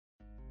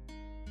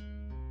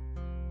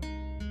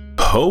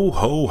Ho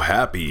ho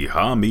happy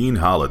Hameen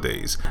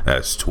holidays.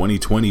 As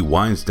 2020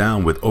 winds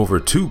down with over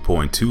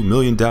 2.2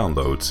 million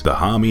downloads, the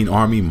Hameen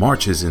Army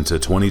marches into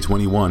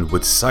 2021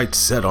 with sights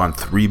set on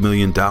 3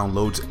 million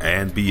downloads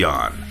and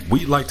beyond.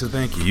 We'd like to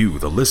thank you,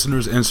 the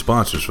listeners and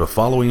sponsors, for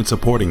following and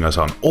supporting us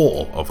on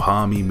all of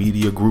Hameen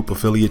Media Group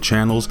affiliate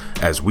channels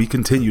as we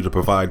continue to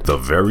provide the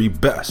very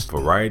best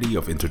variety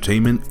of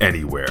entertainment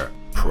anywhere.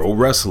 Pro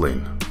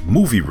wrestling,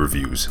 movie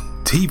reviews,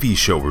 TV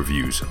show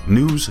reviews,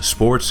 news,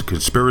 sports,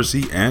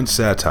 conspiracy, and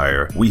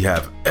satire. We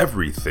have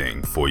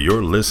everything for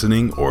your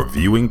listening or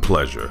viewing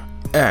pleasure.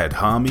 Add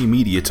Hameen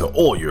Media to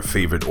all your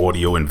favorite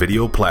audio and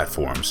video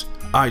platforms.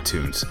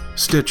 iTunes,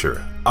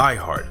 Stitcher,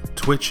 iHeart,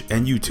 Twitch,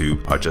 and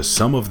YouTube are just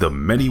some of the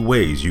many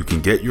ways you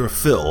can get your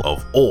fill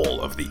of all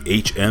of the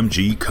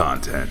HMG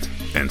content.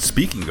 And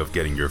speaking of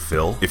getting your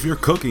fill, if you're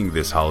cooking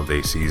this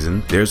holiday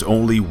season, there's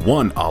only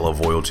one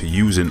olive oil to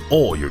use in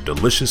all your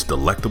delicious,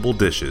 delectable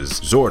dishes: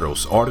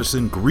 Zordos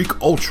Artisan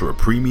Greek Ultra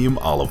Premium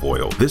Olive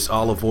Oil. This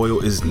olive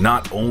oil is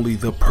not only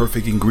the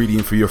perfect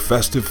ingredient for your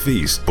festive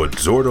feast, but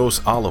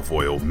Zordos Olive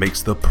Oil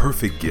makes the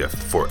perfect gift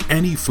for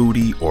any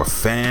foodie or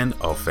fan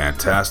of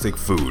fantastic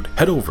food.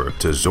 Head over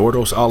to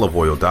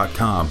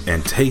ZordosOliveOil.com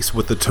and taste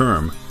what the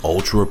term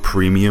Ultra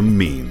Premium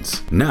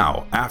means.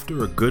 Now,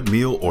 after a good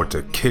meal or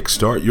to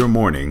kickstart your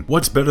morning,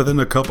 what's better than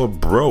a cup of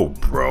bro?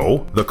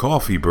 The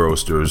Coffee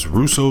Broasters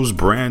Russo's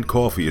brand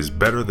coffee is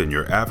better than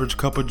your average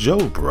cup of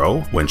joe,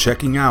 bro. When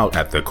checking out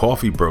at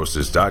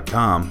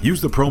thecoffeebroasters.com,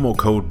 use the promo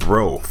code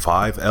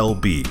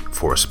BRO5LB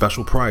for a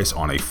special price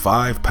on a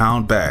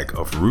 5-pound bag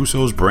of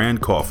Russo's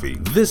brand coffee.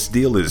 This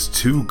deal is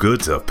too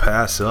good to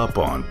pass up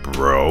on,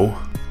 bro.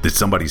 Did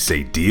somebody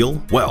say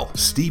deal? Well,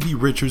 Stevie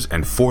Richards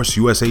and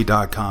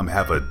ForceUSA.com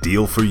have a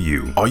deal for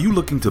you. Are you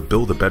looking to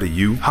build a better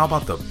you? How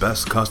about the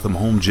best custom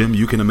home gym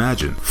you can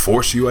imagine?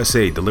 Force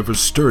USA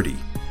delivers sturdy,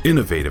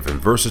 innovative, and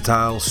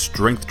versatile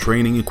strength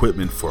training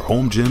equipment for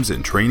home gyms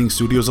and training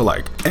studios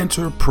alike.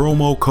 Enter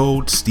promo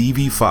code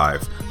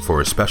STEVIE5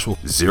 for a special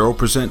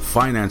 0%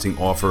 financing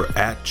offer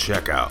at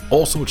checkout.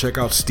 Also check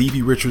out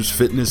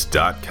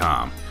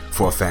StevieRichardsFitness.com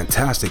for a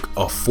fantastic,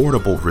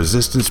 affordable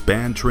resistance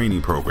band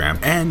training program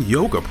and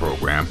yoga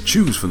program.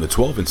 Choose from the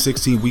 12 and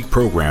 16-week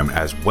program,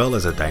 as well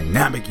as a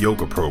dynamic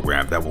yoga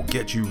program that will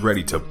get you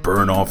ready to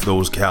burn off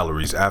those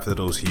calories after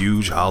those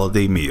huge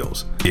holiday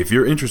meals. If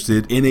you're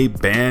interested in a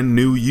brand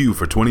new you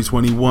for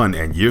 2021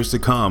 and years to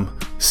come,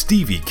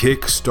 Stevie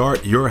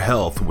Kickstart Your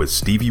Health with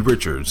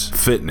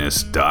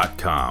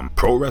StevieRichardsFitness.com.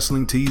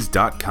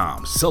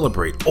 ProWrestlingTees.com.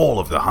 Celebrate all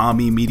of the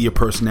Hameen Media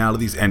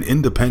personalities and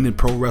independent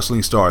pro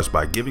wrestling stars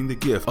by giving the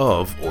gift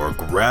of or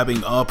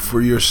grabbing up for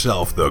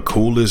yourself the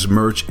coolest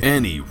merch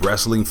any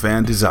wrestling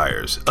fan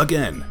desires.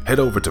 Again, head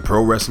over to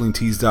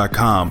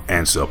ProWrestlingTees.com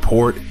and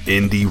support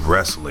indie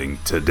wrestling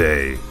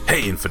today.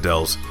 Hey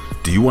infidels,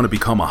 do you want to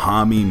become a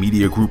Hameen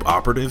Media Group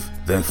operative?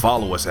 Then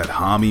follow us at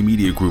Hameen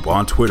Media Group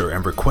on Twitter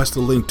and request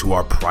a link to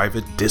our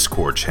private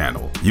Discord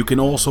channel. You can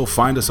also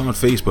find us on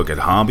Facebook at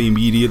Hameen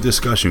Media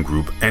Discussion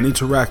Group and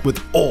interact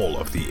with all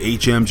of the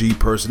HMG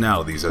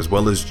personalities, as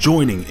well as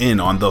joining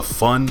in on the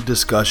fun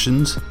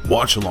discussions,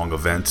 watch-along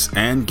events,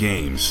 and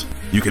games.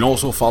 You can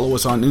also follow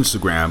us on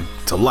Instagram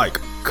to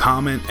like,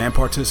 comment, and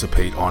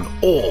participate on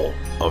all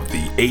of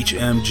the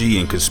HMG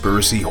and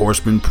Conspiracy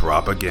Horseman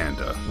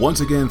propaganda.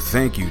 Once again,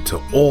 thank you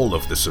to all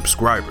of the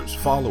subscribers,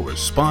 followers,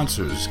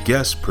 sponsors,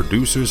 guests,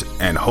 producers,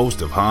 and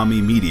hosts of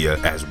Hameen Media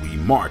as we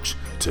march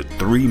to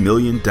 3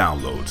 million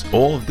downloads.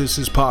 All of this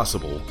is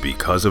possible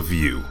because of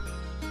you.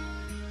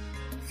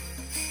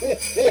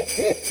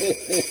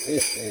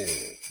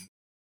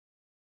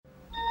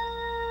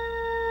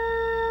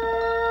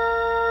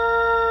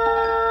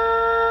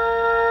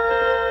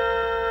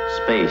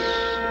 Space,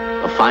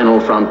 the final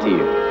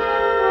frontier.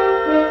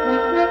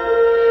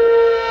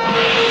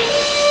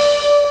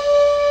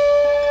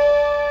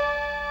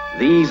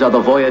 These are the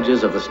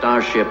voyages of the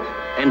starship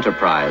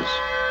Enterprise.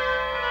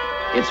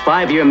 Its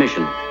 5-year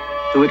mission: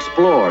 to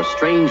explore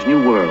strange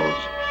new worlds,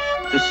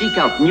 to seek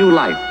out new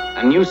life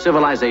and new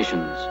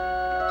civilizations,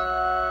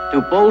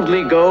 to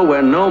boldly go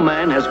where no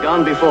man has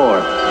gone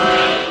before.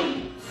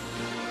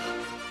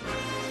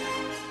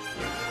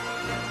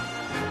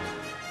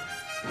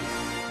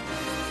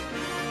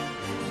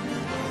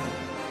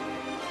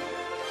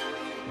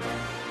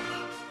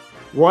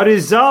 What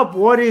is up?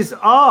 What is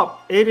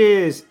up? It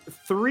is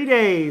 3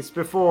 days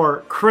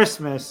before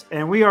Christmas,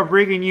 and we are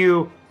bringing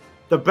you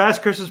the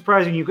best Christmas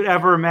present you could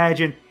ever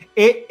imagine.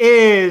 It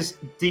is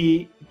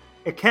the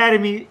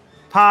Academy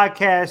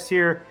podcast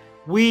here.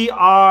 We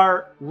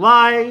are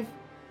live.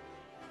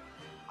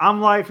 I'm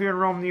live here in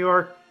Rome, New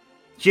York.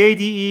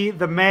 JDE,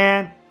 the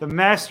man, the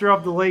master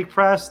of the leg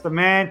press, the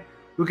man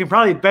who can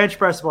probably bench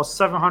press about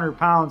 700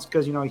 pounds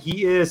because, you know,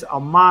 he is a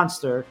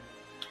monster,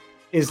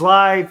 is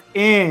live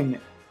in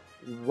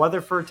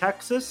Weatherford,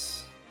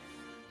 Texas.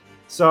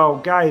 So,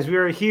 guys, we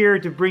are here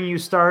to bring you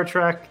Star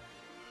Trek.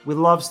 We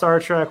love Star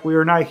Trek. We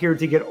are not here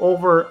to get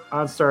over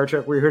on Star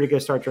Trek. We're here to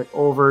get Star Trek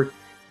over,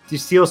 to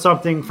steal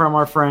something from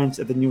our friends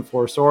at the New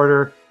Force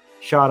Order.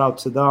 Shout out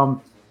to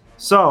them.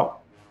 So,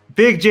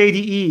 Big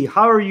JDE,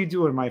 how are you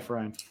doing, my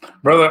friend?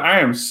 Brother, I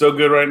am so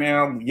good right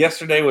now.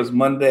 Yesterday was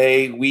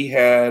Monday. We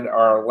had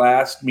our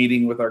last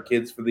meeting with our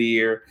kids for the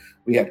year.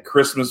 We had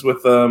Christmas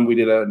with them. We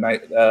did a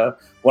night.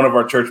 One of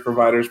our church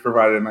providers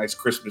provided a nice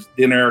Christmas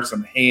dinner,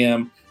 some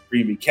ham,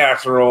 green bean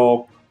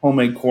casserole,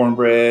 homemade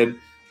cornbread,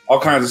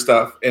 all kinds of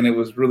stuff, and it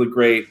was really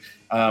great.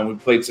 We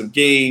played some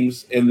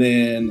games, and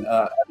then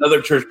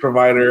another church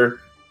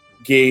provider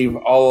gave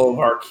all of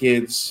our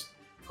kids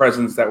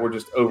presents that were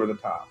just over the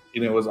top.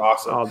 And it was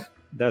awesome. Oh,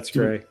 that's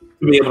great.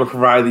 To be able to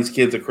provide these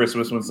kids a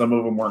Christmas when some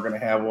of them weren't going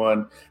to have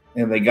one,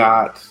 and they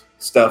got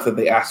stuff that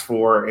they asked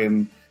for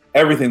and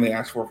everything they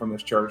asked for from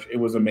this church. It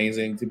was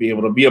amazing to be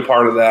able to be a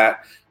part of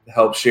that, to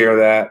help share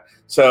that.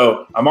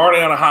 So I'm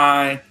already on a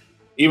high,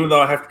 even though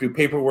I have to do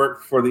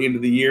paperwork for the end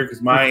of the year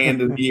because my end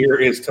of the year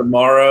is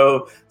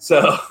tomorrow.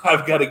 So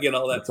I've got to get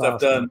all that stuff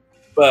done.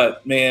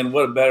 But, man,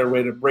 what a better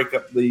way to break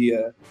up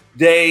the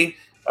day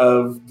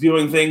of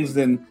doing things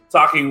than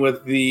talking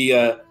with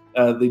the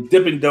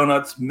Dippin'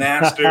 Donuts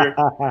master,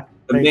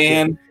 the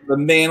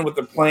man with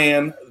the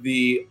plan,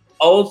 the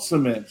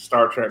ultimate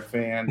Star Trek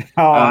fan.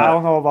 I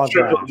don't know about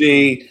Triple that.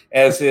 D,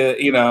 as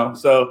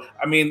so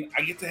I mean,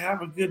 I get to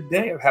have a good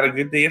day. I've had a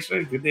good day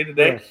yesterday, a good day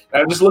today.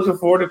 Yeah. I'm just looking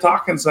forward to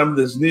talking some of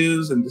this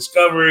news and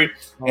Discovery.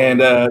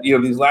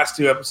 These last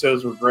two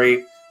episodes were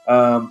great.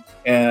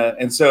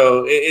 And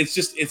so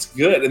it's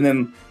good. And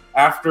then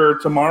after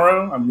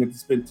tomorrow, I'm going to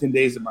spend 10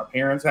 days at my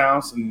parents'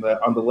 house and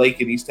on the lake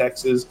in East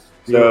Texas.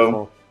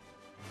 Beautiful. So,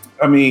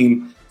 I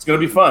mean, it's going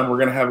to be fun. We're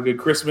going to have a good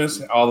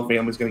Christmas. All the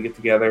family's going to get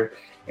together,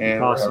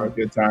 and we're having a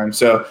good time.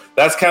 So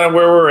that's kind of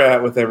where we're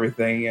at with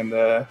everything, and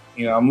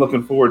I'm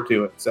looking forward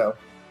to it. So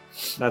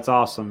that's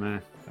awesome,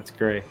 man. That's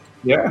great.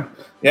 Yeah.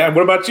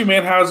 What about you,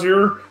 man? How's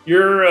your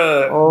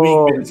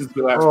week been since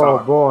we last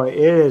talked? Oh boy,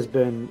 it has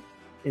been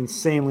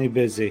insanely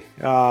busy.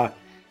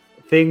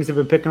 Things have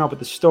been picking up at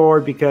the store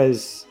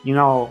because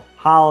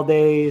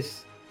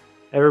holidays.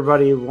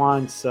 Everybody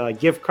wants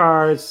gift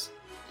cards.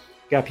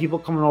 Got people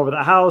coming over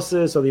the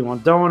houses, so they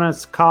want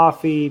donuts,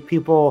 coffee.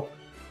 People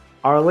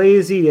are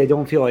lazy. They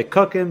don't feel like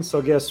cooking.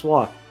 So guess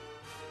what?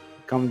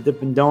 Come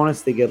Dippin'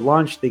 Donuts. They get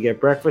lunch. They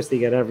get breakfast. They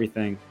get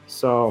everything.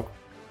 So,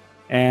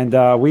 and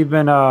we've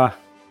been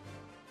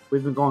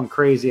going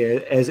crazy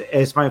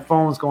as my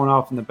phone's going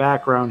off in the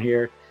background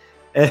here.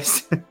 Hey,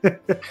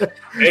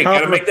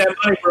 gotta make that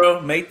money,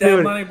 bro. Make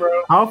that money,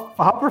 bro.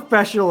 How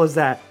professional is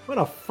that? What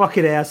a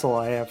fucking asshole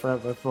I have for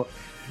my phone.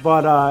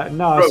 But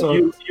no, bro, so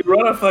you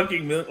run a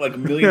fucking $1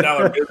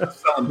 million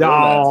business selling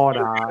donuts.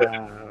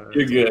 No,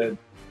 you're good.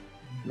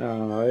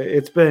 No,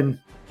 it's been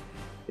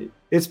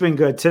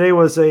good. Today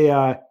was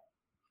a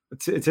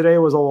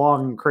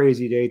long and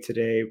crazy day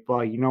today.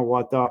 But you know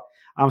what though?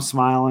 I'm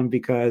smiling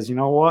because you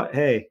know what?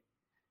 Hey,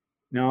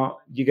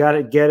 you got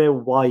to get it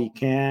while you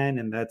can,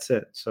 and that's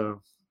it. So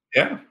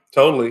yeah,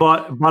 totally.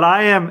 But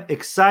I am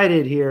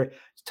excited here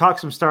to talk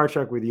some Star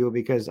Trek with you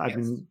because I've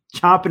been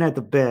chomping at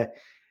the bit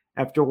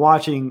after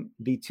watching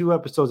the 2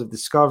 episodes of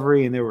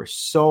Discovery, and they were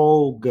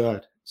so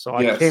good. So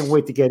I can't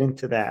wait to get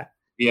into that.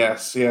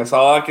 Yes.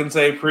 All I can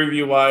say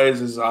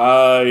preview-wise is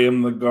I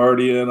am the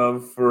guardian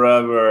of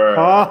forever.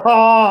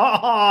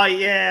 Oh,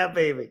 yeah,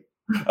 baby.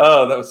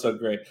 Oh, that was so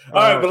great.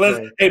 All right,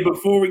 but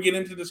before we get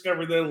into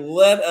Discovery, then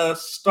let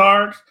us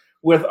start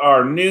with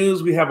our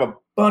news. We have a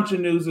bunch of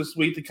news this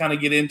week to kind of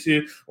get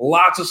into.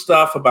 Lots of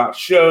stuff about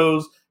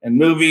shows and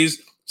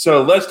movies.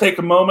 So let's take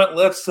a moment.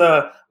 Let's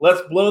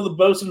blow the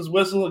bosun's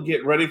whistle and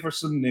get ready for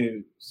some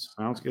news.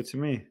 Sounds good to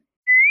me.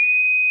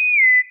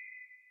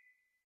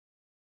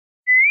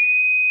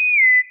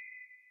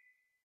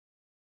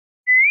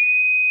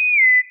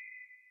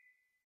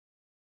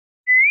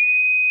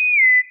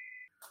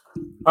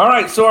 All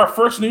right, so our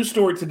first news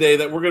story today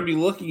that we're going to be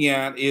looking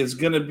at is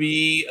going to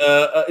be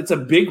it's a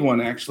big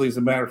one, actually, as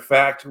a matter of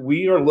fact.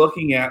 We are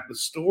looking at the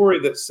story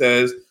that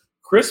says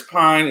Chris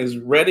Pine is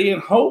ready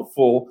and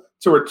hopeful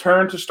to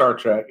return to Star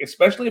Trek,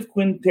 especially if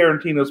Quentin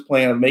Tarantino's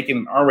plan of making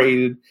an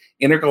R-rated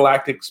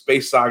intergalactic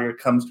space saga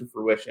comes to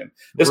fruition.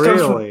 This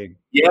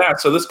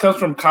comes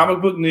from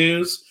Comic Book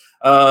News.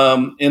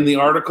 In the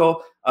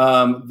article,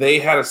 they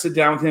had to sit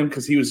down with him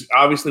because he was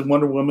obviously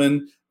Wonder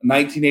Woman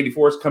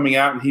 1984 is coming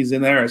out, and he's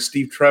in there as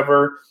Steve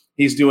Trevor.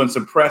 He's doing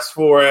some press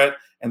for it,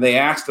 and they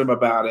asked him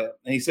about it.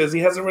 And he says he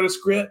hasn't read a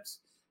script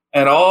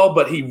at all,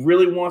 but he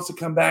really wants to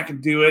come back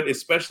and do it,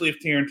 especially if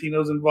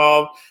Tarantino's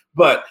involved.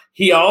 But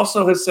he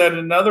also has said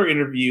in other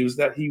interviews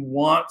that he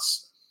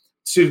wants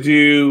to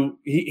do,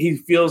 he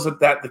feels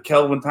that the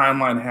Kelvin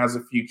timeline has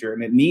a future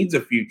and it needs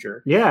a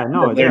future. Yeah,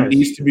 no, there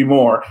needs to be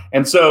more.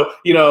 And so,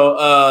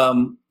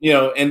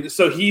 and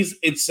so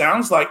it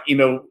sounds like,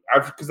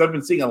 because I've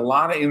been seeing a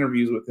lot of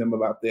interviews with him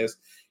about this.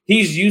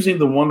 He's using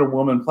the Wonder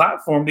Woman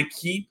platform to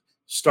keep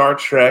Star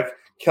Trek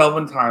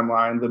Kelvin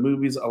timeline, the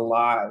movies,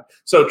 alive.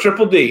 So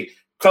Triple D,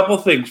 couple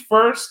things.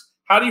 First,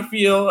 how do you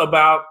feel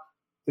about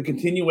the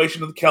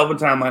continuation of the Kelvin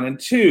timeline? And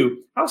 2,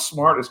 how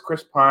smart is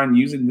Chris Pine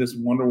using this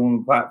Wonder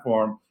Woman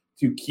platform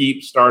to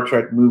keep Star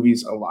Trek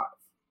movies alive?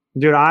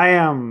 Dude,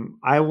 I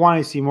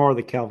want to see more of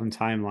the Kelvin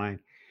timeline.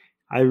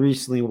 I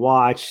recently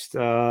watched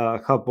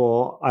a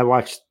couple. I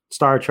watched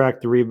Star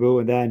Trek the reboot,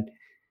 and then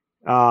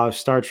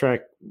Star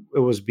Trek. It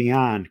was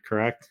Beyond,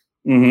 correct?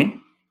 Mm-hmm.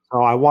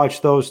 So I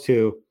watched those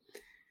two,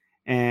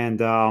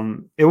 and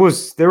it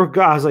was they were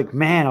good. I was like,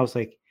 man, I was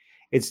like,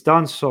 it's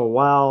done so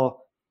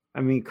well.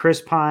 I mean,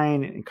 Chris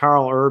Pine and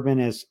Carl Urban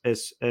as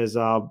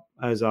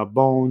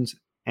Bones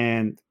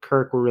and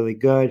Kirk were really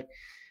good.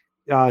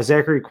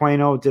 Zachary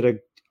Quino did a,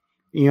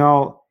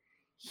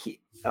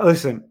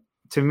 listen,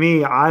 to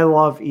me, I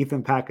love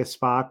Ethan Peck as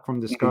Spock from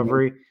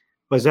Discovery,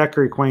 but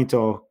Zachary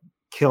Quinto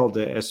killed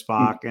it as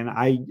Spock, and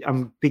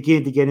I'm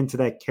beginning to get into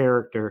that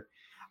character.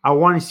 I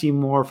want to see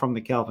more from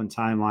the Kelvin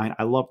timeline.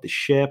 I love the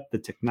ship, the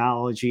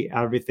technology,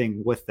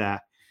 everything with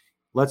that.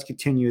 Let's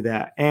continue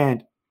that.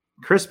 And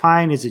Chris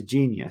Pine is a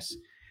genius.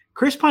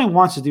 Chris Pine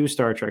wants to do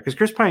Star Trek because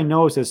Chris Pine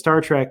knows that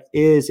Star Trek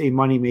is a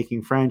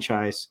money-making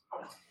franchise,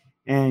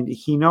 and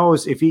he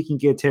knows if he can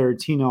get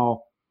Tarantino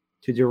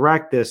to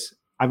direct this,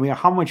 I mean,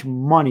 how much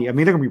money? I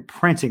mean, they're going to be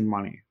printing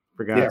money,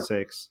 for God's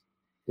sakes.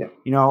 Yeah.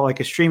 Like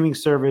a streaming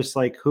service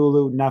like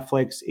Hulu,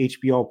 Netflix,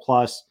 HBO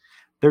Plus,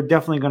 they're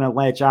definitely going to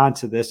latch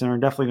onto this, and they're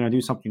definitely going to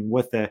do something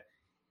with it.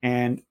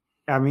 And,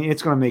 I mean,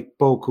 it's going to make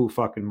boku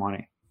fucking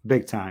money,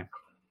 big time.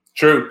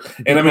 True.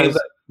 And, I mean,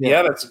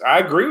 I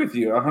agree with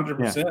you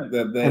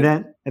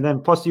 100%. And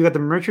then plus you got the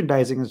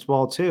merchandising as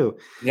well, too.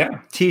 Yeah.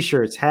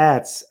 T-shirts,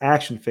 hats,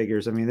 action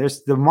figures. I mean,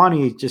 there's the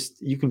money,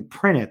 just you can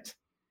print it.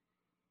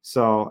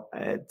 So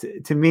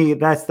to me,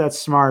 that's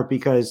smart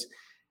because,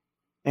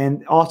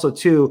 and also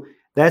too,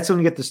 that's going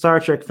to get the Star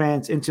Trek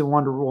fans into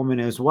Wonder Woman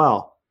as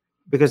well,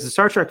 because the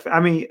Star Trek, I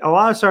mean, a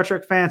lot of Star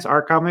Trek fans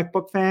are comic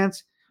book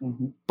fans,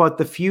 but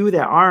the few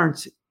that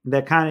aren't,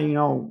 that kind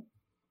of,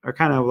 are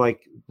kind of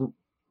like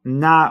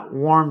not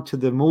warm to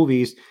the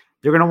movies,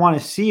 they're going to want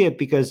to see it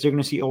because they're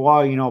going to see,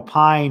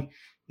 Pine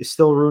is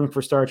still rooting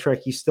for Star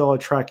Trek. He's still a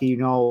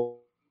Trekkie,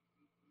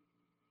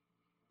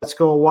 let's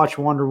go watch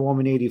Wonder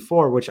Woman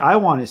 84, which I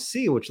want to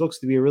see, which looks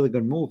to be a really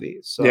good movie.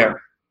 So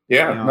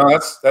no,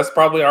 that's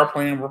probably our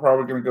plan. We're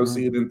probably going to go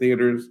see it in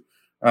theaters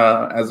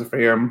as a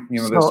fam,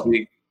 this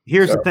week.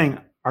 Here's the thing: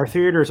 are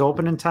theaters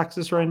open in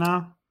Texas right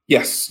now?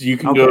 Yes, you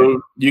can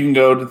go. You can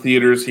go to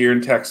theaters here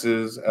in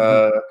Texas.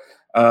 As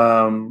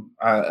a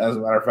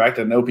matter of fact,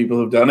 I know people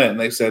who've done it, and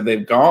they said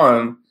they've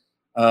gone.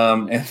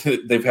 And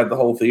they've had the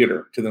whole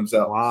theater to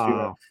themselves.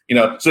 Wow.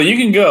 So you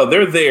can go.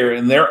 They're there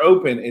and they're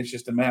open. It's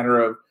just a matter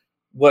of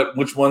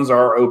which ones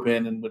are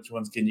open and which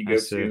ones can you go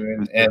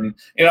to. And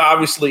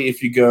obviously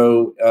if you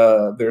go,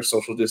 there's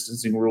social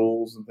distancing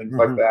rules and things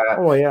like that.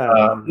 Oh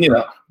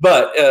yeah.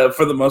 But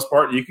for the most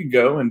part, you can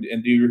go and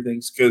do your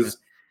things because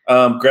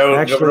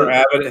Governor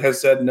Abbott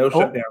has said no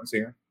shutdowns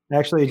here.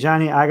 Actually,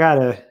 Johnny, I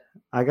gotta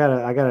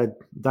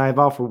dive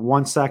out for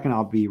 1 second.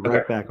 I'll be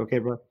right back. Okay,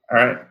 bro. All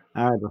right,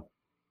 bro.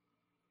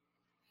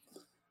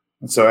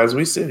 And so as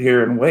we sit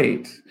here and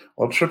wait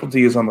while Triple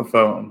D is on the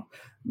phone,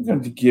 I'm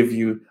going to give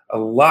you a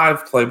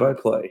live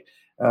play-by-play.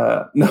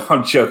 No,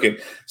 I'm joking.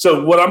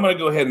 So what I'm going to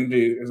go ahead and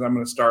do is I'm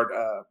going to start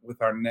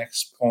with our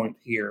next point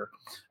here.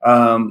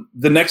 The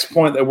next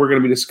point that we're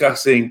going to be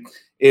discussing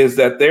is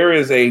that there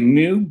is a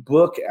new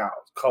book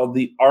out called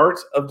The Art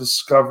of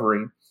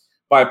Discovery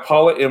by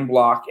Paula M.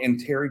 Block and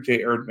Terry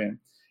J. Erdman.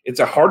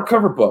 It's a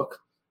hardcover book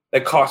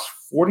that costs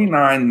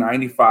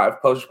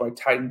 $49.95, published by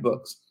Titan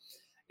Books.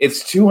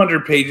 It's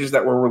 200 pages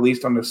that were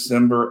released on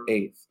December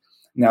 8th.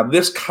 Now,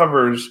 this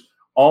covers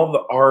all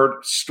the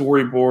art,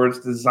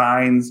 storyboards,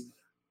 designs,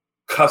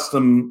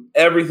 custom,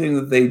 everything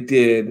that they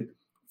did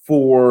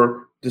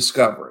for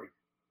Discovery.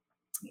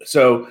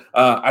 So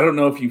I don't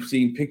know if you've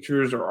seen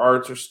pictures or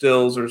arts or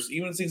stills or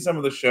even seen some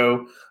of the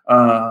show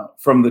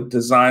from the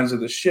designs of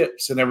the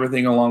ships and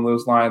everything along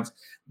those lines.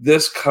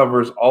 This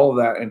covers all of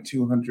that in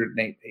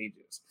 208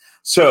 pages.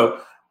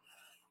 So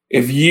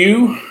if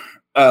you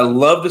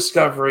love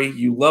Discovery,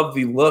 you love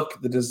the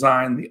look, the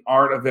design, the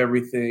art of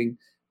everything,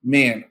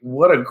 man,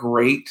 what a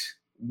great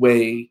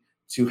way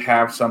to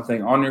have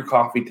something on your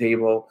coffee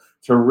table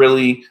to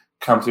really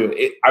come to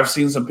it. I've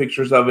seen some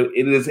pictures of it.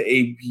 It is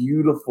a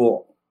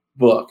beautiful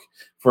book.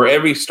 For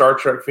every Star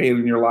Trek fan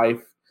in your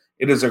life,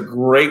 it is a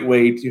great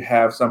way to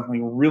have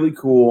something really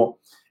cool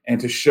and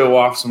to show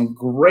off some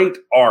great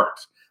art.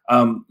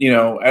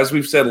 As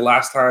we've said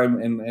last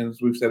time, and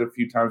as we've said a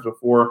few times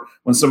before,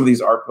 when some of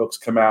these art books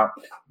come out,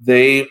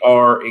 they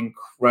are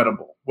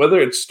incredible. Whether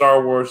it's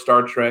Star Wars,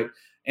 Star Trek,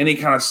 any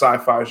kind of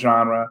sci-fi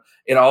genre,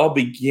 it all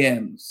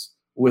begins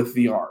with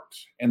the art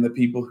and the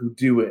people who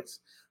do it.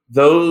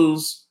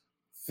 Those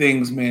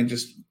things, man,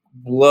 just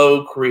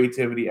blow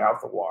creativity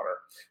out the water.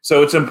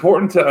 So it's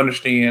important to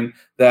understand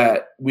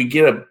that we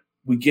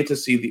get to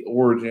see the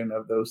origin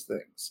of those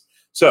things.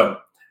 So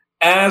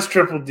as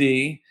Triple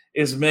D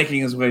is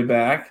making his way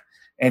back,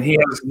 and he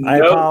has I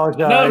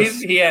apologize.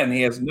 He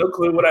has no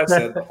clue what I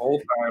said the whole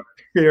time.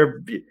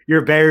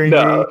 You're burying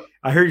me.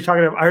 I heard you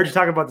talking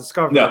about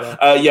Discovery. No,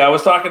 I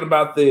was talking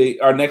about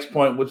our next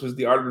point, which was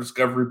the Art of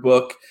Discovery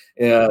book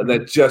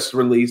that just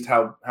released.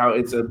 How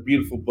it's a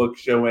beautiful book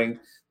showing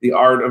the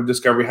art of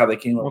Discovery, how they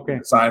came up Okay. with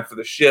the design for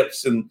the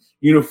ships and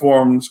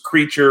uniforms,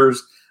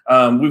 creatures.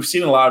 We've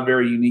seen a lot of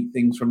very unique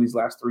things from these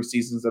last 3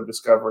 seasons of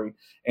Discovery,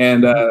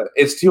 and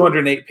it's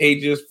 208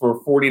 pages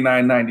for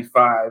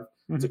 $49.95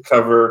 to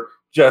cover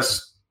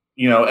just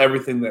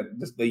everything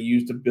that they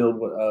use to build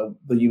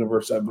the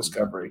universe of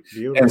Discovery.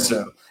 Beautiful. And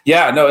so,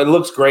 yeah, no, it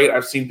looks great.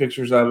 I've seen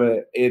pictures of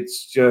it.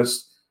 It's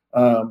just,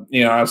 I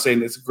was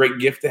saying it's a great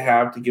gift to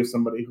have to give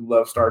somebody who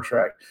loves Star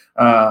Trek.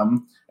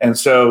 And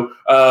so,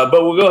 but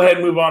we'll go ahead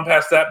and move on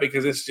past that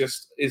because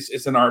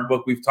it's an art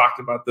book. We've talked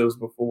about those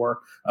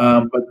before.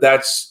 But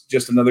that's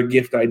just another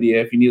gift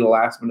idea. If you need a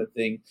last minute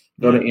thing,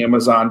 go to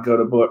Amazon, go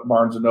to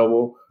Barnes and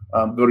Noble,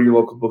 go to your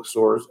local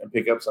bookstores and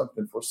pick up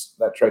something for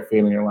that Trek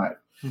fan in your life.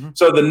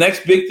 So the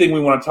next big thing we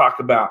want to talk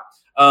about,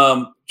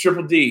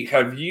 Triple D,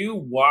 have you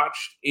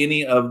watched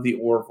any of The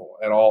Orville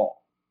at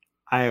all?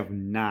 I have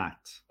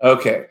not.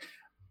 Okay.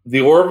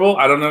 The Orville,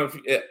 I don't know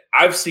if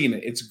I've seen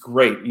it. It's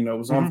great. It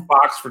was on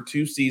Fox for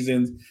 2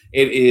 seasons.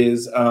 It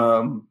is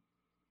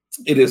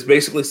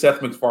basically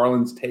Seth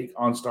MacFarlane's take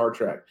on Star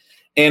Trek.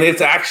 And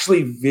it's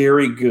actually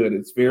very good.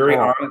 It's very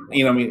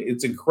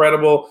it's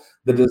incredible.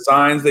 The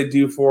designs they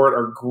do for it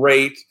are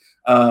great.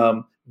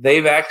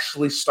 They've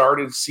actually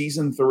started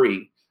season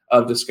 3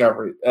 of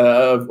Discovery,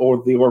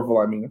 or The Orville.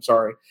 I'm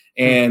sorry.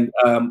 And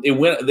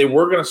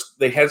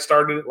they had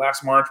started it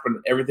last March, but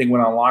everything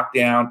went on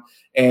lockdown.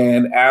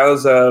 And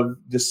as of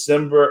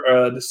December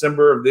of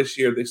this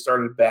year, they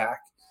started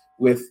back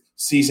with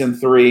season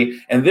 3.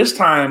 And this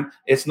time,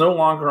 it's no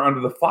longer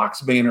under the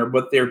Fox banner,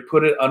 but they're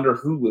put it under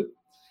Hulu.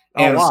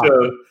 And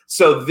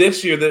so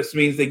this year, this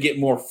means they get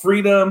more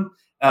freedom.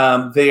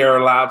 They are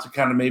allowed to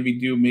kind of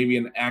maybe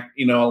an act,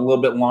 a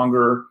little bit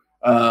longer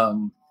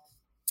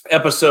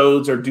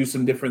episodes or do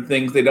some different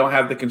things. They don't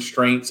have the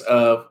constraints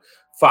of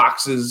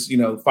Fox's,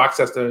 Fox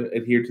has to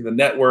adhere to the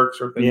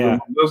networks or things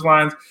along those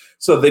lines.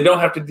 So they don't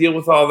have to deal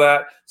with all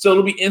that. So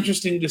it'll be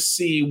interesting to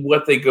see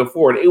what they go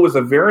forward. It was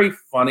a very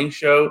funny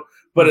show,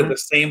 but at the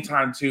same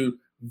time, too,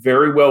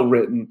 very well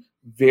written.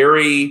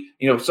 Very,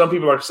 some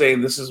people are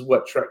saying this is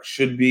what Trek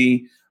should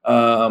be.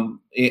 I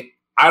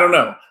don't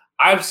know.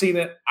 I've seen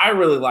it. I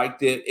really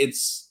liked it.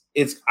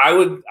 I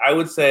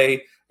would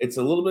say it's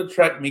a little bit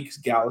Trek meets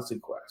Galaxy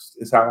Quest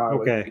is how I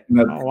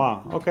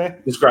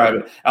would describe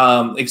it.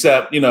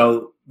 Except,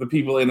 the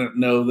people in it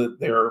know that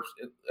they're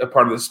a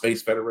part of the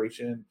Space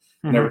Federation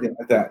and everything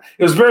like that.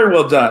 It was very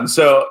well done.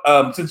 So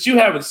since you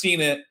haven't seen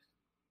it,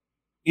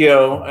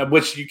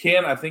 which you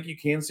can, I think you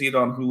can see it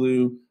on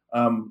Hulu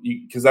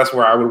because that's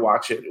where I would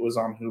watch it. It was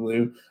on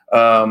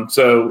Hulu.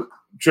 So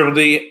Triple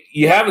D,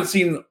 you haven't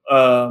seen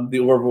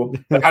The Orville.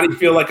 How do you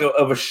feel like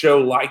of a show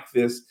like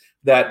this,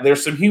 that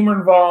there's some humor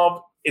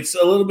involved? It's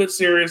a little bit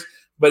serious,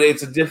 but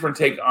it's a different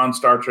take on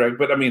Star Trek.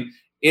 But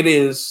it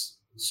is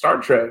Star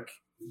Trek,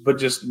 but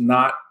just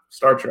not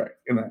Star Trek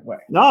in that way.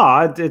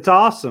 No, it's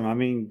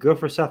awesome. Good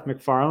for Seth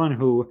MacFarlane,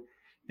 who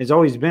has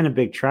always been a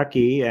big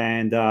Trekkie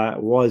and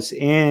was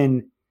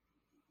in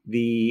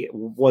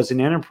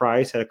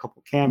Enterprise, had a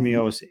couple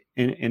cameos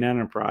in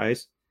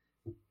Enterprise.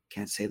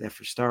 Can't say that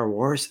for Star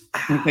Wars.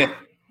 Can't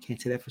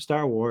say that for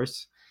Star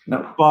Wars.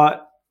 No.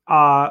 But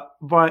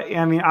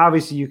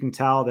obviously you can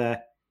tell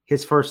that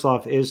his first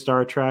love is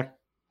Star Trek.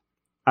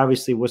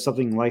 Obviously, with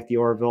something like The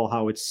Orville,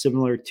 how it's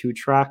similar to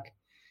Trek.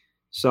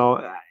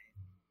 So,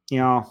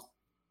 I'm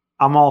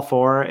all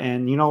for it.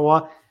 And you know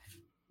what?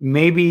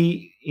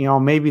 Maybe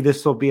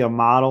this will be a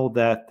model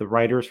that the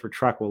writers for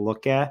Trek will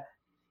look at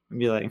and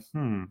be like,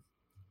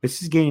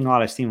 this is gaining a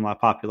lot of steam, a lot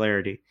of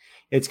popularity.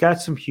 It's got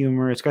some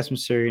humor. It's got some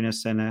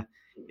seriousness in it.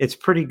 It's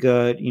pretty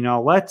good.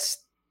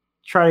 Let's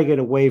try to get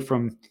away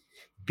from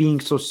being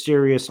so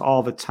serious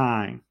all the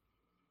time.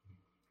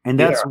 And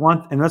that's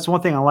one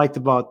thing I liked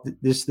about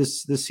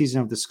this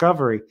season of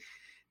Discovery.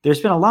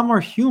 There's been a lot more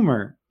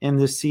humor in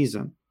this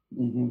season.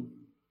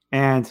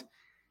 And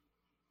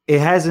it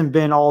hasn't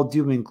been all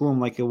doom and gloom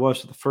like it was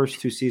for the first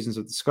 2 seasons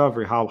of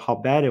Discovery, how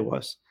bad it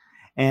was.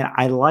 And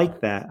I like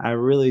that. I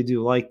really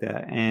do like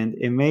that. And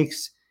it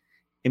makes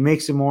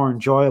it more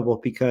enjoyable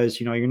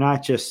because, you're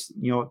not just,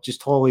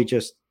 just totally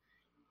just,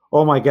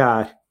 oh my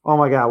God,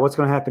 what's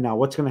going to happen now?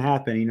 What's going to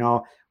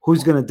happen?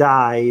 Who's going to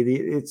die?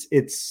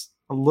 It's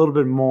a little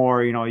bit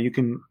more, you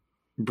can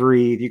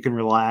breathe, you can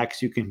relax,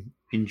 you can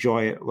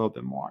enjoy it a little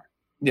bit more.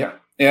 Yeah.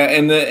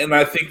 And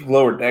I think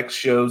Lower Decks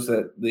shows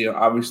that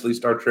obviously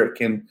Star Trek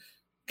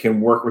can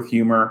work with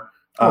humor.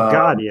 Oh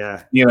God,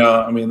 yeah.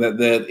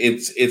 That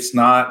it's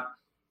not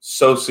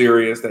so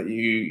serious that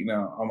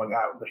oh my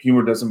God, the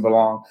humor doesn't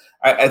belong.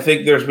 I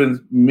think there's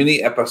been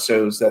many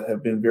episodes that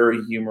have been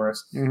very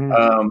humorous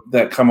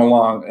that come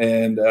along,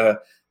 and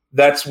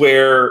that's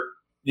where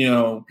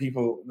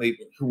people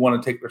who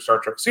want to take their Star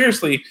Trek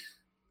seriously,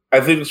 I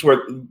think it's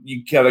where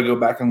you gotta go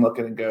back and look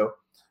at it and go,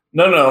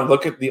 no,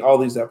 look at all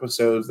these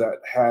episodes that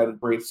had a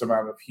great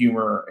amount of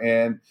humor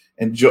and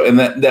enjoy, and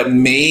that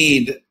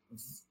made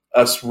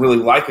us really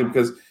like it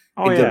because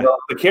it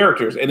developed the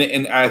characters,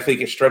 and I think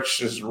it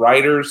stretches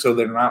writers so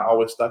they're not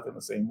always stuck in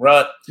the same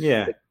rut.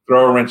 Yeah, they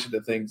throw a wrench into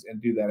things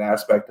and do that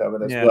aspect of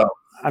it as well.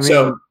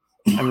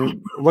 I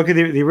mean, look at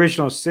the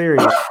original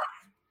series.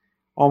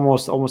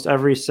 Almost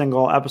every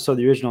single episode of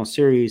the original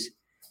series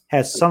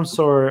has some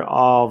sort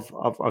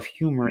of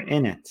humor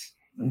in it,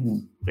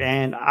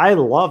 and I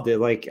loved it.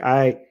 Like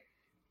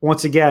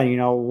once again, you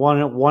know,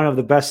 one of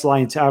the best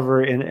lines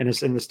ever in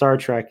the Star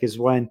Trek is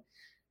when,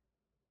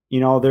 you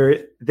know,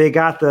 they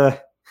got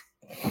the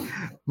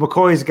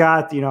McCoy's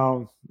got, you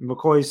know,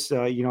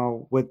 you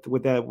know, with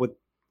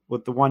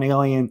the one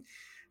alien,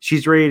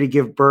 she's ready to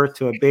give birth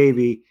to a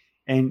baby,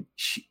 and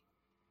she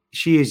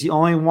is the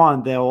only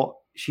one that will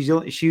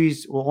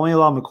only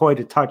allow McCoy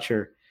to touch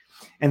her,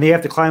 and they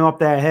have to climb up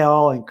that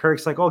hill, and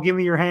Kirk's like, "Oh, give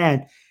me your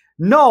hand."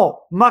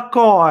 No,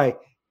 McCoy.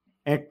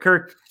 And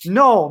Kirk,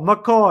 no,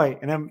 McCoy.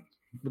 And then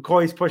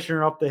McCoy's pushing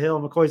her up the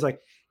hill. McCoy's like,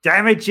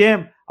 "Damn it,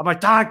 Jim, I'm a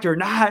doctor,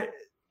 not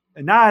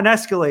an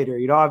escalator."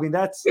 You know, I mean,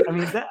 that's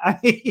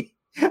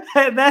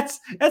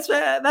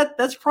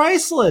that's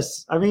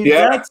priceless. I mean,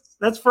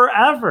 that's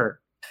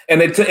forever.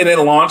 And it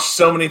launched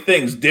so many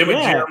things. Damn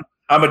it, Jim,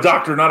 I'm a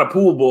doctor, not a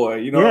pool boy.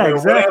 You know,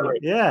 exactly. Whatever.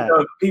 Yeah, you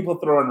know, people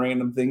throwing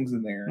random things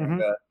in there.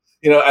 And,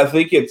 you know, I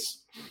think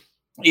it's,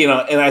 you know,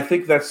 and I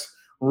think that's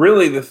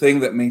really the thing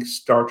that makes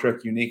Star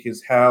Trek unique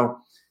is how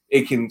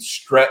it can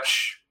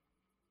stretch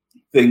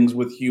things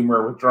with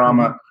humor, with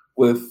drama,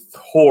 with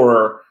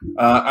horror.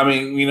 I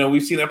mean, you know,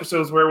 we've seen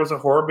episodes where it was a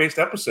horror-based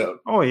episode.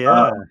 Oh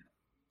yeah.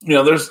 You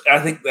know, I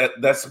think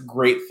that's a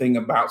great thing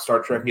about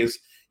Star Trek is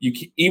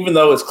even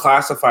though it's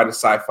classified as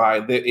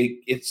sci-fi,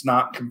 it's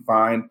not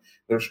confined.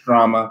 There's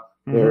drama,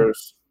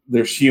 there's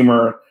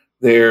humor,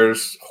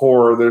 there's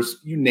horror, there's,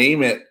 you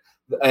name it.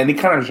 Any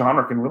kind of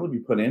genre can really be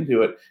put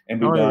into it and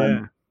be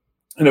done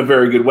in a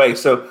very good way.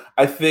 So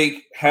I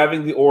think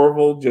having the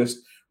Orville just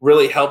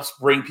really helps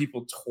bring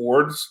people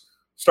towards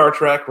Star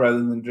Trek rather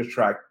than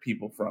distract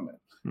people from it.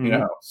 You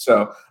know,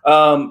 so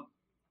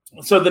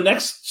so the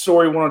next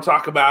story we want to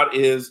talk about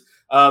is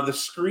the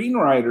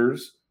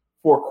screenwriters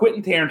for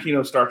Quentin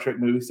Tarantino's Star Trek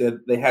movie said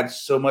they had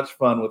so much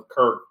fun with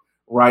Kirk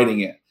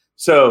writing it.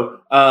 So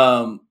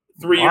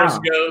 3 years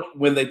ago,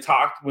 when that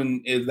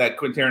Quentin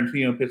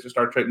Tarantino pitched a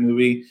Star Trek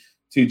movie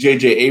to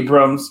J.J.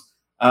 Abrams,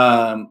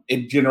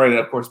 it generated,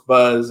 of course,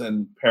 buzz,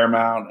 and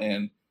Paramount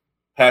and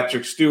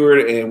Patrick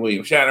Stewart and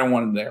William Shatner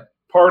wanted their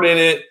part in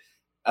it.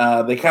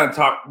 They kind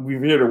of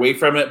veered away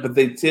from it, but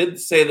they did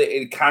say that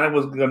it kind of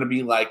was going to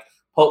be like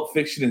Pulp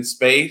Fiction in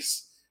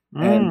space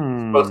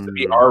and supposed to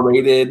be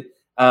R-rated.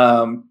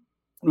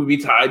 It would be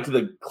tied to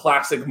the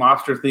classic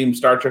mobster-themed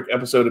Star Trek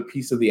episode, A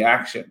Piece of the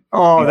Action.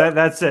 Oh,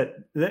 that's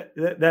it.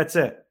 That's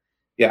it.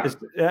 Yeah.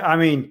 I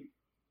mean,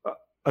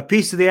 A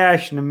Piece of the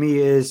Action to me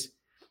is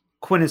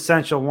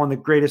quintessential, one of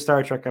the greatest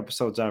Star Trek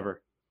episodes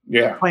ever.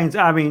 Yeah.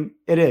 I mean,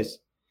 it is.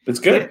 It's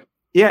good.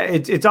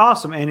 It's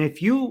awesome. And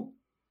if you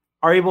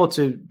are able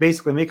to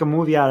basically make a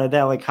movie out of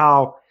that, like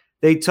how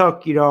they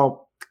took, you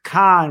know,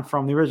 Khan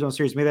from the original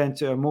series, made that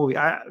into a movie,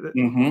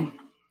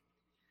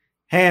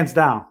 hands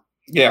down.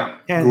 Yeah.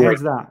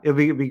 Hands down. It'd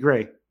be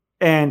great.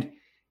 And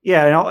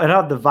yeah, it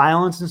had the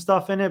violence and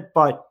stuff in it,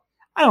 but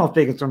I don't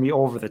think it's going to be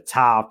over the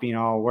top, you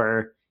know,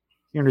 where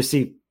you're going to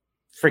see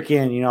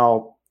freaking, you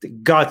know, the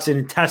guts and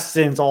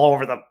intestines all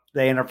over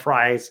the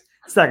Enterprise.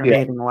 It's not going to be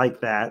anything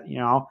like that, you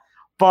know.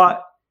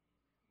 But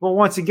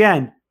once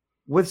again,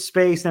 with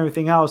space and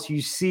everything else,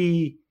 you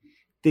see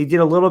they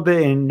did a little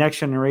bit in Next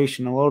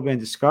Generation, a little bit in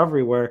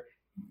Discovery, where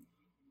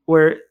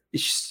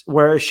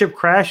a ship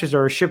crashes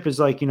or a ship is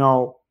like, you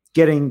know,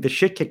 getting the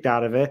shit kicked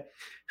out of it.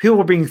 People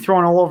are being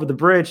thrown all over the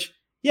bridge.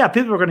 Yeah,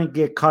 people are going to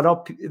get cut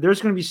up.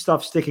 There's going to be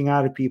stuff sticking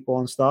out of people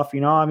and stuff.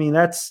 You know, I mean,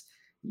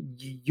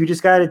 you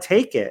just got to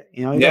take it.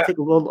 You know, you got to take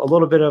a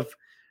little bit of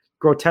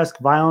grotesque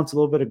violence, a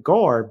little bit of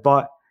gore,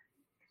 but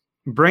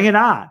bring it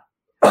on.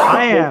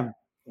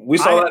 We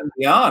saw that in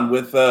Beyond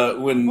with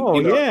when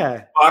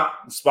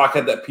Spock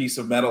had that piece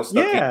of metal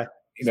stuck in.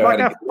 You know, Spock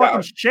got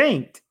fucking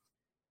shanked.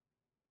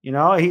 You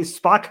know,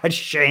 Spock got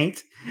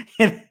shanked,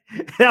 and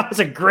that was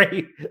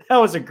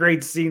a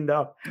great scene,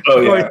 though. Oh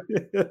yeah.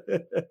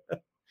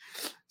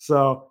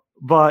 So,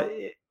 but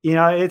you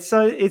know, it's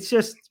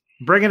just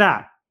bring it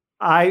on.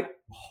 I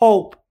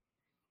hope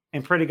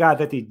and pray to God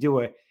that they do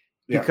it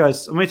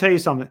because let me tell you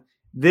something.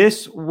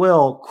 This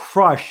will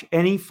crush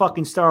any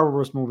fucking Star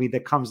Wars movie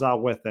that comes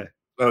out with it.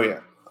 Oh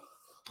yeah,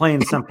 plain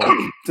and simple.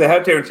 To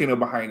have Tarantino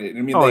behind it.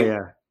 I mean,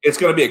 it's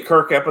going to be a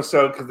Kirk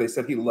episode because they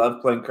said he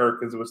loved playing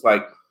Kirk because it was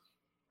like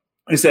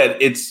he said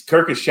it's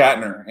Kirk is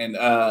Shatner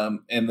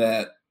and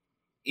that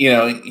you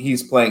know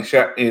he's playing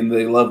Shatner and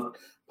they love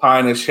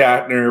Pine as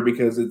Shatner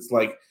because it's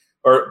like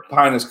or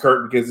Pine as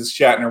Kirk because it's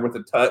Shatner with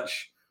a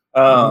touch.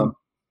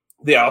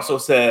 They also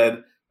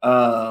said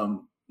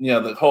you know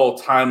the whole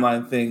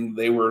timeline thing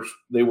they were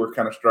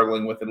kind of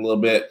struggling with it a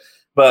little bit,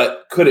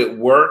 but could it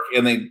work?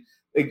 And they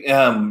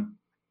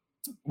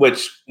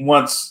which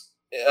once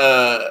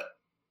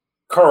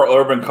Carl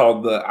Urban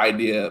called the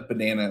idea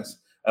bananas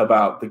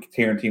about the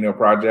Tarantino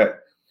project,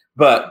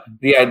 but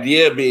the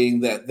idea being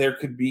that there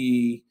could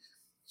be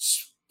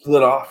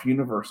split off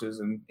universes,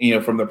 and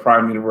from the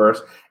Prime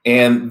universe.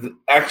 And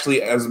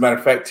actually, as a matter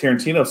of fact,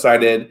 Tarantino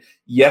cited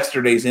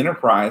yesterday's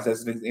Enterprise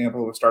as an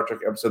example of a Star Trek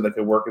episode that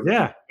could work as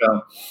a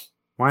film.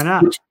 Why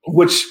not?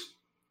 Which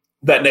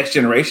that Next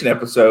Generation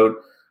episode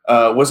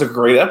was a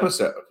great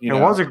episode. It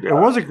was a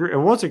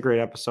great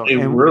episode. It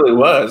really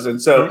was.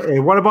 And so,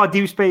 and what about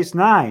Deep Space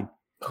Nine?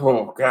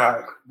 Oh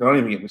God! Don't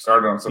even get me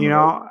started on something.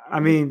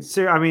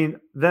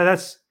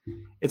 That's.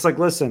 It's like,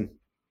 listen,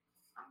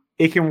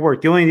 it can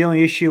work. The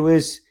only issue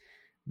is,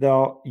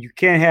 though, you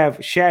can't have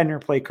Shatner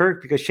play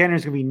Kirk because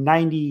Shatner's going to be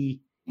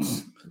 90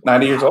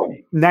 years old.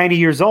 90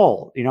 years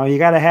old. You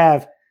got to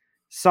have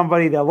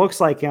somebody that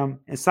looks like him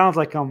and sounds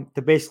like him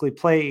to basically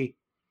play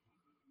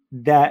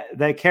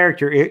that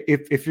character.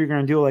 If you're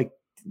going to do like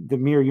the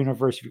Mirror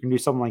Universe, if you can do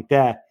something like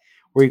that,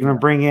 where you're going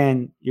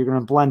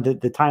to blend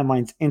the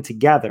timelines in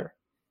together.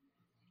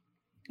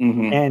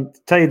 Mm-hmm. And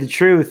to tell you the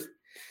truth,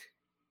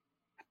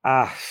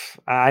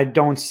 I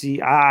don't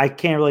see. I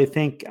can't really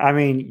think. I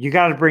mean, you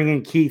got to bring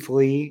in Keith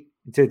Lee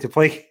to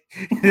play.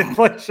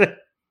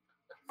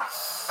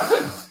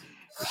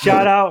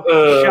 Shout out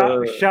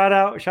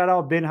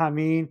Ben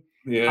Hameen.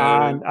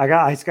 Yeah.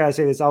 I just gotta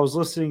say this. I was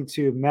listening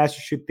to Master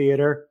Shoot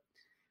Theater,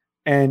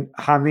 and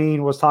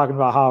Hameen was talking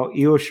about how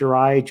Io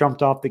Shirai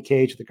jumped off the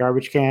cage with the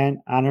garbage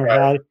can on her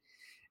head,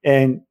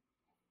 and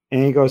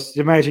he goes,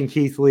 "Imagine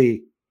Keith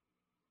Lee,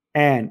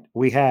 and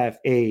we have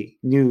a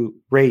new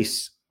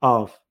race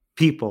of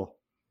people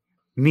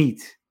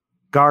meet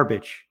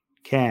garbage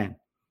can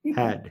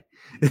head."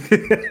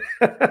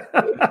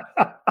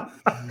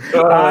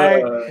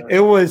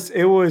 It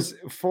was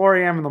 4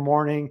 a.m. in the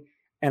morning,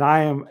 and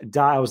I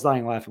was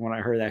dying laughing when I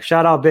heard that.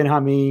 Shout out Ben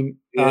Hameen,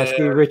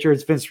 Steve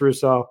Richards, Vince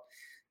Russo,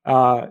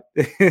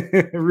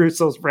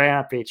 Russo's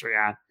brand on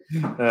Patreon.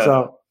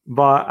 So,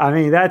 but I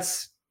mean, that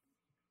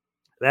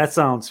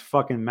sounds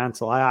fucking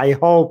mental. I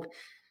hope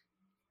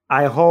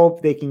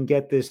they can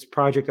get this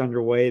project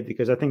underway,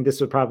 because I think this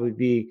would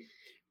be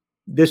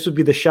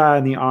the shot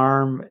in the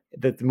arm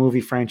that the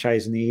movie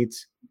franchise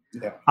needs.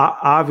 Yeah.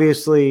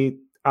 Obviously,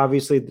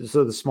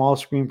 so the small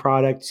screen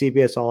product,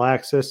 CBS All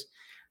Access,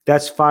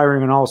 that's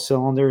firing on all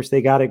cylinders.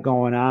 They got it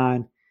going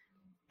on,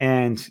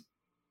 and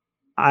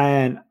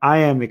I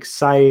am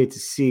excited to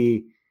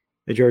see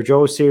the George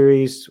O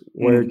series,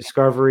 where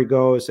Discovery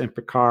goes, and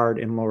Picard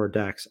and Lower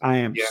Decks. I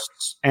am,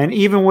 and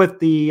even with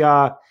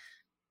the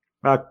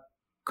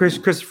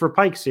Christopher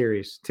Pike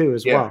series too,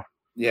 as well.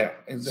 Yeah,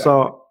 exactly.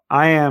 So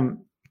I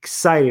am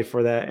excited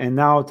for that, and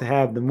now to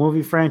have the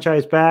movie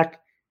franchise back.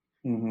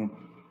 Mm-hmm.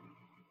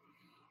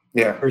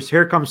 Yeah.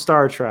 Here comes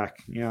Star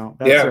Trek.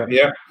 That's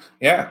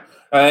Yeah.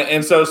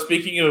 And so,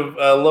 speaking of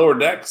Lower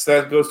Decks,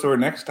 that goes to our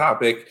next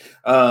topic.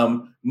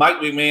 Mike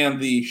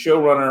McMahon, the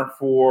showrunner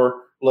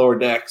for Lower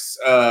Decks,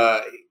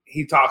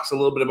 he talks a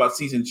little bit about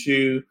season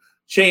 2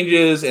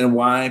 changes and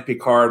why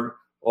Picard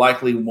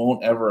likely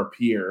won't ever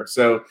appear.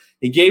 So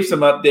he gave some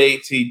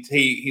updates.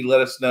 He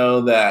let us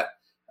know that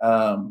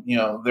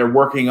they're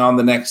working on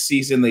the next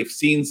season. They've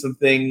seen some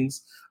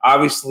things.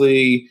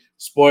 Obviously,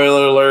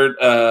 spoiler alert,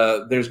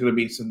 there's going to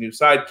be some new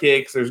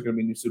sidekicks. There's going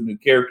to be some new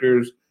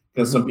characters,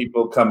 because some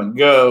people come and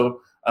go.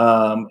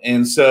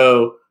 And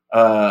so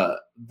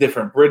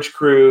different bridge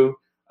crew.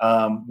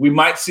 We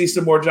might see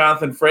some more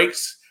Jonathan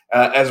Frakes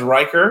as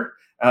Riker.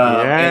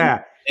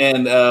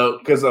 And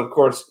because, of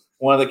course,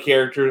 one of the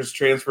characters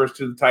transfers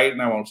to the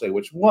Titan. I won't say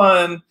which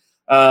one.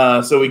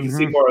 So we can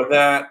see more of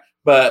that.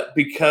 But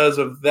because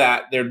of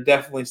that, they're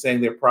definitely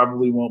saying they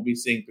probably won't be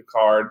seeing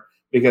Picard,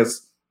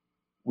 because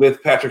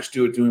with Patrick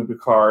Stewart doing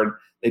Picard,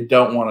 they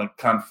don't want to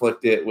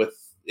conflict it with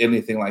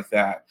anything like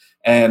that.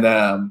 And,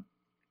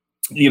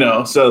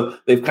 so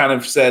they've kind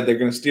of said they're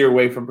going to steer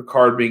away from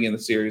Picard being in the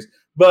series,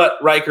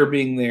 but Riker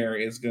being there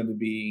is going to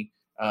be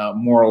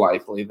more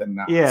likely than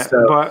not. Yeah,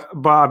 so,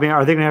 but I mean,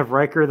 are they going to have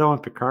Riker though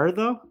and Picard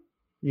though?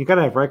 You got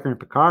to have Riker and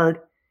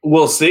Picard.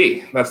 We'll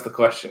see. That's the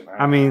question.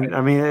 I mean,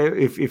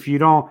 if you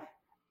don't,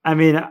 I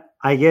mean,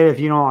 I get if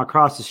you don't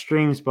across the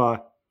streams,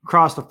 but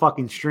across the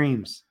fucking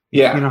streams.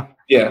 Yeah.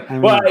 Yeah. I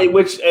mean,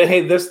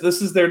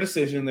 this is their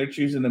decision. They're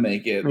choosing to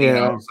make it.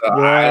 So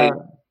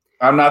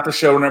I'm not the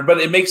showrunner, but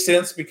it makes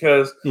sense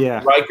because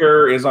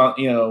Riker is on.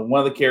 One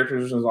of the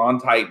characters is on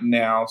Titan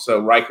now,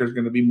 so Riker's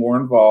going to be more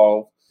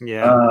involved.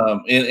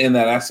 In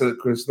that asset,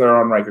 because they're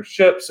on Riker's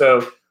ship.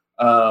 So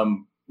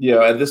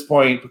at this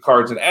point,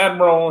 Picard's an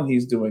admiral, and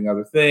he's doing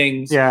other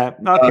things. Yeah.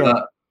 Okay.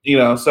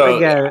 So I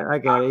get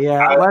it.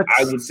 Yeah.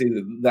 I would see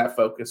that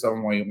focus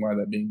on why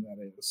that being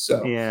that is.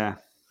 So yeah.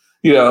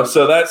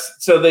 So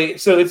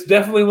it's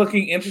definitely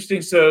looking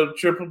interesting. So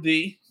Triple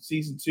D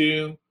season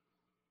 2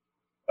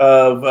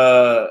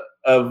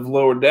 of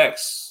Lower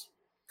Decks.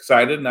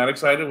 Excited? Not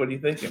excited? What are you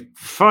thinking?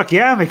 Fuck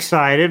yeah, I'm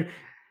excited.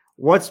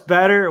 What's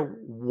better?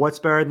 What's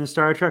better than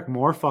Star Trek?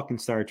 More fucking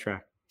Star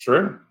Trek.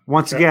 Sure.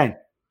 Once again,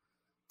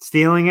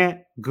 stealing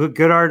it. Good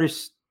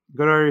artists.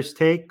 Good artists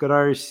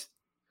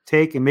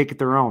take and make it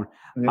their own.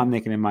 Yeah. I'm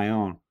making it my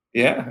own.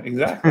 Yeah,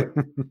 exactly.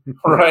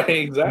 Right,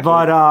 exactly.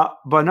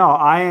 But no,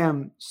 I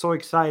am so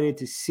excited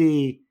to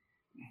see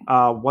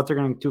what they're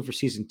going to do for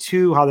season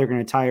 2, how they're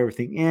going to tie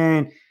everything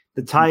in,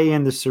 the tie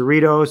in the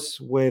Cerritos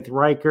with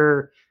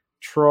Riker,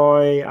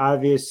 Troy,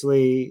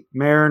 obviously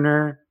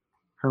Mariner,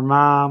 her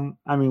mom.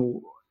 I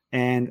mean,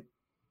 and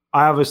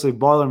obviously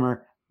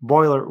Boiler.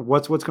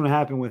 What's going to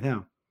happen with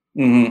him?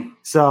 Mm-hmm.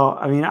 So,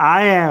 I mean,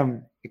 I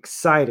am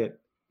excited.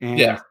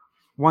 And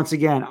once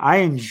again, I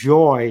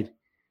enjoyed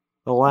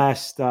the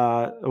last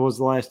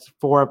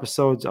 4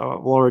 episodes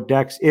of Lower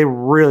Decks. It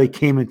really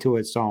came into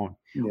its own.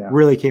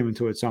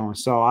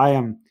 So I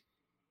am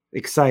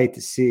excited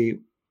to see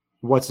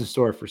what's in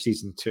store for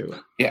season 2.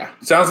 Yeah,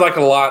 sounds like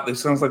a lot. It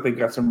sounds like they've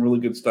got some really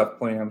good stuff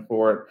planned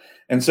for it.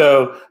 And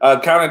so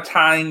kind of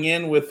tying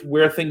in with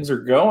where things are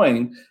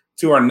going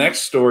to our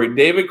next story,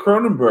 David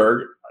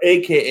Cronenberg,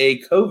 a.k.a.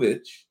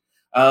 Kovich,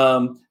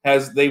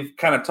 they've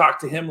kind of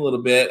talked to him a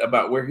little bit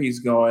about where he's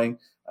going.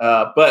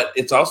 But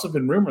it's also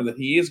been rumored that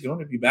he is going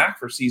to be back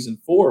for season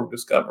 4 of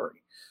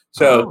Discovery.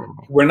 So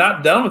we're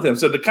not done with him.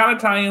 So to kind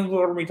of tie in with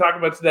what we talk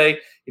about today,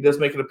 he does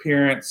make an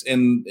appearance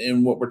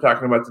in what we're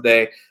talking about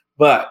today.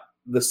 But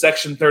the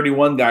Section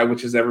 31 guy,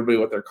 which is everybody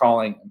what they're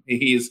calling him,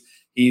 he's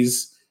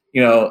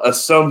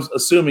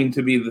assuming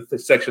to be the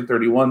Section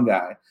 31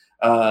 guy.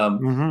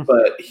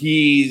 But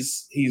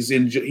he's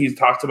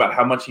talked about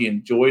how much he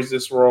enjoys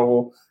this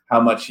role,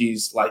 how much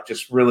he's like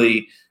just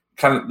really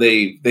kind of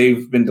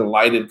they've been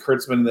delighted.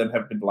 Kurtzman and them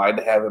have been delighted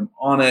to have him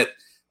on it.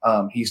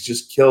 He's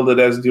just killed it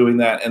as doing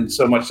that, and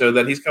so much so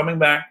that he's coming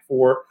back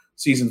for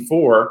season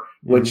 4,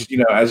 which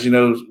as you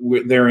know,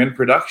 they're in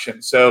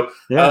production. So,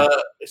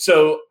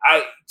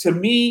 to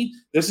me,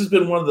 this has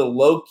been one of the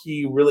low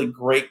key, really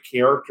great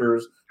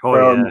characters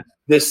from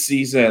this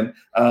season.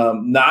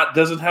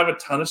 Doesn't have a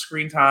ton of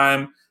screen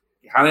time,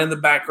 kind of in the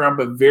background,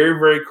 but very,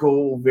 very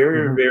cool,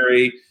 very,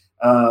 very,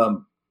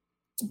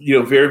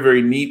 very,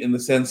 very neat in the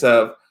sense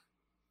of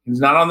he's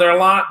not on there a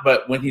lot,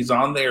 but when he's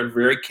on there,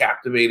 very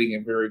captivating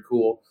and very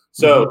cool.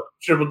 So,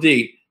 Triple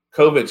D,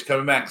 Kovich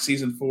coming back,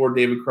 season 4,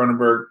 David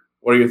Cronenberg.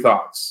 What are your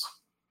thoughts?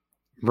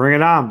 Bring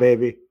it on,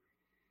 baby.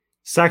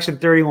 Section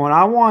 31.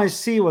 I want to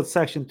see what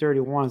Section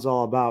 31 is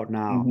all about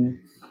now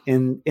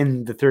in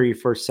the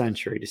 31st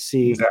century, to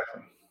see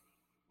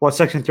what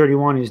Section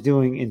 31 is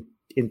doing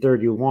in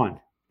 31.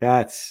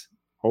 That's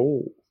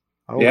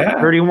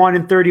 31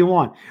 and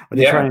 31. Are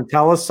they trying to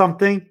tell us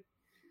something?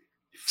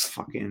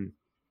 Fucking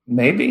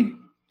maybe.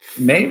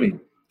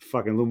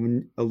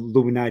 Fucking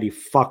Illuminati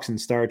fucks in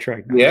Star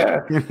Trek. Yeah.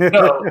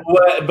 No,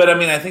 but I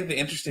mean, I think the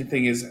interesting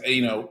thing is,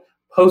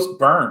 post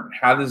burn,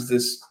 how does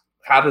this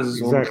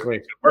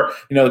exactly work?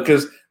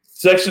 Because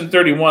Section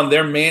 31,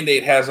 their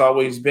mandate has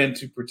always been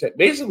to protect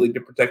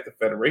the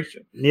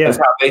Federation. Yeah. That's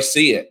how they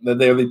see it. That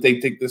they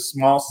take this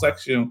small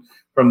section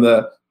from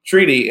the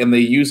treaty and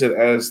they use it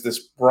as this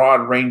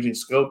broad ranging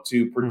scope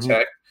to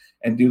protect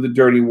and do the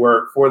dirty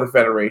work for the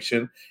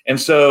Federation. And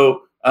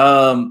so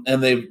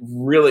and they've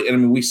really,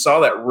 we saw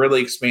that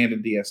really expand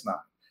in DS9,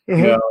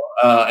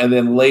 and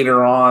then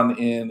later on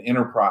in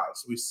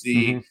Enterprise, we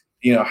see,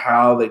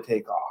 how they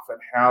take off and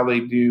how they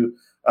do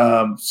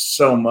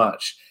so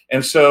much.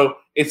 And so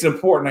it's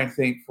important, I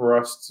think, for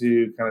us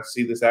to kind of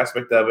see this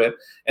aspect of it.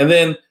 And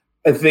then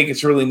I think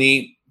it's really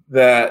neat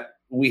that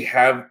we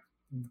have,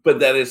 but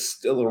that is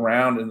still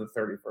around in the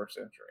 31st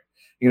century,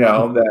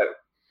 that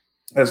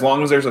as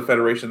long as there's a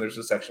Federation, there's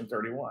a Section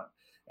 31.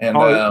 And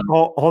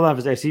hold on for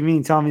a second. So you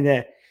mean tell me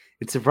that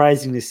it's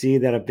surprising to see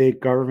that a big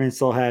government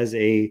still has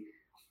a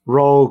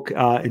rogue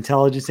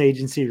intelligence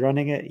agency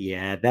running it?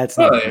 Yeah, that's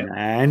not going to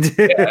end.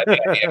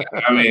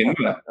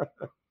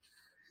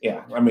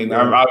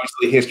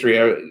 Obviously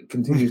history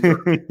continues to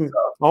repeat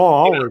itself.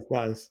 Always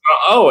does.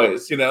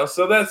 Always,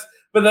 So that's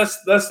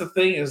the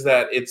thing, is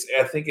that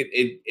I think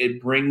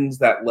it brings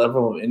that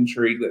level of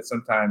intrigue that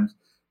sometimes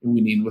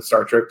we need with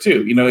Star Trek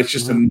too. It's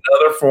just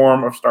another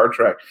form of Star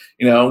Trek,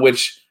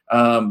 which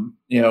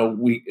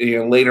we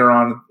later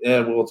on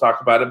we'll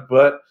talk about it,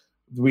 but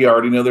we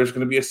already know there's going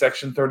to be a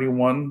Section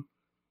 31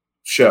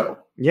 show.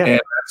 Yeah.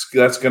 And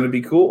that's going to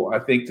be cool, I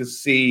think, to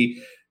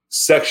see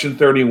Section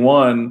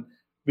 31,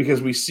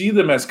 because we see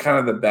them as kind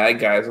of the bad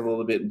guys a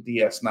little bit in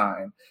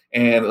DS9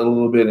 and a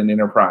little bit in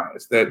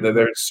Enterprise, that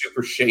they're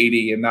super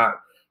shady and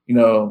not,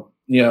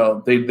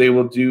 they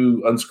will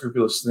do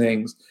unscrupulous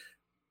things.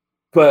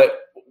 But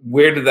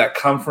where did that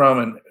come from,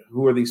 and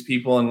who are these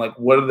people, and like,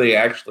 what are they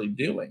actually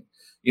doing?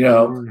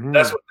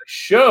 That's what they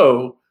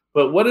show,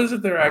 but what is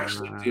it they're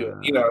actually doing?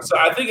 So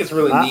I think it's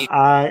really neat.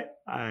 I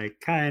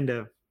kind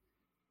of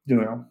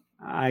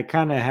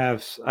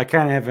have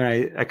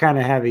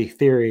a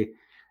theory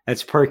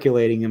that's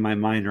percolating in my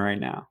mind right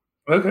now.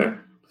 Okay.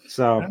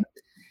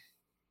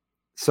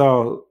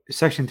 So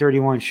Section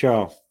 31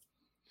 show,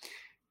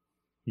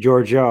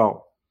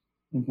 Georgiou.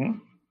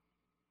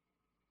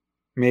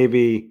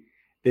 Maybe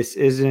this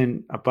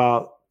isn't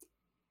about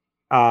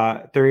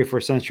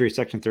 31st century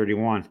Section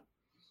 31.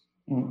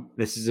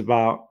 This is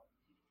about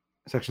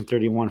Section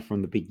 31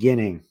 from the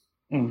beginning,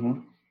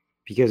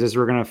 because as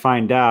we're going to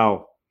find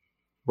out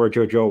where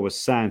Georgiou was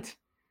sent,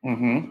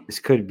 this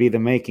could be the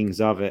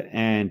makings of it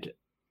and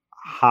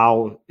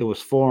how it was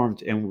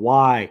formed and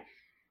why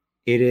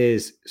it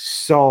is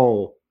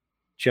so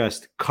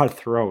just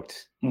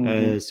cutthroat Mhm.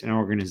 as an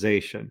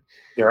organization.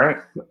 You're right.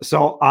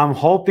 So I'm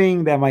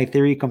hoping that my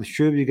theory comes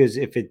true, because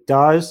if it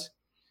does,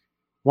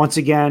 once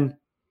again,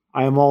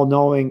 I am all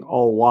knowing,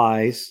 all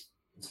wise,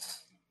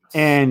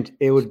 and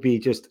it would be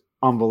just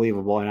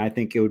unbelievable. And I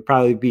think it would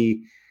probably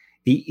be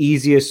the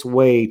easiest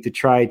way to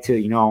try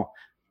to,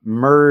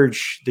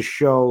 merge the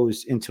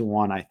shows into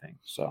one, I think.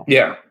 So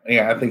Yeah,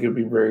 I think it'd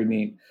be very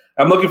neat.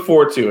 I'm looking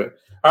forward to it.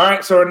 All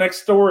right, so our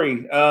next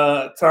story,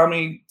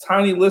 Tiny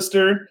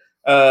Lister,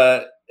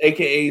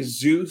 aka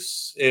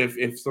Zeus,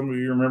 if some of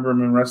you remember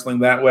him in wrestling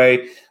that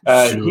way.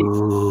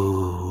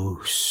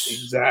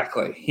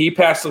 Exactly. He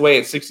passed away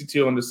at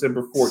 62 on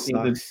December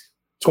 14th,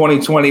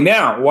 2020.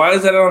 Now, why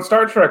is that on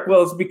Star Trek?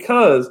 Well, it's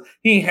because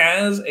he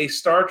has a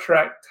Star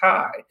Trek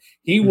tie.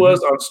 He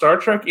was on Star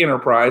Trek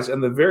Enterprise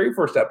in the very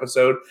first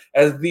episode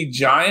as the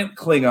giant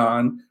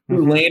Klingon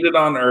who landed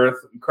on Earth,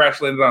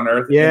 crash landed on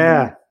Earth.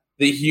 Yeah.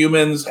 The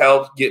humans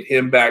helped get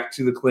him back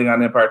to the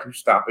Klingon Empire to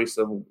stop a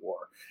civil war.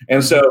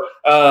 And so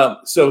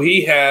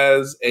he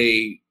has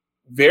a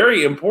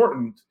very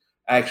important,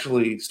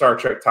 actually, Star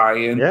Trek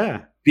tie-in.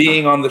 Yeah.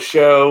 Being on the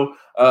show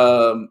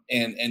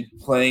and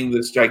playing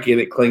this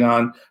gigantic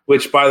Klingon,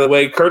 which, by the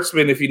way,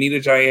 Kurtzman, if you need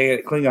a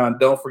gigantic Klingon,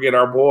 don't forget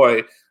our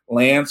boy,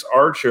 Lance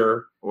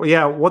Archer. Well,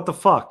 yeah, what the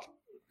fuck?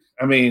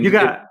 I mean, you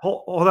got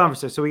hold on for a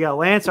second. So we got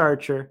Lance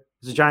Archer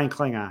as a giant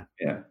Klingon.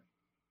 Yeah.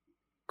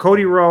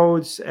 Cody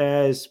Rhodes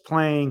as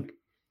playing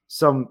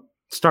some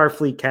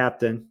Starfleet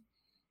captain.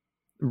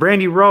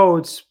 Brandy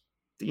Rhodes,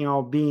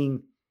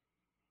 being,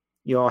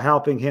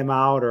 helping him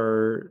out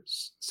or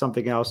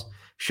something else.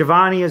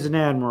 Shivani as an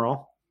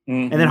admiral.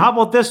 And then how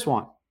about this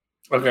one?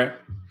 Okay.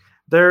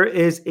 There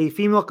is a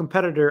female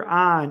competitor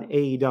on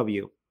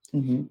AEW.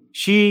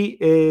 She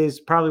is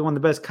probably one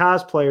of the best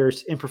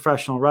cosplayers in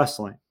professional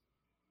wrestling.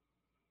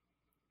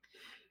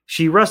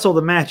 She wrestled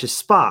a match as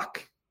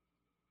Spock.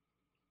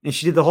 And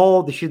she did the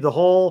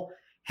whole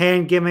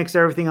hand gimmicks,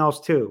 everything else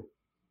too.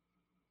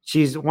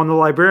 She's one of the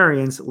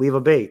librarians, Leva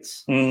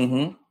Bates.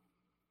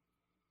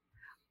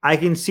 I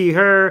can see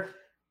her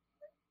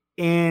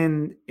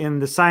in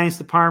the science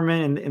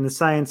department, in the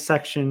science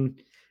section,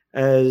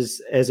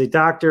 as a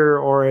doctor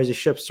or as a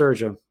ship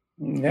surgeon.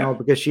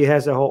 Because she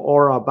has a whole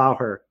aura about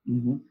her.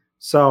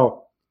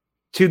 So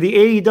to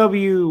the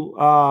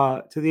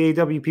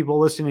AEW people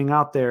listening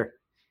out there,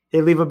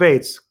 hey, Leva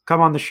Bates,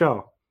 come on the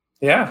show.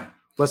 Yeah.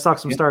 Let's talk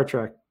some Star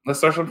Trek. Let's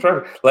start some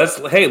Star Trek.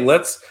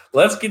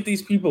 Let's get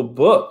these people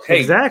booked. Hey,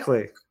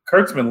 exactly.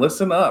 Kurtzman,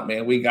 listen up,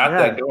 man. We got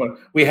that going.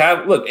 We have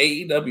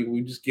AEW.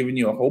 We've just given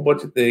you a whole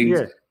bunch of things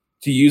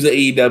to use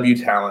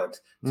AEW talent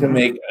to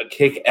make a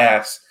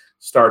kick-ass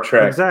Star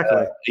Trek,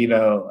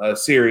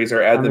 series,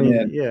 or add them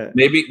in. Yeah.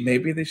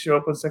 Maybe they show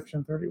up on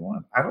Section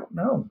 31. I don't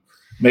know.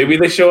 Maybe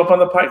they show up on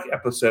the Pike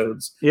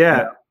episodes.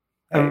 Yeah.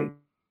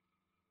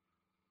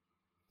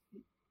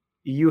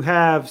 You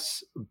have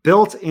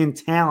built-in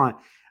talent.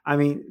 I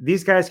mean,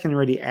 these guys can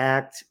already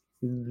act.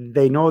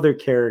 They know their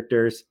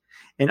characters.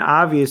 And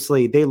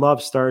obviously, they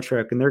love Star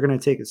Trek, and they're going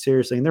to take it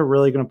seriously, and they're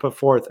really going to put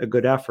forth a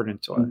good effort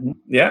into it.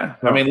 Yeah.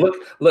 I mean, look.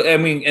 I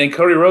mean, and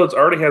Cody Rhodes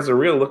already has a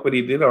reel. Look what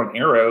he did on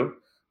Arrow.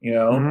 He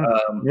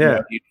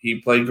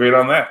played great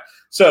on that.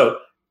 So,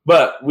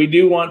 but we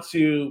do want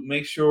to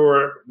make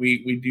sure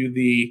we do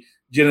the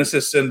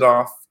Genesis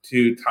send-off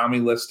to Tommy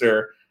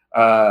Lister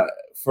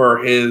for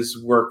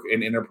his work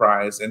in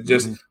Enterprise and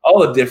just all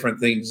the different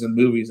things and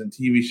movies and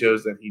TV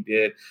shows that he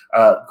did.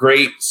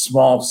 Great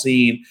small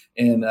scene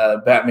in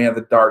Batman: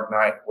 The Dark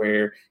Knight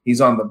where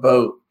he's on the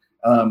boat.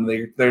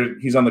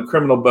 He's on the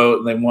criminal boat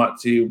and they want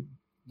to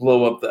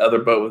blow up the other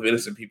boat with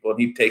innocent people. And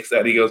he takes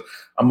that. He goes,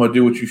 I'm going to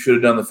do what you should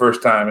have done the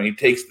first time. And he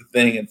takes the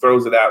thing and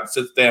throws it out and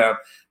sits down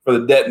for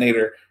the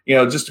detonator.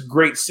 Just a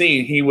great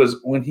scene.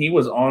 When he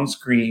was on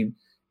screen,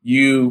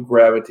 you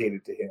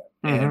gravitated to him.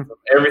 And from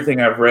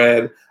everything I've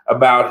read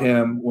about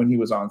him when he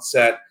was on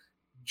set,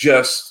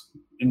 just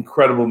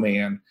incredible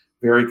man,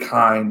 very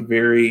kind,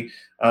 very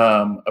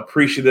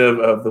appreciative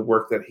of the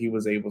work that he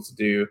was able to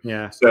do.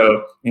 Yeah.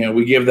 So,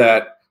 we give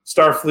that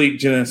Starfleet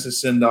Genesis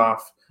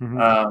send-off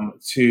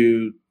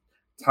to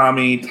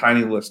Tommy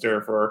Tiny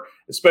Lister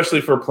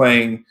especially for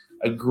playing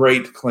a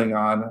great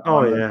Klingon.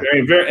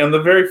 On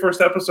the very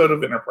first episode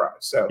of Enterprise.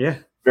 So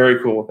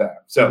very cool with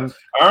that. So,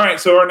 all right.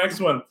 So our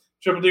next one,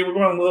 Triple D, we're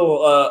going a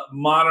little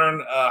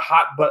modern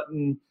hot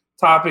button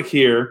topic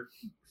here.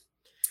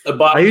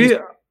 Are you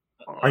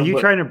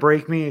trying to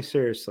break me?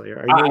 Seriously?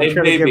 Are you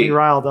trying to get me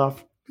riled up?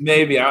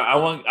 Maybe.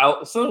 I'm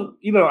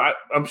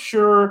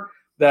sure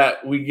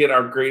that we get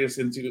our greatest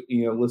into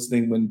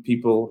listening when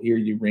people hear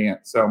you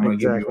rant. So I'm going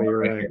to give you one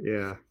right here.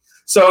 Yeah.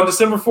 So on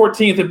December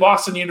 14th, a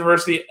Boston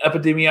University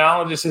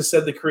epidemiologist has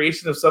said the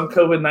creation of some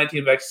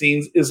COVID-19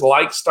 vaccines is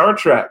like Star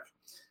Trek.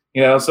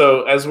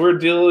 So as we're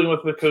dealing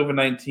with the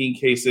COVID-19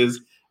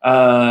 cases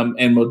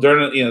and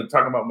Moderna,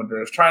 talking about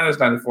Moderna's China's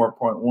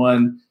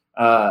 94.1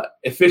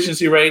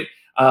 efficiency rate,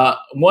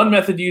 One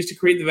method used to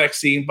create the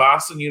vaccine,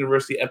 Boston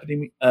University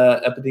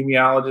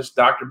epidemiologist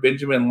Dr.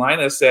 Benjamin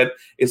Linus said,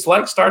 "It's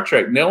like Star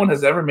Trek. No one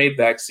has ever made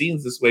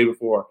vaccines this way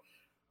before.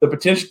 The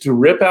potential to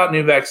rip out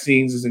new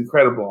vaccines is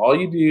incredible. All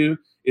you do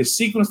is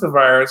sequence the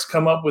virus,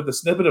 come up with a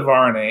snippet of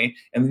RNA,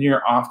 and then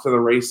you're off to the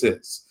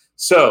races."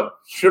 So,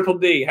 Triple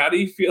D, how do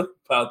you feel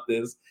about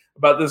this?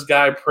 About this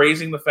guy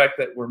praising the fact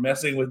that we're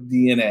messing with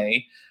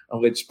DNA,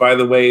 which, by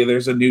the way,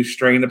 there's a new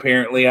strain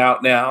apparently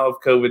out now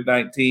of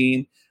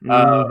COVID-19.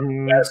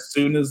 As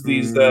soon as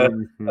these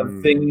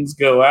things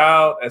go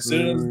out, as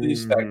soon as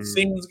these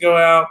vaccines go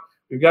out,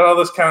 we've got all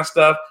this kind of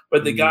stuff.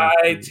 But the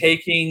guy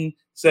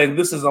saying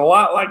this is a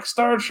lot like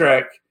Star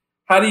Trek.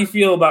 How do you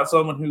feel about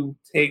someone who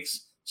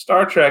takes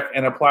Star Trek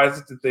and applies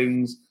it to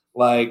things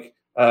like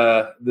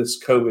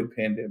this COVID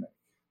pandemic?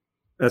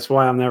 That's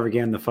why I'm never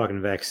getting the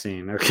fucking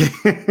vaccine.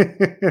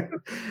 Okay.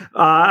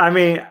 I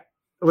mean,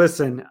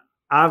 listen,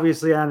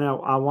 obviously I know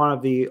on one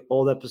of the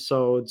old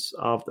episodes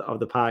of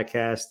the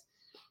podcast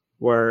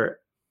where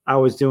I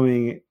was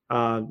doing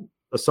a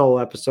solo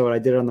episode, I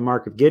did it on the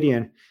Mark of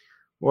Gideon,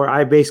 where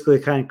I basically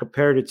kind of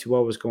compared it to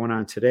what was going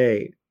on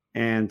today.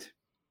 And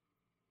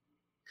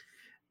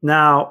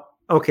now,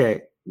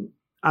 okay,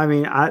 I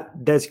mean,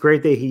 that's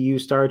great that he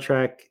used Star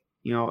Trek,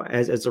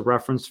 as a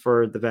reference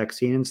for the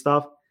vaccine and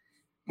stuff.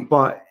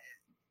 But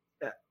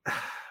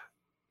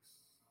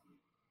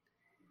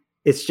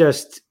it's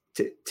just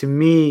to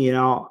me,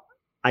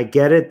 I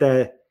get it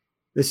that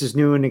this is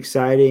new and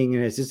exciting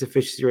and it's this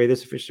efficiency rate,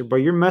 this efficiency, but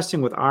you're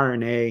messing with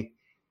RNA,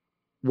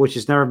 which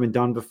has never been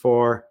done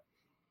before.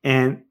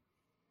 And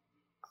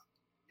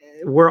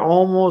it's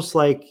almost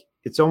like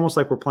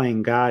we're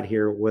playing God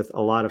here with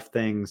a lot of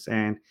things.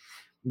 And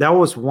that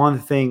was one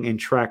thing in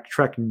Trek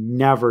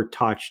never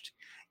touched,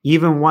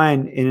 even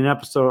when in an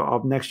episode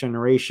of Next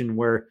Generation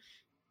where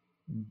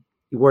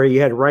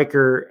you had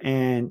Riker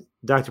and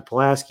Dr.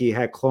 Pulaski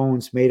had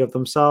clones made of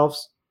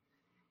themselves,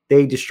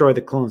 they destroy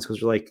the clones because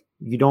they're like,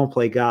 you don't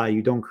play God,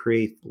 you don't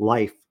create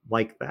life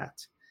like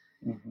that.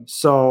 Mm-hmm.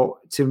 So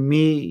to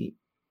me,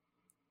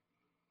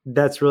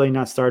 that's really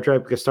not Star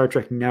Trek, because Star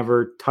Trek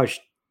never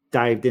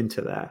dived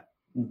into that.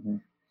 Mm-hmm.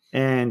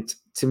 And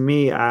to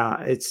me,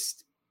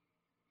 it's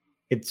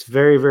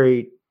very,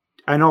 very,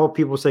 I know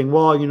people saying,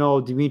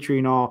 well,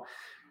 Dimitri,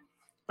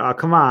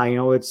 come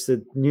on, it's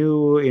the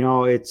new,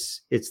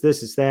 it's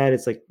this, it's that.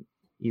 It's like,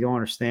 you don't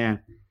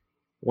understand.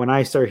 When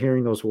I start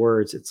hearing those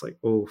words, it's like,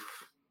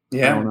 oof.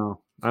 Yeah. I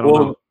don't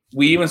know.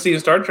 We even see in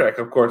Star Trek,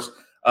 of course.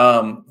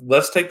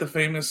 Let's take the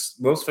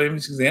most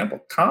famous example,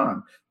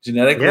 Khan,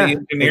 genetically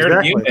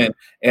engineered human,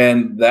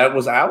 and that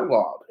was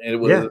outlawed. It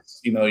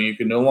was, you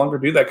can no longer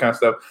do that kind of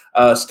stuff.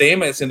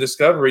 Stamets in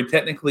Discovery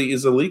technically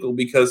is illegal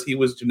because he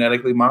was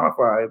genetically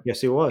modified. Yes,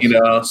 he was.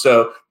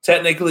 So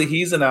technically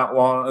he's an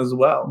outlaw as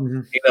well.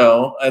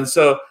 Mm-hmm. And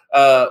so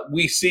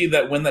we see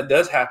that when that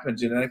does happen,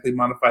 genetically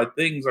modified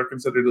things are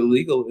considered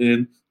illegal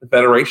in the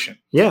Federation.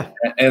 Yeah.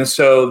 And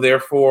so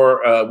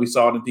therefore we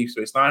saw it in Deep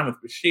Space Nine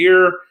with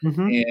Bashir,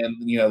 mm-hmm.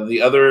 and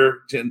the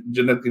other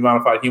genetically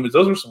modified humans.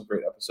 Those were some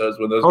great episodes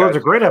when those. Those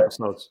are great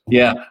episodes.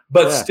 Yeah,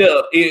 but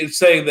still, it's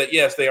saying that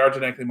yes, they are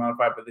genetically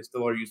modified, but they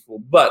still are useful.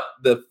 But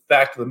the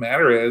fact of the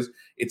matter is,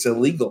 it's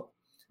illegal.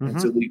 Mm-hmm.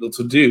 It's illegal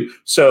to do.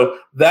 So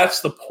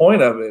that's the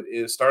point of it.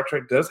 Is Star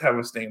Trek does have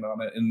a stain on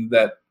it, and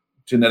that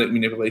genetic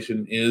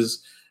manipulation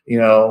is,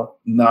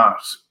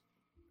 not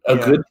a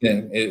good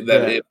thing.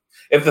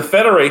 If the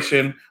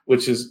Federation,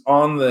 which is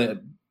on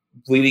the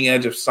bleeding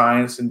edge of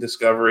science and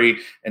discovery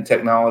and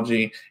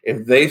technology,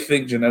 if they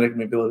think genetic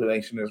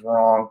manipulation is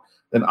wrong,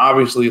 then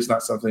obviously it's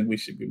not something we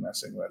should be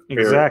messing with.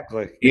 Period.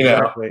 Exactly.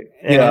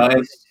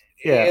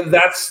 And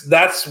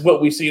that's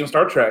what we see in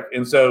Star Trek.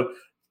 And so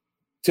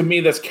to me,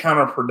 that's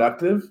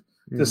counterproductive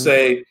to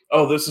say,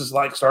 oh, this is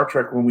like Star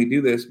Trek when we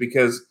do this,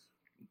 because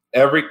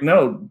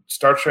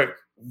Star Trek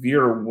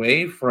veered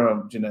away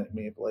from genetic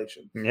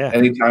manipulation. Yeah.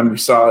 Anytime we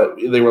saw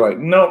it, they were like,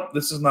 nope,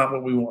 this is not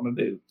what we want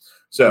to do.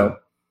 So,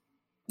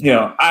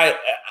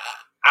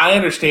 I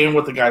understand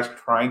what the guy's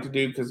trying to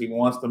do because he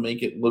wants to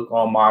make it look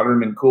all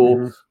modern and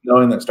cool,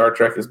 knowing that Star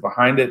Trek is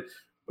behind it.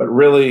 But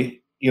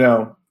really,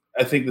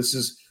 I think this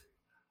is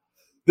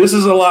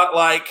a lot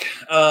like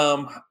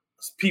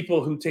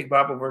people who take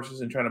Bible verses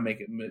and try to make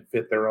it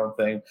fit their own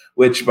thing,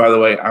 which, by the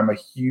way, I'm a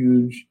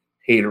huge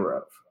hater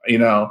of.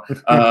 Don't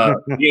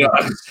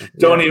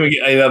even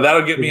get,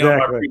 that'll get me on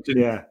my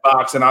preaching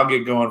box, and I'll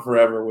get going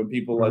forever when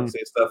people like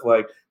say stuff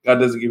like God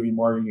doesn't give you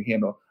more than you can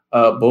handle.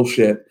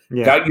 Bullshit.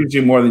 Yeah. God gives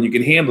you more than you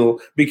can handle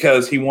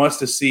because he wants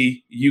to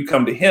see you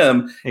come to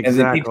him, and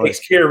then he takes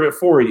care of it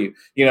for you.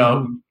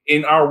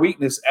 In our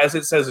weakness, as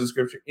it says in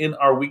Scripture, in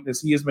our weakness,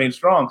 he is made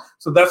strong.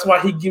 So that's why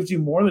he gives you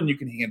more than you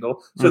can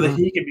handle, so that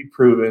he can be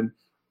proven.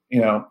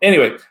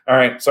 Anyway, all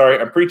right. Sorry,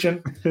 I'm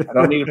preaching. I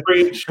don't need to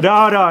preach.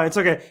 No, it's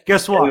okay.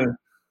 Guess what?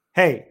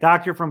 Hey,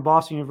 doctor from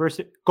Boston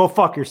University, go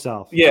fuck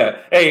yourself. Yeah.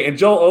 Hey, and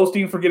Joel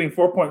Osteen for getting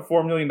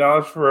 $4.4 million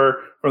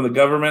from the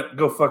government,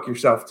 go fuck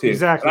yourself too.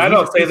 Exactly. And I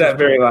don't say that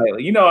very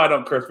lightly. You know, I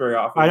don't curse very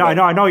often.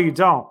 I know you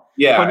don't.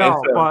 Yeah.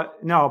 But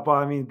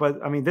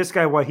I mean, this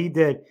guy, what he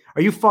did,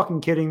 are you fucking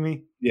kidding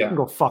me? Yeah. He can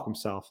go fuck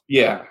himself.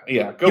 Yeah. He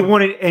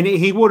wouldn't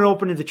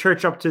open the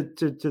church up to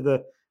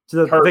the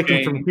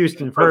victim from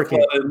Houston for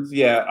hurricane.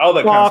 Yeah. All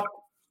that kind of stuff.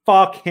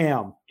 Fuck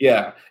him.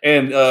 Yeah.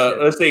 And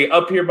let's say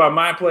up here by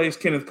my place,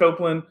 Kenneth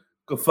Copeland,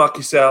 go fuck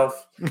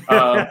yourself. We're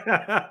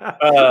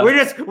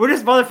just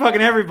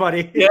motherfucking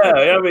everybody. Yeah,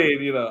 I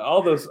mean,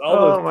 all those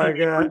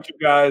God.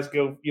 guys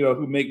go,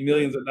 who make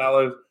millions of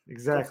dollars.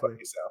 Exactly. Go fuck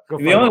yourself.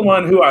 The only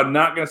one who I'm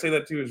not going to say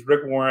that to is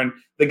Rick Warren.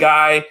 The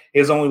guy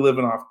is only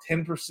living off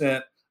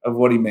 10% of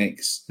what he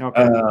makes.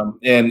 Okay.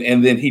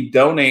 And then he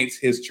donates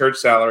his church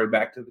salary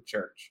back to the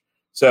church.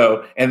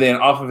 So, and then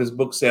off of his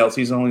book sales,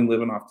 he's only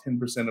living off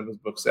 10% of his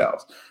book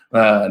sales.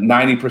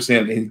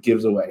 90% he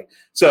gives away.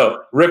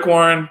 So, Rick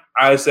Warren,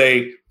 I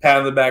say, pat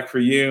on the back for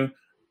you.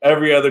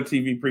 Every other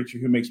TV preacher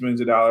who makes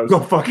millions of dollars, go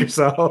fuck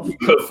yourself.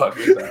 Go fuck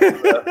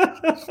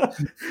yourself.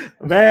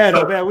 man.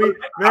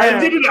 I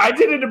did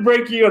it to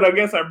break you, and I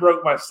guess I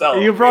broke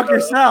myself. You broke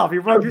yourself.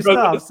 You broke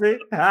yourself. See,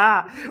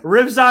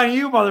 ribs on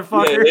you,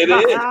 motherfucker. Yeah,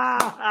 it is.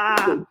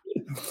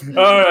 All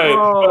right.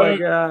 Oh my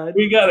God.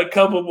 We got a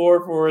couple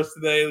more for us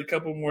today. A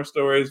couple more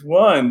stories.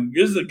 One,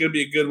 this is going to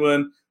be a good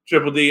one.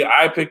 Triple D.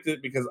 I picked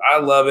it because I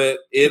love it.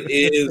 It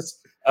is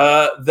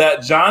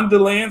that John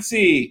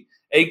Delancey,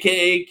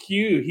 aka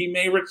Q, he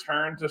may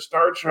return to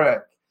Star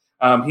Trek.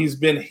 He's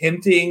been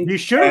hinting. You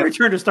should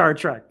return to Star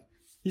Trek.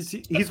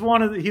 He's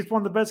one of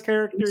the best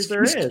characters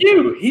there is.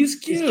 He's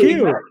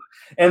cute.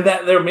 And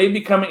that there may be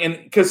coming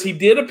in because he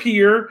did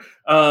appear.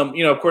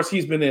 Of course,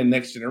 he's been in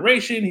Next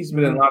Generation. He's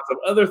been in lots of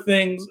other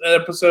things,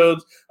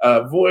 episodes.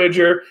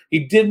 Voyager.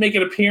 He did make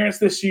an appearance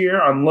this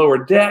year on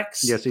Lower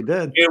Decks. Yes, he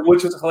did.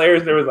 Which was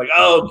hilarious. There was like,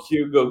 oh,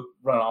 Q, go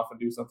run off and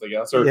do something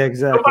else. Or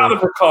exactly. Go bother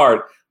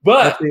Picard.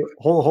 But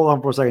hold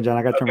on for a second, John.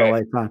 I got to turn my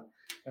lights on.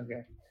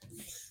 Okay.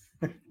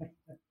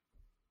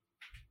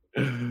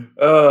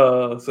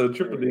 So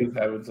Triple D is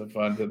having some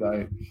fun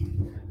tonight.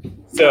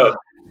 So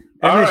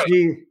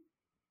MSG. Right.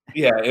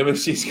 Yeah,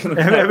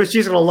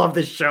 MSG's gonna love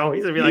this show.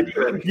 He's gonna be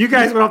like, "You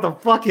guys went off the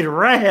fucking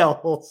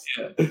rails."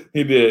 Yeah,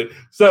 he did.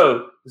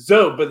 So,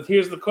 but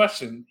here's the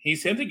question: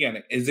 he's hinting at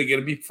it. Is it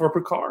gonna be for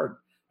Picard?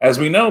 As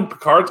we know,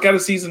 Picard's got a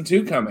season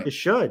 2 coming. It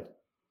should.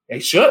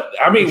 It should.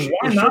 I mean,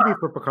 why not? It should be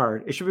for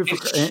Picard. It should be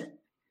for.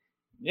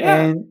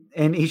 Yeah,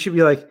 and he should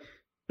be like,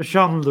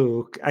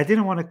 Jean-Luc, I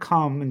didn't want to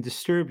come and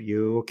disturb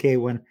you. Okay,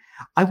 when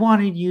I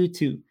wanted you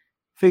to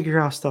figure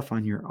out stuff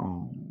on your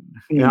own.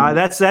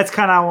 That's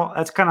kind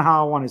of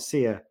how I want to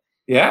see it.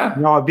 Yeah.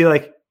 I'd be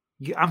like,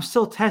 I'm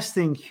still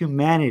testing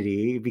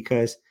humanity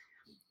because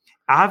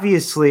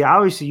obviously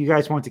you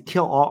guys want to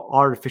kill all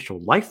artificial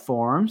life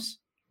forms,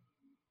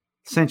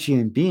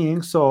 sentient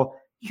beings. So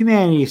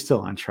humanity is still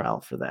on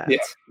trial for that.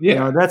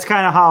 Yeah. That's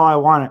kind of how I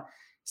want to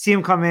see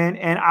him come in.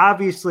 And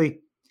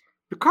obviously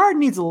Picard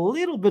needs a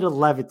little bit of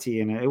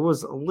levity in it. It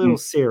was a little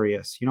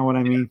serious. You know what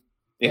I mean?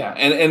 Yeah,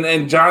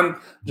 and John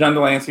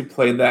Delancey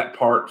played that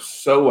part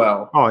so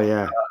well. Oh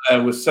yeah,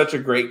 it was such a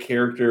great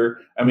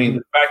character. I mean,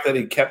 the fact that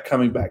he kept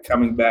coming back,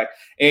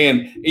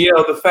 and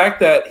the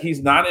fact that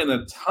he's not in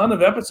a ton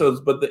of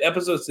episodes, but the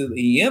episodes that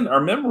he's in are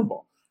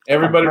memorable.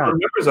 Everybody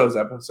remembers those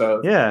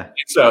episodes. Yeah.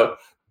 So,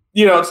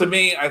 to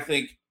me, I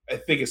think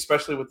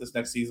especially with this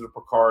next season of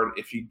Picard,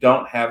 if you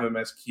don't have him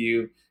as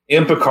Q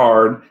in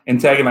Picard,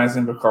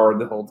 antagonizing Picard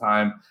the whole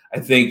time,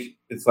 I think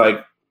it's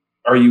like,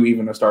 are you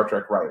even a Star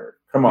Trek writer?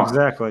 Come on.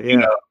 Exactly.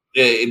 Yeah.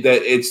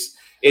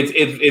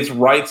 It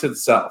writes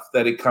itself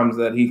that he comes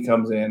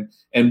in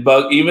and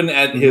bug even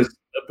at his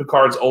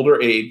Picard's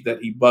older age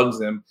that he bugs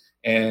him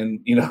and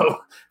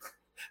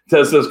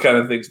does those kind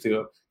of things to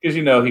him because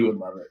he would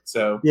love it.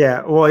 So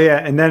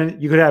and then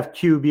you could have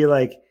Q be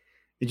like,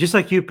 just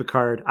like you,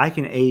 Picard, I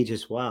can age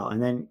as well.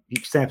 And then he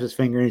stamps his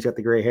finger and he's got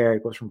the gray hair.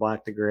 It goes from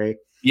black to gray.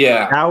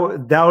 Yeah.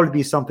 That would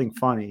be something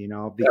funny,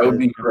 because, that would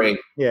be great.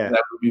 Yeah.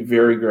 That would be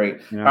very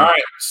great. Yeah. All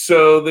right.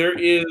 So there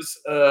is,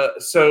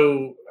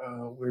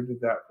 where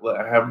did that,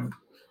 I have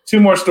 2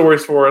 more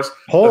stories for us.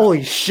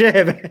 Holy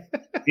shit.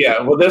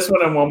 Yeah. Well, this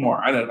one and one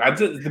more. I know.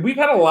 We've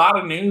had a lot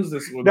of news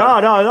this week.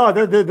 No.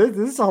 This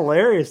is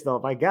hilarious though.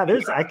 My God,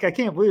 I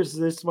can't believe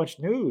there's so much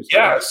news.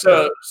 Yeah.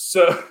 So,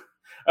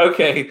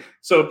 okay,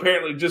 so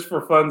apparently, just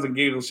for funs and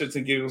giggles, shits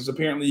and giggles,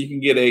 apparently you can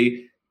get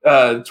a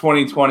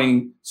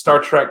 2020 Star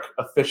Trek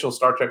official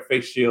Star Trek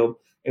face shield.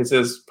 It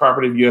says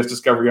 "Property of U.S.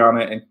 Discovery" on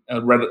it, and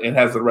it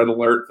has the red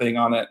alert thing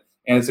on it,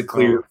 and it's a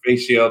clear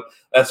face shield.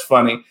 That's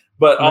funny,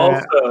 but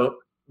also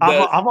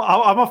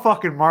I'm a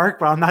fucking mark,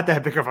 but I'm not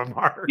that big of a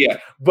mark. Yeah,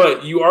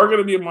 but you are going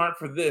to be a mark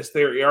for this.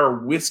 There are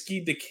whiskey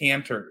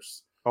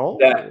decanters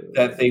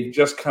that they've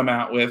just come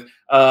out with.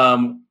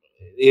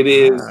 It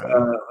is.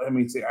 Let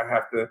me see.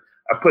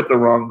 I put the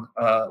wrong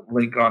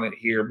link on it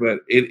here, but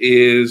it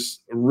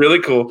is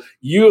really cool.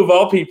 You, of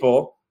all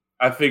people,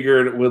 I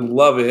figured would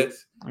love it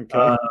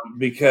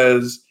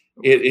because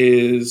It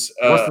is.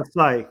 What's the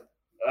site?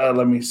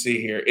 Let me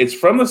see here. It's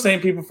from the same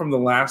people from the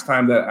last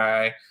time that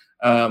I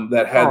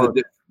that had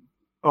the.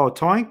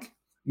 Toink.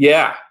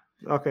 Yeah.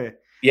 Okay.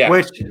 Yeah.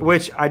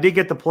 Which I did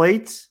get the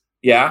plates.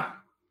 Yeah.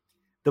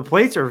 The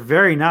plates are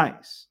very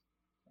nice.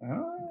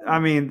 Oh. I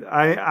mean,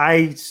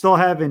 I still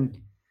haven't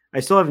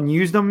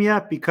used them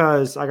yet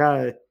because I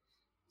gotta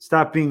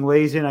stop being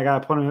lazy and I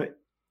gotta put them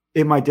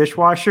in my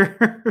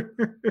dishwasher.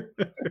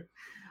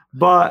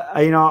 But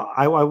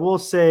I will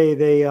say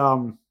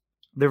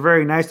they're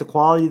very nice. The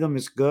quality of them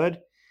is good,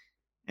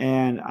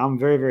 and I'm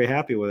very, very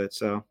happy with it.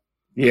 So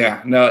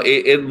yeah, no,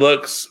 it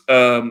looks.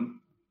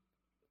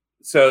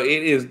 So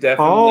it is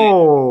definitely.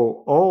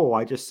 Oh!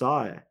 I just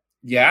saw it.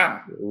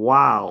 Yeah.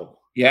 Wow.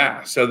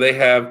 Yeah. So they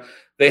have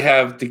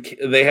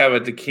a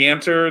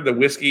decanter, the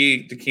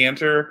whiskey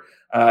decanter.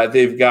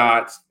 They've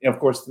got, of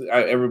course,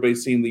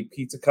 everybody's seen the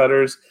pizza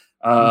cutters.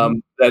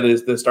 That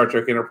is the Star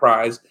Trek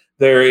Enterprise.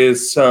 There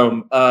is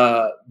some.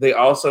 They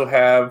also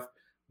have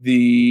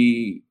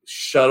the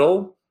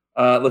shuttle.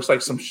 It looks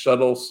like some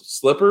shuttle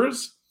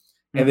slippers,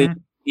 and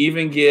then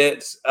even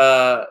get.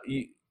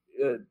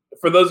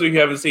 For those of you who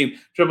haven't seen,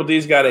 Triple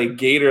D's got a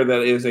gator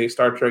that is a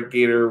Star Trek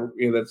gator.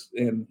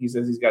 And he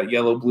says he's got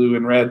yellow, blue,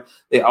 and red.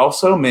 They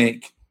also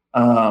make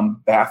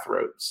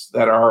bathrobes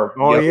that are.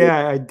 Oh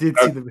yeah, I did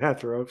see the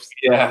bathrobes.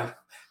 Yeah.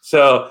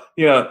 So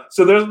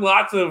so there's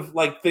lots of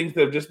like things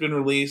that have just been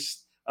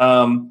released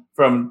from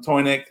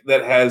Toynik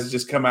that has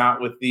just come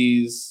out with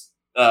these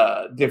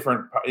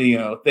different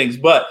things.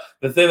 But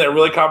the thing that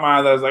really caught my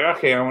eye that I was like,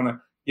 okay, I want to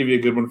give you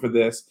a good one for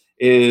this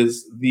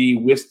is the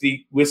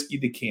whiskey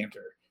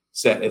decanter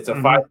set. It's a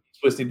 5-piece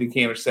whiskey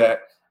decanter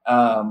set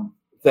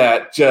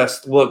that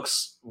just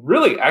looks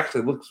really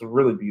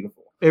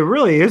beautiful. It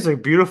really is a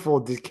beautiful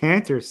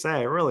decanter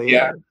set. It really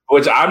is.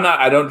 Which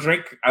I don't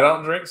drink,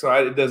 so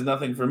it does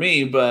nothing for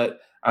me. But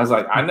I was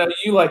like, I know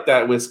you like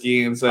that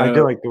whiskey, and so I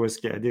do like the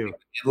whiskey. I do.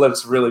 It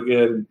looks really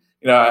good.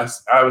 And,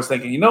 I was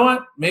thinking, you know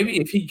what? Maybe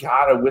if he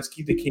got a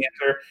whiskey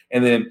decanter,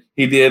 and then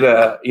he did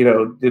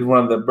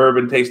one of the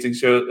bourbon tasting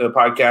show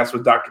podcasts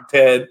with Dr.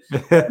 Ted,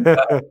 and,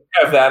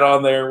 have that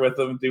on there with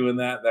him doing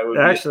that. That would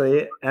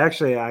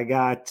actually, I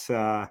got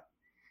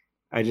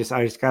I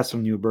just got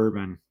some new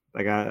bourbon.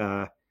 I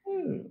got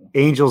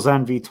Angel's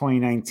Envy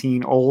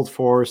 2019, Old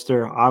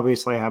Forester.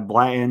 Obviously, I have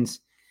Blanton's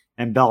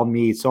and Bell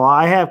Mead. So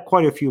I have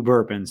quite a few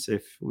bourbons.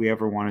 If we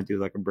ever want to do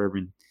like a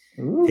bourbon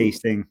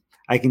tasting,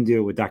 I can do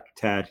it with Dr.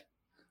 Ted.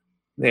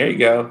 There you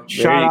go.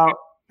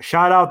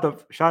 Shout out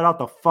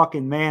the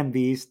fucking man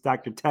beast,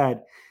 Dr.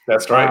 Ted.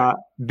 That's right.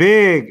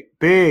 Big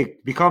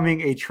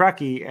becoming a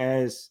Trekkie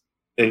as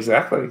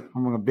exactly.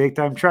 I'm a big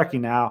time Trekkie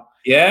now.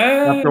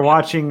 Yeah. After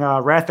watching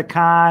Wrath of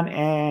Khan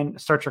and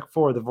Star Trek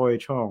 4: The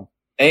Voyage Home.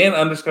 And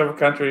Undiscovered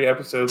Country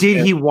episodes.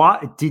 Did he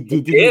watch? Did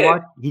he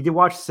watch? He did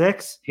watch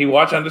 6. He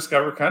watched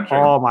Undiscovered Country.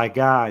 Oh my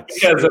god!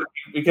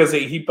 Because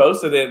he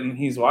posted it and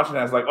he's watching it.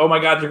 I was like, oh my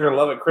god, you're gonna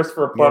love it.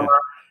 Christopher Plummer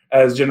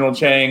as General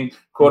Chang,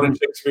 quoting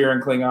Shakespeare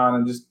and Klingon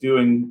and just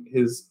doing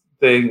his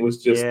thing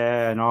was just.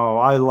 Yeah, no,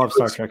 I love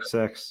Star Trek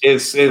 6.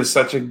 It's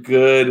such a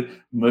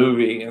good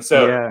movie, and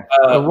so yeah.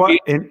 I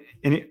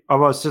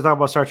was just talking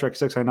about Star Trek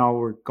 6. I know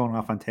we're going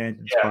off on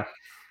tangents, but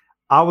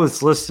I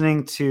was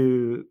listening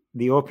to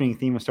the opening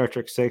theme of Star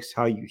Trek 6,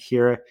 how you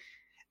hear it.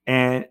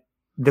 And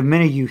the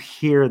minute you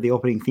hear the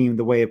opening theme,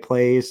 the way it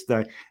plays,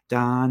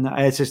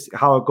 it's just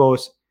how it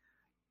goes,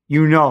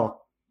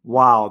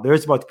 wow,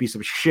 there's about to be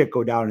some shit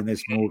go down in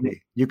this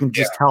movie. You can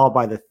just tell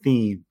by the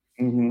theme.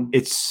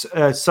 It's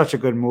such a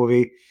good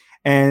movie.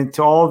 And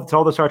to all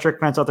the Star Trek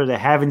fans out there that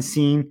haven't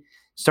seen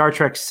Star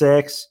Trek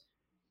 6,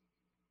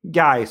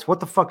 guys, what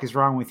the fuck is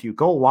wrong with you?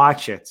 Go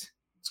watch it.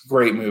 It's a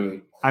great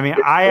movie. I mean,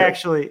 I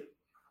actually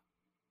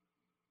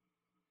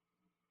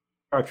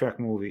Star Trek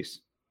movies.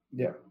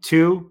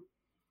 2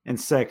 and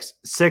 6.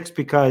 6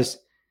 because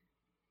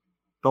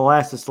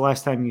it's the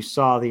last time you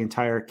saw the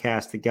entire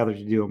cast together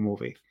to do a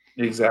movie.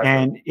 Exactly.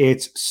 And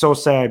it's so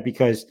sad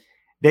because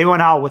they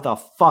went out with a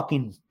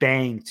fucking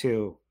bang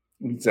too.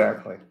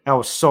 Exactly. That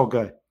was so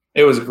good.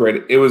 It was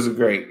great. It was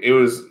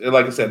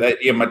like I said,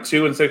 my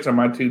 2 and 6 are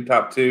my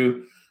top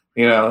 2,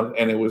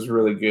 and it was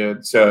really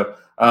good. So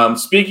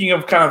speaking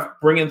of kind of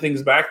bringing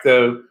things back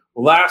though,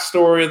 last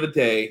story of the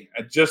day.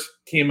 I just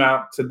came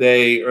out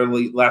today,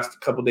 last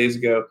couple days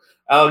ago.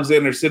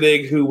 Alexander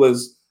Siddig, who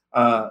was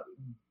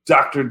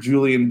Dr.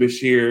 Julian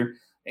Bashir,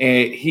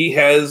 and he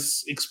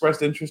has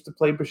expressed interest to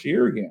play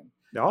Bashir again.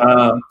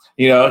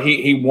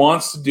 He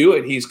wants to do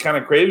it. He's kind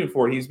of craving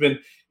for it.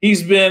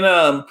 He's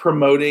been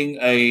promoting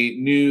a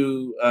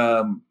new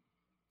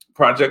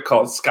project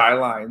called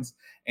Skylines,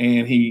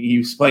 and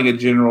he's playing a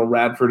General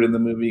Radford in the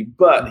movie,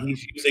 but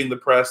he's using the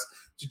press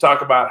to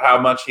talk about how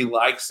much he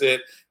likes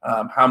it,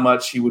 how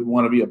much he would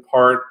want to be a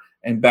part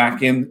and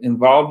back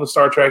involved with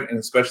Star Trek, and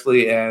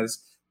especially as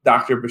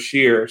Dr.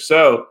 Bashir.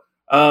 So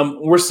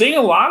we're seeing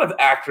a lot of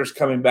actors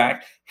coming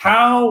back.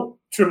 How,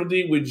 Triple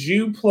D, would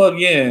you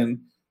plug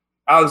in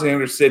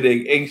Alexander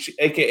Siddig,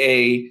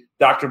 a.k.a.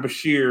 Dr.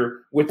 Bashir,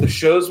 with the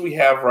shows we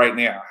have right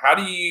now? How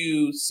do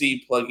you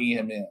see plugging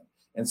him in?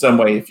 in some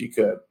way if you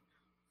could.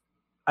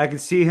 I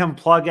could see him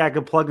I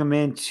could plug him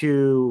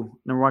into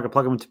number one. I could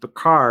plug him into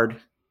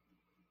Picard.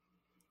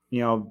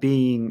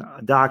 Being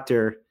a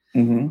doctor.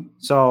 Mm-hmm.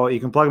 So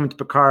you can plug him into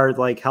Picard,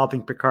 like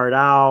helping Picard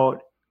out,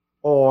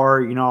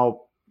 or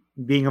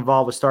being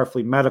involved with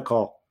Starfleet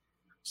Medical,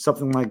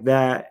 something like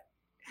that.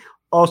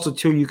 Also,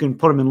 too, you can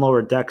put him in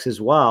Lower Decks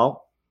as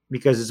well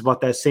because it's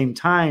about that same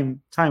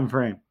time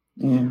frame.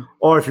 Mm-hmm.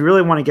 Or if you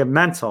really want to get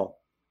mental,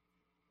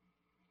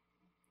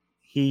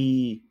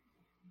 he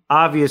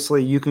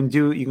obviously you can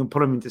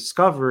put him in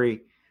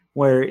Discovery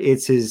where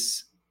it's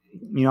his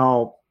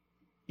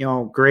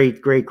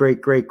great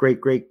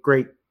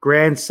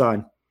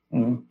grandson,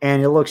 mm-hmm.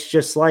 and it looks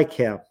just like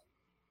him.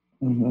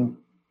 Mm-hmm.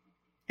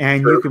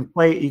 And Sure. you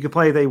can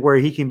play where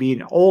he can be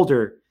an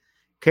older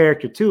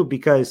character too,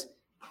 because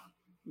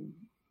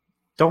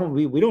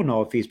we don't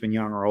know if he's been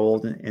young or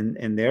old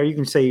in there. You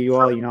can say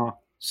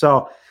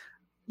so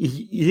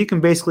you can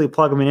basically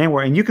plug him in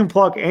anywhere, and you can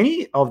plug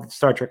any of the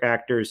Star Trek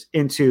actors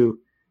into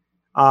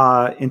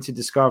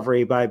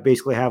Discovery by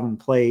basically having them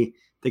play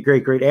the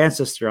great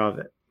ancestor of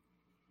it.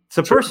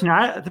 So the person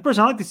I'd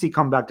like to see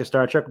come back to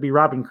Star Trek would be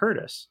Robin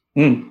Curtis,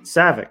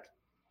 Saavik.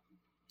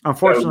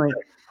 Unfortunately,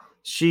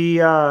 she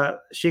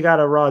got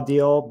a raw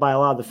deal by a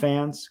lot of the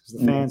fans because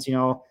the fans,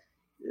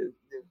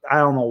 I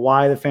don't know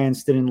why the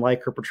fans didn't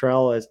like her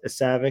portrayal as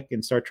Saavik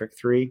in Star Trek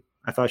 3.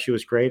 I thought she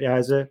was great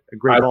as a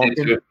great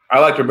Vulcan. I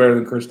liked her better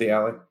than Kirstie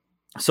Alley.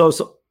 So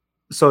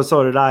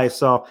did I.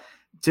 So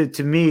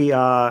to me,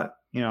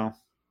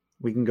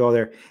 we can go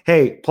there.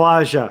 Hey,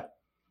 Plaja,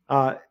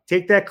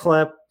 take that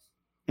clip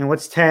and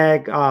let's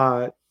tag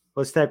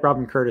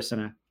Robin Curtis in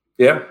it.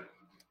 Yeah.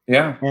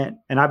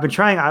 And I've been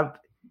trying.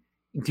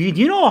 Do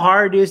you know how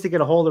hard it is to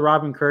get a hold of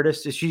Robin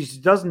Curtis? She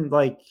doesn't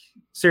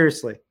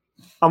seriously.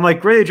 I'm ready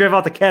to drive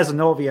out to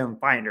Casanova and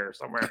find her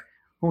somewhere.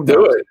 Who knows?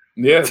 Do it.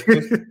 Yeah. Just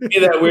be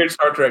that weird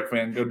Star Trek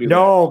fan. Go do that.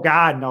 No,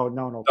 God, no.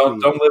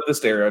 Don't live the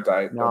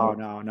stereotype.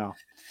 No.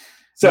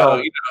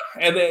 So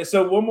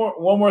so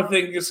one more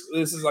thing. This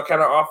is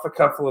kind of off the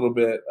cuff a little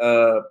bit.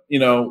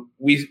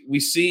 We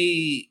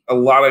see a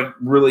lot of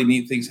really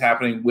neat things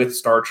happening with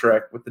Star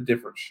Trek, with the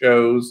different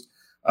shows,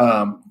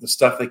 the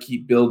stuff they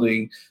keep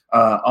building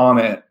on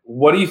it.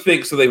 What do you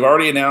think? So they've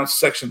already announced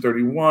Section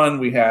 31.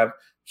 We have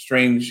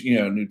strange,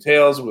 new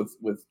tales with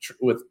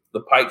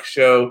the Pike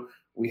show.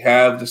 We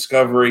have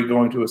Discovery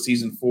going to a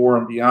season 4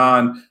 and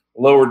beyond.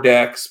 Lower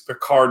Decks,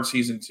 Picard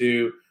season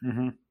 2.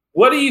 Mm-hmm.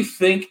 What do you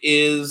think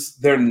is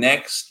their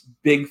next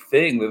big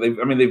thing?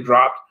 They've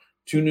dropped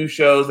 2 new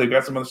shows. They've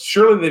got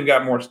surely they've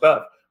got more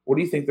stuff. What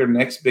do you think their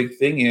next big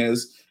thing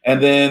is?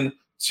 And then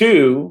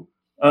 2,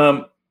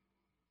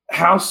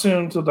 how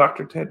soon till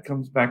Dr. Ted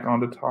comes back on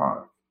to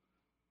talk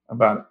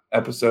about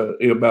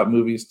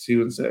movies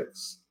 2 and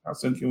 6? How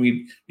soon do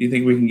you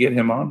think we can get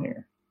him on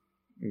here?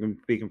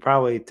 We can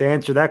probably, to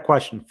answer that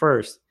question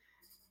first,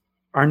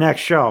 our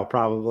next show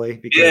probably,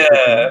 because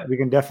we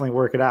can definitely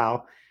work it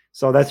out.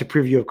 So that's a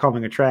preview of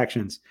coming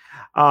attractions.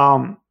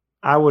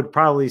 I would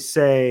probably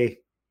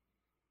say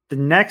the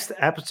next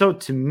episode,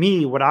 to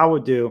me, what I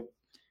would do,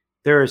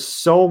 there is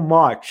so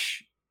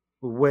much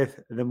with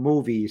the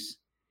movies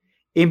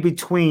in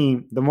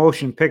between the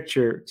motion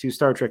picture to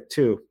Star Trek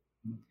 2.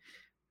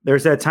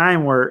 There's that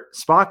time where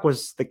Spock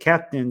was the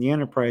captain in the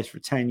Enterprise for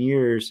 10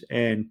 years.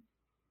 And,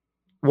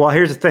 well,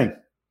 here's the thing.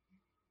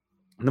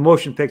 In the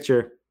motion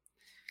picture,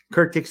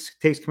 Kirk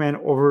takes command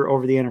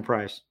over the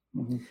Enterprise.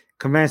 Mm-hmm.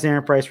 Commands the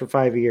Enterprise for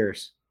 5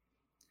 years.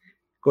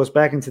 Goes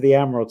back into the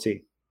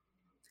Admiralty.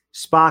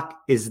 Spock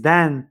is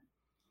then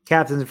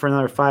captain for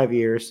another 5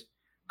 years.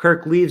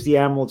 Kirk leaves the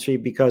Admiralty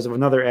because of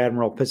another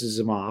admiral pisses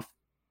him off.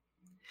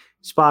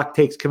 Spock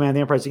takes command of the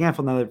Enterprise again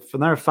for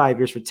another 5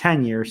 years, for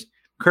 10 years.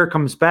 Kirk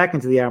comes back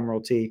into the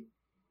Admiralty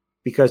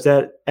because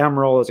that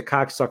admiral is a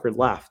cocksucker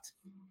left.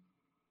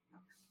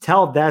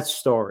 Tell that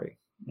story.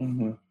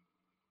 Mm-hmm.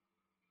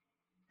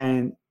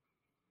 And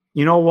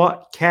you know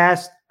what?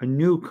 Cast a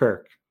new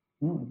Kirk.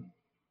 Okay.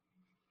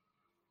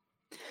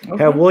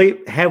 Have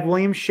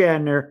William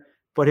Shatner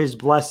put his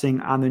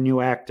blessing on the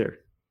new actor.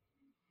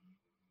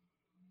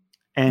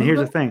 And here's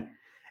the thing.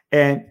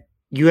 And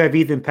you have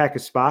Ethan Peck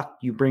as Spock.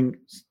 You bring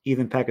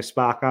Ethan Peck as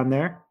Spock on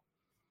there.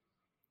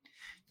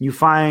 You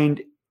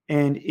find,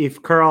 and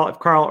if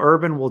Carl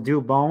Urban will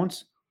do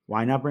Bones,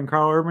 why not bring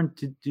Carl Urban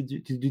to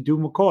do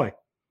McCoy?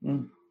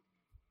 Mm.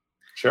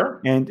 Sure.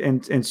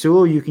 And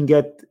Sulu, you can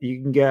get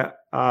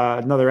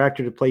another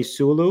actor to play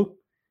Sulu.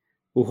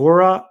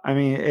 Uhura, I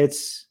mean,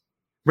 it's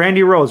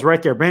Randy Rhoads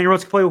right there. Randy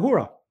Rhoads can play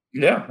Uhura.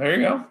 Yeah, there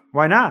you go.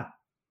 Why not?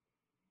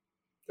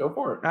 Go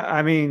for it.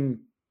 I mean,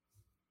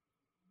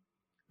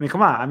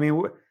 come on.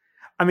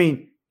 I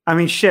mean,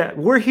 shit.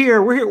 We're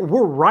here.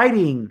 We're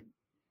writing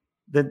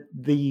the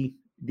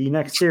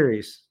next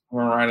series.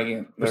 We're writing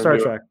it For Star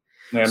Trek.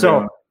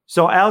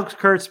 So Alex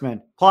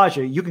Kurtzman,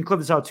 Plaja, you can clip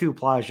this out too,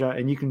 Plaja,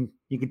 and you can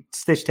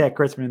stitch tag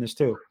Kurtzman in this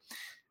too.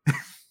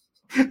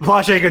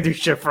 Plaja ain't gonna do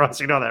shit for us,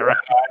 you know that, right?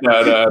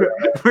 No.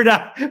 We're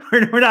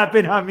not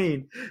being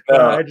mean.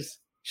 No. I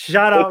just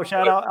shout out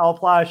Al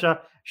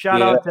Plaja.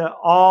 Shout out to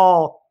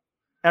all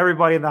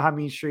everybody in the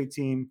Hameen Street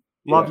team.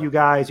 Love you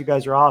guys. You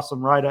guys are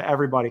awesome. Right,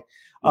 everybody.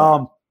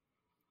 Yeah.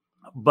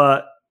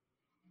 But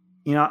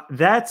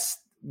that's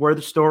where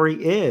the story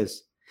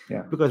is.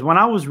 Yeah. Because when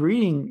I was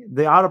reading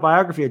the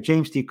autobiography of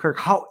James T. Kirk,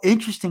 how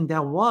interesting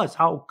that was,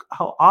 how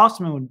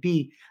awesome it would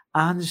be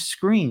on the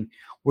screen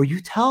where you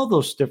tell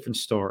those different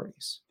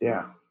stories.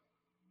 Yeah.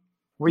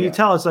 Where you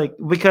tell us, like,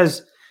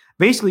 because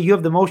basically you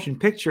have the motion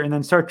picture, and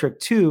then Star Trek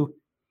 2,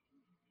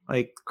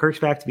 like, Kirk's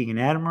back to being an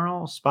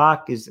admiral.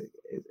 Spock is,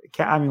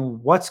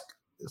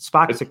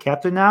 Spock is a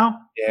captain now?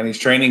 Yeah, and he's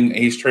training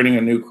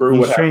a new crew.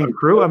 He's training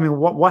crew? I mean,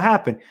 what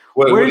happened?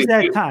 Where's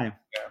that time?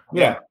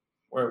 Yeah.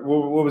 What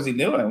was he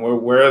doing?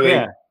 Where are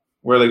they?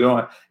 Where are they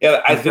going?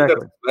 Yeah, I think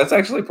that's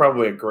actually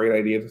probably a great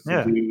idea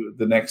to do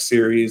the next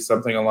series,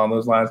 something along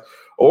those lines,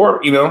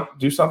 or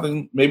do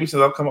something. Maybe so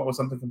they'll come up with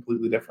something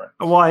completely different.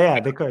 Well, yeah,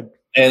 they could.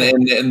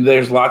 And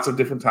there's lots of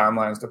different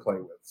timelines to play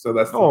with. So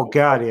that's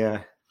God,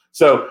 yeah.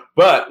 So,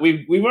 but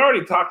we've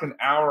already talked an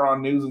hour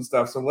on news and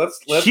stuff. So let's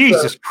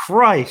Jesus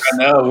Christ! I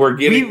know we're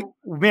getting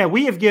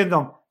we have given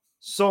them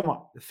so much.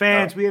 The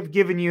fans, we have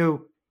given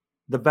you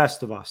the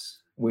best of us.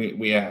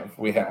 We have,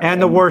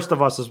 and the worst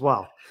of us as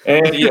well.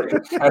 And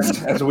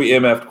as we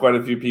MF'd quite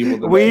a few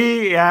people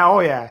today.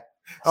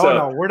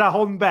 No, we're not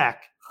holding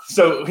back.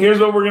 So here's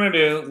what we're gonna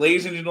do,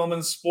 ladies and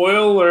gentlemen.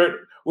 Spoiler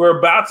alert: we're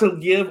about to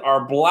give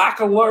our black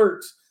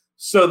alert,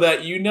 so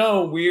that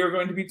we are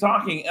going to be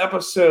talking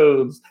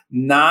episodes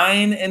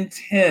 9 and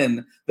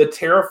 10, the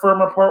Terra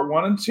Firma Part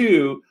 1 and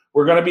 2.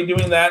 We're going to be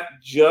doing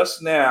that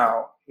just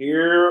now.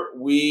 Here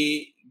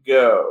we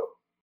go.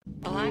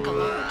 Black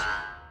alert.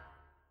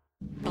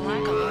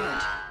 Black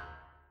alert.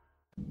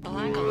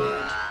 Black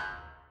alert.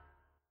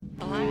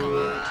 Black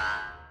alert.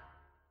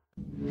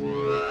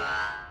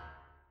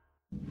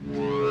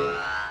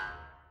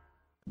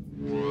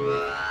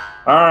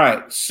 All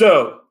right,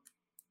 so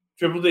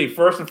Triple D,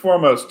 first and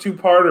foremost,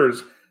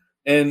 2-parters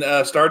in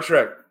Star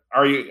Trek.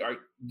 Do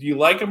you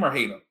like them or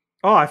hate them?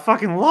 Oh, I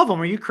fucking love them.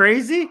 Are you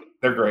crazy?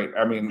 They're great.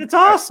 I mean, it's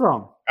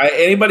awesome.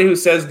 Anybody who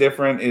says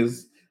different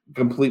is a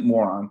complete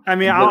moron. I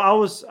mean, I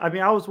was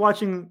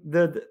watching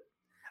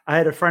I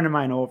had a friend of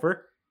mine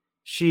over.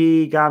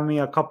 She got me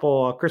a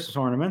couple of Christmas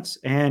ornaments,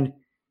 and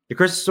the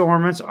Christmas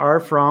ornaments are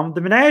from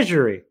the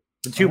Menagerie,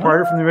 the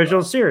 2-parter from the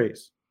original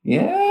series.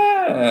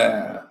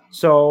 Yeah.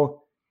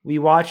 So we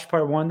watched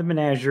Part 1, the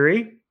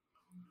Menagerie.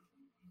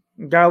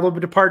 Got a little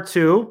bit of Part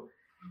 2.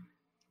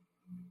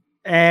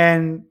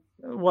 And,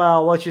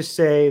 well, let's just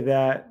say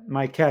that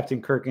my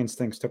Captain Kirk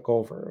instincts took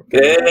over.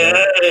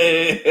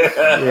 Okay?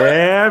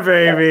 Yeah,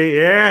 baby.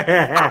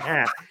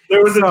 Yeah.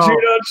 There was a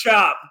judo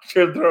chop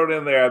thrown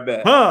in there, I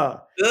bet.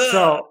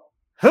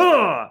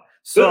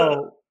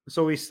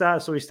 So we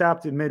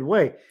stopped in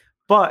midway.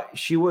 But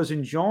she was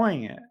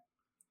enjoying it.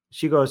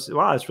 She goes,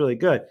 wow, it's really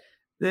good.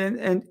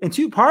 And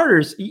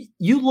 2-parters,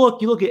 you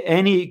look at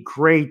any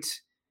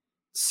great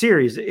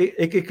series.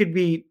 It could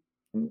be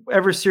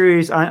every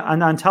series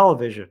on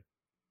television.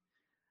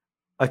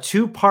 A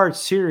 2-part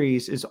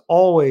series is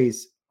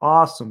always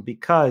awesome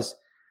because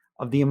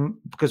of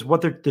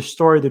what the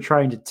story they're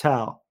trying to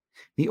tell,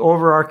 the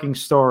overarching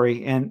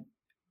story. And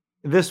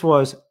this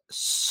was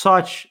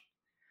such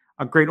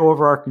a great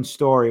overarching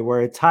story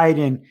where it tied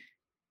in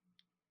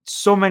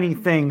so many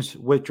things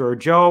with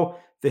Georgiou,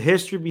 the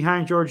history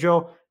behind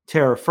Georgiou,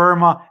 Terra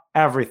Firma,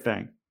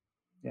 everything.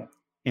 Yeah.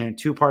 In a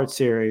 2-part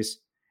series.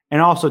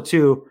 And also,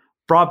 too,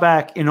 brought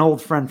back an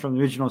old friend from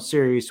the original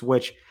series,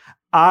 which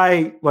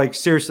I, like,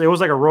 seriously, it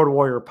was like a Road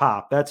Warrior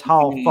pop. That's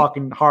how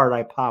fucking hard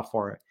I pop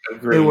for it.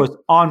 Agreed. It was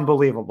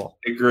unbelievable.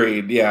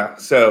 Agreed, yeah.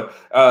 So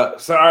all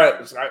right,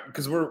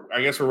 because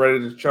I guess we're ready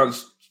to try to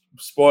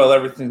spoil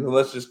everything, so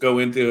let's just go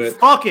into it.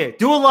 Fuck it.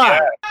 Do it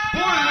live.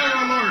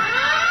 Yeah.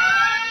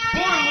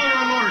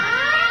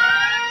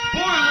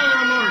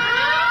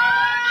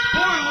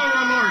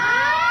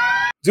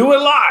 Do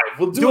it live.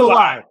 We'll do it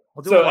live.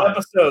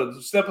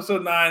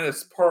 Episode 9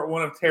 is Part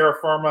 1 of Terra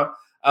Firma.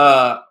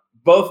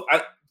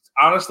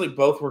 Honestly,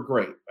 both were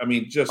great. I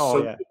mean,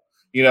 so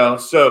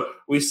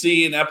we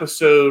see in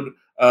episode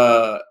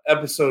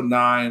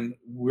 9,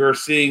 we're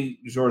seeing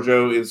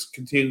Georgiou is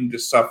continuing to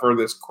suffer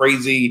this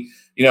crazy,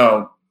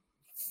 I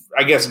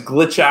guess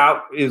glitch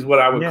out is what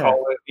I would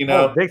call it,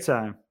 big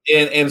time.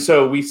 And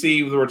so we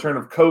see the return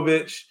of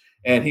Kovich,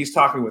 and he's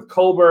talking with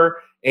Culber,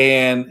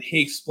 and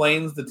he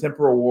explains the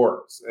temporal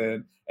wars,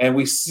 and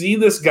we see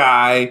this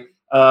guy.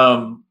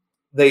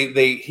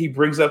 He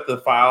brings up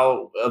the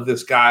file of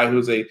this guy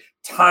who's a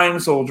time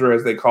soldier,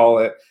 as they call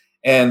it,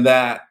 and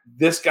that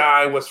this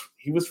guy was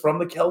from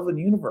the Kelvin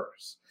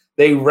universe.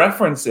 They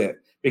reference it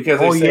because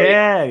they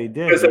say, he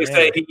did. Because they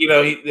say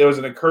there was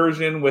an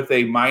incursion with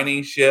a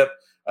mining ship.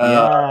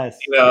 And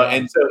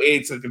so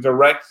it's a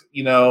direct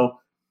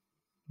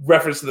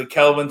reference to the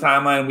Kelvin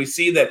timeline. We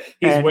see that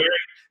he's wearing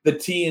the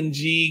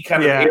TNG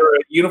kind of era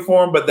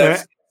uniform, but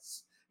that's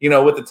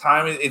with the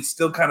time, it's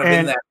still kind of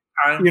in that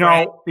time. You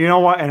know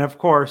what? And of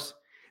course,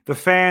 the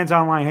fans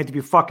online had to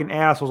be fucking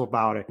assholes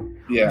about it.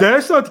 Yeah,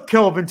 that's not the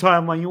Kelvin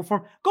timeline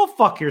uniform. Go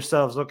fuck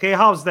yourselves, okay?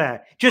 How's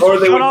that? Just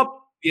shut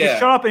up Yeah.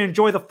 Just shut up and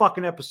enjoy the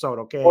fucking episode,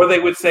 okay? Or they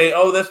would say,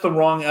 "Oh, that's the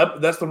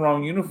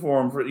wrong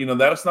uniform for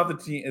that's not the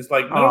team." It's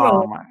like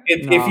no.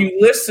 If you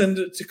listened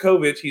to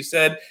Kovic, he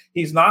said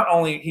he's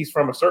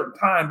from a certain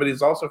time, but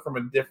he's also from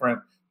a different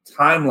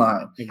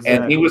timeline,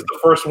 and he was the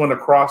first one to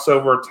cross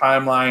over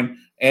timeline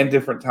and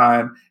different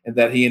time, and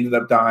that he ended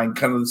up dying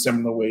kind of the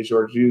similar way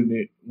George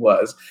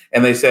was.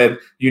 And they said,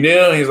 "You knew?"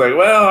 And he's like,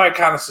 "Well, I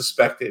kind of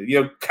suspected."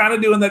 Kind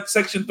of doing that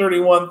Section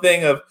 31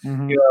 thing of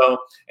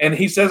And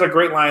he says a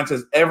great line,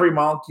 says, "Every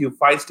molecule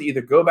fights to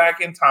either go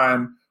back in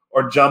time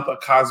or jump a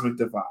cosmic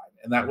divide,"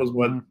 and that was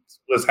what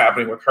was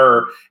happening with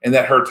her, and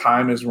that her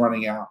time is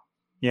running out.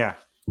 Yeah,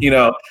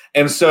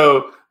 and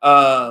so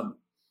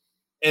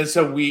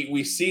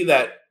we see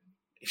that.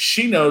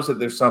 She knows that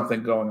there's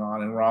something going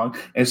on and wrong.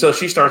 And so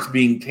she starts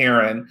being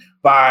Terran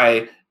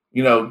by,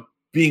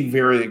 being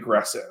very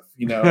aggressive,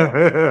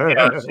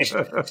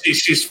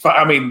 she's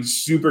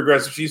super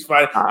aggressive. She's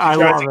fighting. I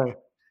love it.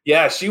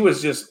 Yeah. She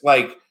was just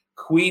like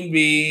Queen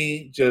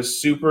Bee,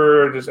 just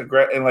super, just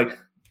aggressive. And like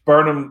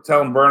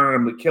telling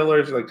Burnham to kill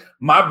her. She's like,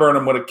 my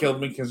Burnham would have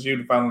killed me because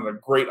you'd found it a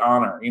great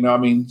honor.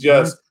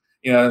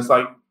 It's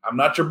like, I'm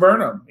not your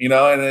Burnham,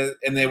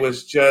 and it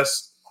was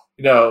just,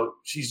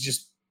 she's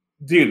just,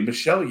 dude,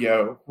 Michelle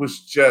Yeoh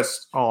was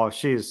just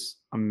she's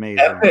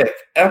amazing.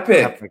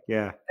 Epic.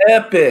 Yeah.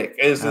 Epic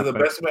is the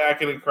best way I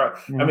can describe.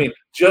 Yeah.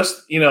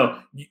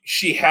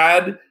 She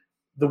had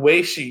the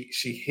way she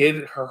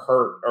hid her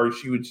hurt, or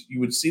you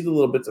would see the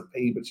little bits of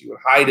pain, but she would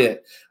hide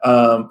it.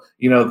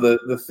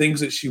 The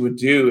things that she would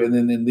do, and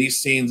then in these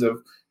scenes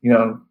of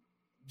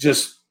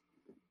just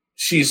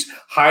she's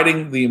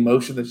hiding the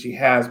emotion that she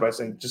has by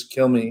saying, "Just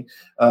kill me."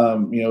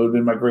 It would have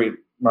been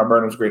my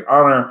Burnham's great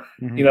honor,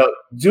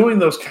 doing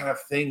those kind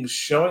of things,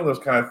 showing those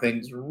kind of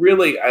things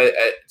really,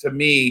 to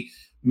me,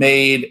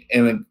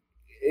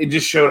 it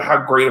just showed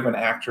how great of an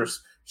actress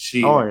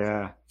she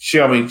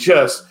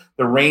just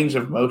the range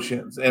of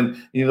motions and,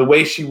 the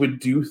way she would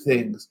do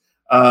things,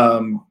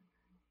 and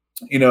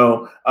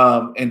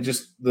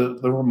just the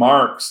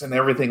remarks and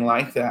everything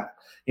like that.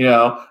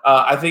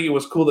 I think it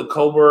was cool that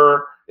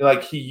Culber,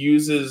 like, he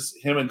uses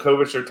him and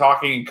Kovic are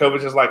talking, and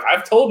Kovic is like,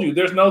 "I've told you,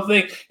 there's no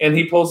thing," and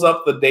he pulls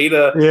up the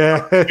data,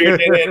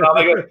 data and all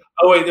that. Goes,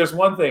 "Oh wait, there's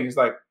one thing." He's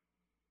like,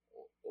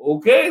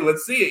 "Okay,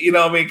 let's see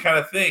it," kind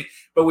of thing.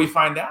 But we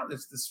find out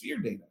it's the sphere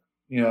data,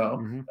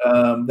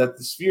 that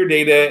the sphere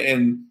data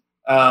and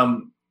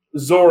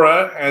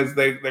Zora, as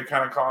they're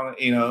kind of calling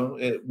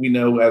it, we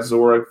know as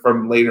Zora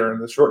from later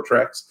in the short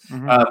treks,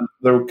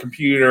 the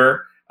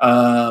computer,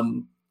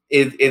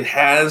 it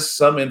has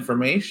some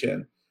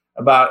information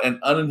about an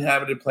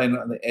uninhabited planet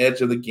on the edge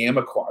of the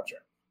Gamma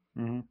Quadrant.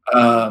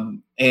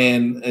 And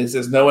it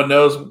says no one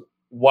knows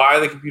why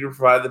the computer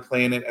provided the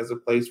planet as a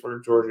place for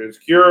Georgia's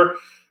cure,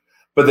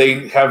 but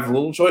they have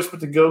little choice but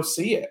to go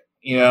see it,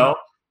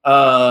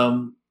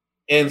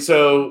 and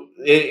so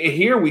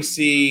here we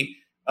see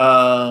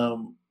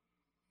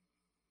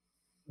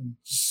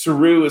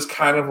Saru is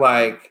kind of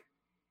like,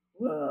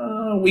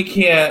 we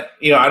can't,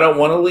 I don't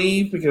want to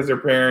leave because they're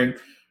preparing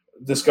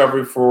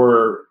Discovery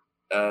for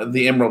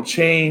the Emerald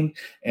Chain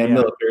and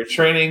military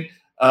training.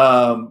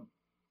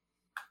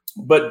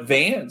 But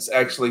Vance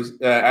actually,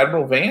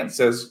 Admiral Vance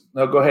says,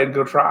 "No, go ahead and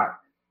go try."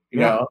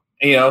 So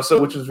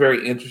which was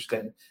very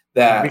interesting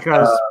that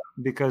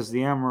because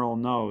the Emerald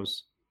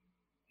knows,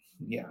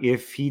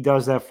 if he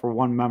does that for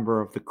one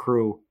member of the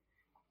crew,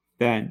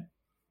 then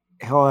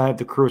he'll have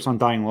the crew's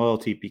undying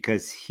loyalty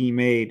because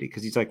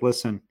he's like,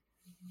 "Listen,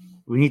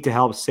 we need to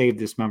help save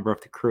this member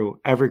of the crew.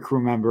 Every crew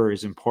member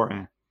is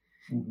important."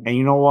 And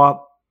you know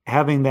what?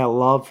 Having that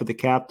love for the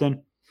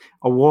captain,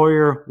 a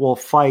warrior will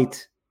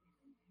fight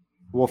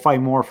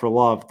more for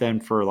love than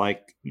for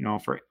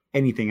for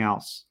anything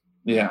else.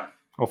 Yeah.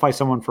 Will fight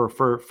someone for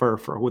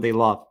who they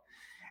love.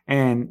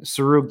 And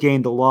Saru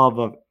gained the love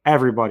of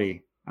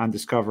everybody on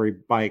Discovery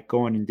by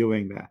going and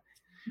doing that.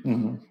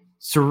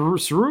 Saru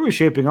is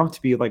shaping up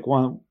to be like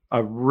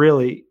a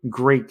really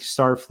great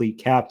Starfleet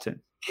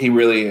captain. He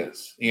really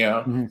is,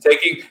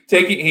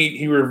 taking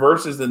he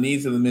reverses the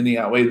needs of the many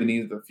outweigh the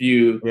needs of the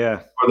few,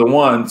 or the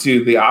one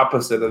to the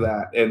opposite of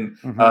that, and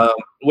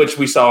which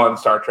we saw in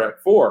Star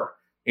Trek 4,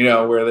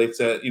 where they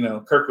said,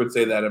 Kirk would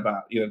say that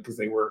about, because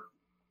they were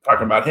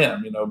talking about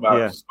him,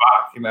 about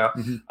Spock,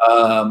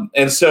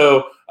 and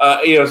so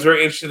it's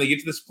very interesting. They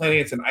get to this planet;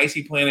 it's an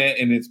icy planet,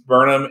 and it's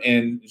Burnham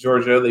and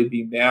Georgiou. They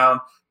beam down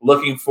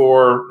looking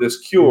for this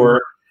cure,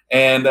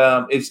 and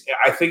I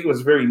think it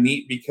was very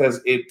neat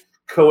because it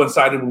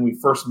coincided when we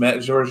first met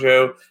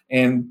Georgiou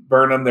and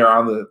Burnham. They're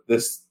on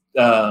this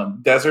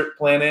desert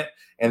planet,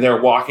 and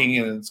they're walking,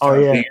 and it's kind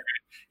of weird,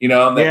 and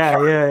I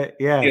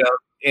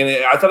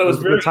thought it was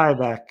very good tie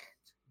back.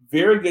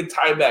 Very good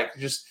tie back.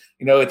 Just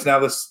it's now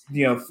this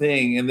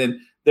thing, and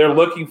then they're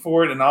looking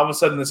for it, and all of a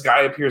sudden this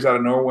guy appears out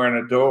of nowhere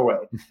in a doorway,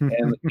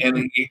 and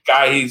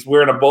he's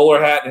wearing a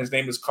bowler hat, and his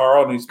name is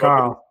Carl, and he's smoking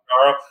Carl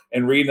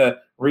and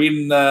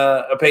reading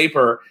a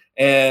paper,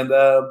 and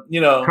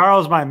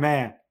Carl's my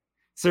man.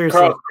 Seriously.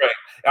 Carl's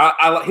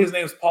great. His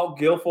name's Paul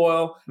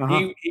Guilfoyle.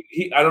 Uh-huh.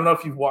 He I don't know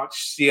if you've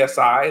watched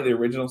CSI, the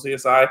original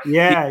CSI.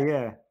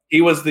 Yeah.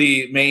 He was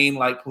the main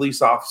like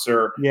police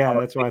officer. Yeah, on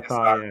that's what I CSI.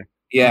 thought. Yeah.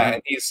 Yeah,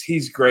 and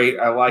he's great.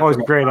 I like Oh, he's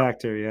him a great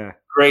actor. Yeah.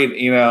 great,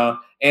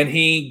 and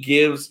he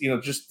gives,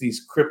 just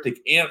these cryptic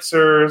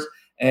answers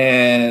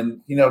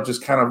and,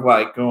 just kind of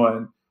like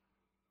going,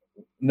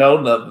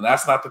 no,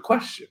 that's not the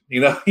question,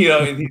 and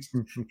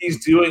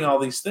he's doing all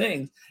these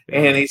things.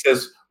 And he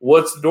says,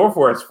 what's the door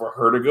for? It's for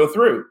her to go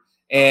through.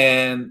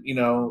 And,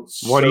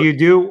 What do you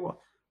do?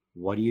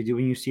 What do you do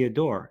when you see a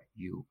door?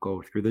 You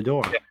go through the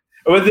door. Yeah.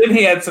 But then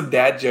he had some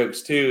dad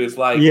jokes too. It's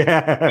like,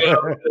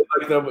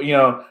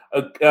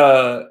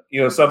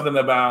 something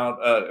about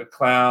a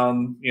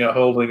clown,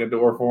 holding a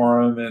door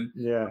for him, and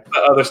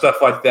other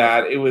stuff like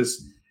that. It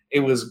was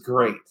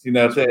great,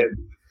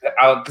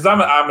 because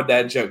I'm a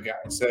dad joke guy,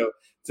 so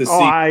to see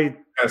I kind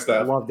of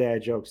stuff. love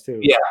dad jokes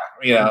too.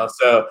 Yeah,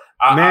 so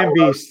Man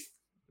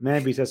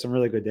Beast has some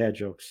really good dad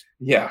jokes.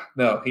 Yeah,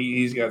 no,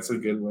 he's got some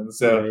good ones.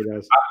 So he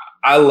does.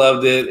 I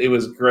loved it. It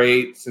was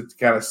great to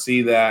kind of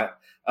see that.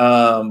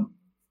 I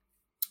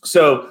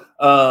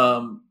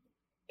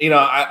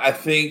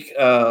think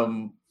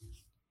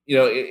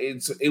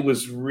it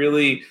was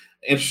really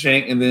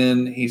interesting. And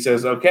then he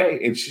says, okay,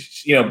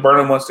 it's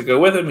Burnham wants to go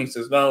with him. He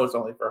says, no, it's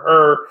only for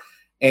her,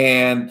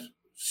 and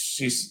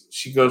she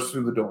goes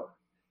through the door.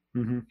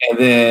 Mm-hmm. And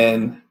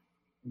then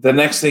the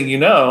next thing you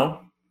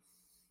know,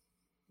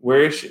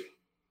 where is she?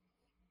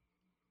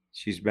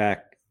 She's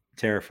back,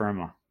 terra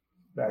firma.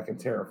 Back in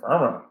terra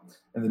firma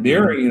in the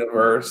mirror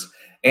universe,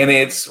 and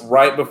it's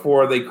right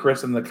before they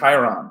christen the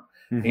Chiron.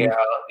 Mm-hmm.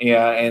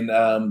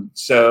 And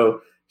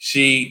so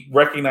she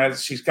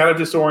recognizes she's kind of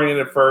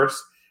disoriented at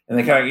first, and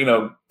then kind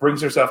of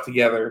brings herself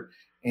together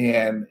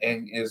and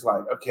is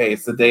like, okay,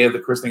 it's the day of the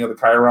christening of the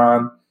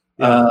Chiron.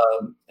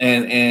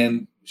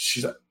 And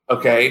she's like,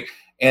 okay.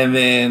 And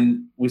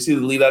then we see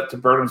the lead up to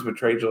Burnham's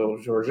betrayal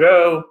of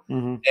Georgiou,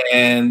 and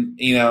and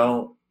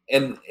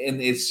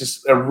it's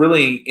just a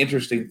really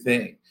interesting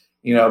thing,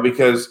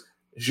 because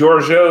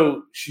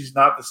Georgiou, she's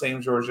not the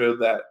same Georgiou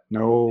that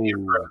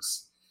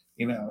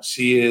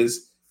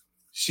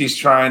she's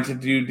trying to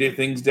do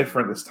things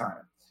different this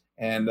time,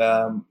 and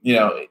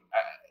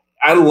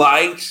I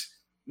liked.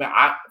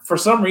 For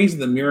some reason,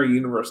 the mirror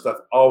universe stuff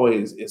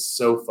always is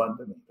so fun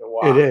to me to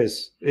watch. It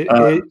is.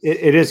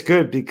 It is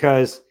good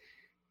because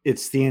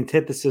it's the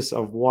antithesis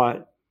of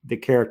what the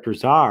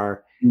characters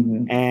are,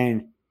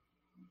 and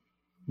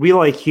we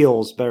like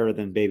heels better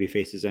than baby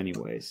faces,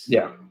 anyways.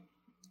 Yeah,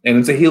 and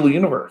it's a heel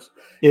universe.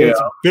 It's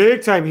a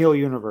big time heel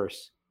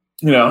universe.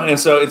 And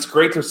so it's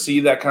great to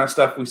see that kind of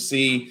stuff. We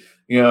see,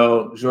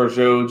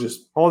 Georgiou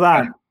just hold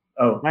on.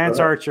 Lance go ahead.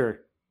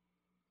 Archer,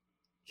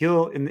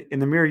 heel in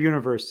the mirror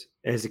universe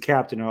as the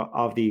captain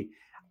of the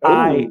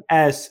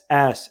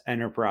ISS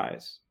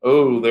Enterprise.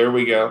 Oh, there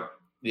we go.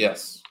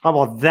 Yes. How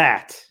about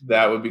that?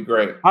 That would be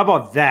great. How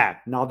about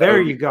that? Now there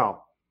you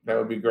go. That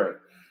would be great.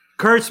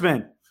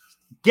 Kurtzman,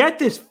 get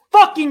this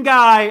fucking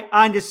guy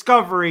on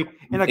Discovery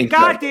in the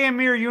goddamn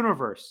mirror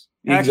universe.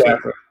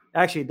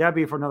 Actually, that'd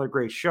be for another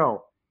great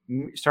show.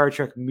 Star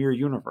Trek Mirror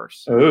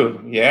Universe.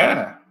 Oh,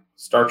 yeah.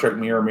 Star Trek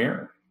Mirror.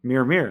 Mirror.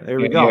 There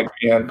we go.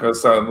 Yeah,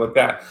 because like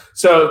that.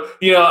 So,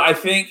 I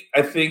think,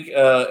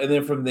 and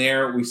then from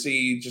there we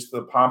see just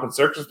the pomp and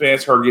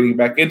circumstance, her getting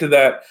back into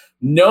that,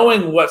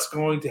 knowing what's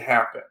going to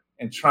happen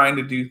and trying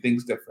to do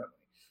things differently.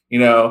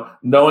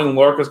 Knowing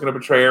Lorca's going to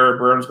betray her,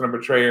 Burnham's going to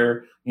betray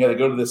her. They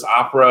go to this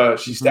opera.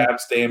 She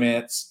stabs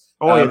Stamets.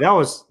 Oh yeah, that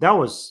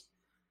was.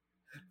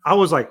 I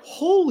was like,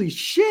 holy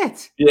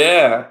shit!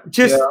 Yeah,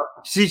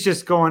 she's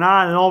just going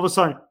on, and all of a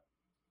sudden,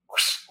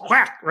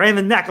 whack right in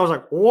the neck. I was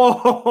like,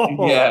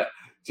 whoa! Yeah,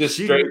 just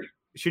straight.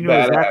 She knew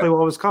exactly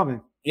what was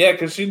coming. Yeah,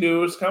 because she knew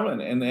it was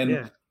coming, and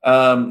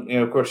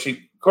of course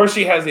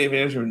she has the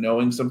advantage of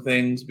knowing some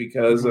things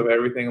because of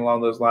everything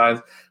along those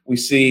lines. We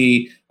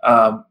see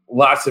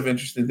lots of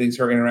interesting things,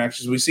 her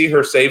interactions. We see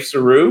her save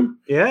Saru.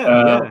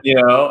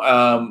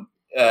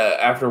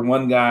 After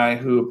one guy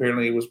who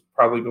apparently was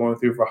probably going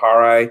through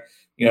Fahari,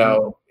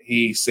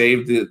 he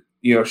saved it.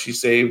 She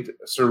saved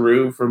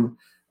Saru from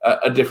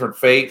a different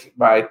fate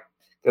because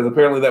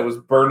apparently that was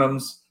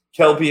Burnham's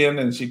Kelpian,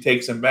 and she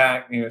takes him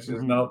back. She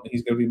says, no,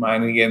 he's going to be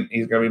mine again.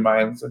 He's going to be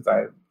mine since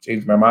I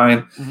changed my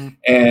mind.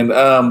 And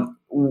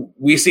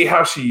we see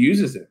how she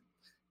uses it.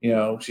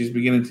 She's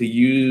beginning to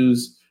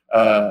use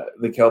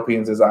the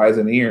Kelpians as eyes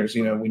and ears.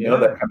 We know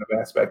that kind of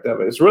aspect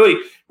of it. It's really,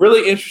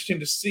 really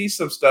interesting to see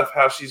some stuff,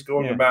 how she's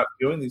going about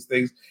doing these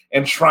things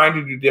and trying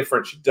to do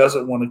different. She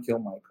doesn't want to kill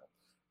Michael.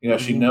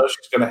 She knows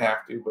she's going to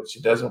have to, but she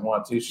doesn't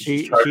want to.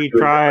 She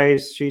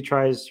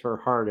tries her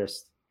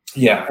hardest.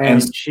 Yeah.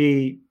 And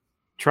she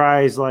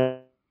tries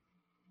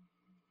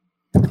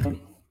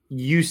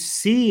you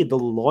see the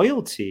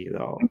loyalty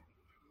though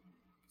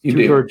to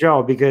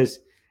Georgiou, because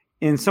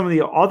in some of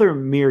the other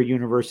mirror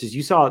universes,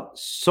 you saw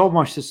so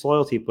much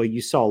disloyalty, but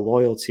you saw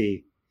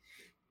loyalty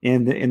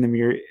in the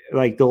mirror,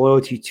 like the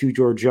loyalty to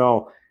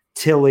Georgiou,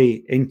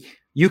 Tilly, and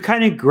you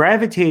kind of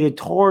gravitated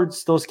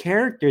towards those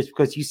characters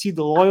because you see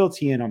the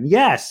loyalty in them.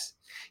 Yes,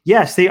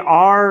 they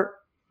are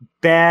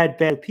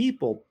bad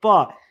people,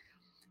 but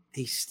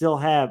they still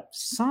have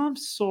some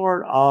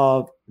sort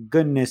of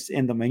goodness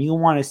in them, and you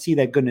want to see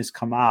that goodness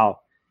come out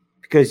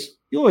because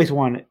you always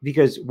want it.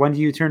 Because when do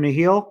you turn a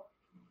heel?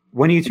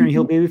 When do you turn a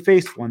heel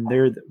babyface?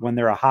 When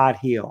they're a hot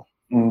heel.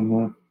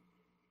 Mm-hmm.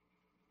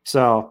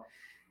 So,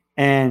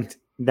 and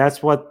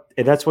that's what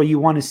you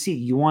want to see.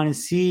 You want to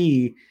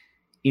see,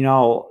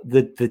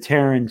 the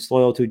Terrence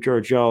loyal to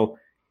Giorgio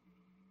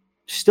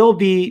still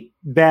be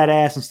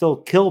badass and still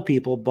kill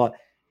people, but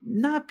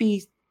not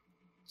be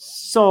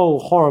so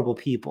horrible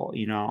people,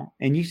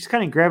 and you just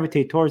kind of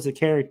gravitate towards the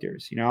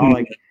characters,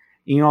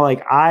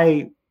 like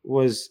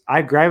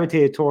I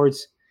gravitated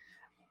towards,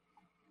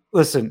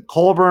 listen,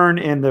 Colburn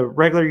in the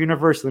regular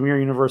universe, the mirror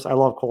universe. I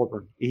love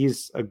Colburn.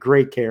 He's a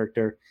great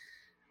character.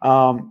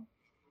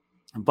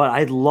 But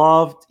I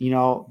loved,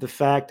 the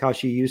fact how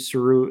she used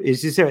Saru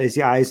is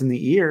the eyes and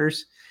the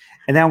ears.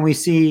 And then we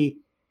see,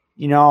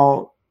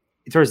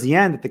 towards the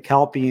end that the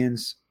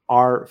Kelpians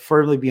are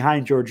firmly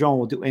behind Giorgio and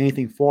will do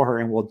anything for her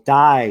and will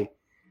die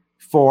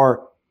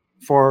for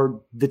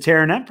the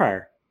Terran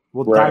Empire.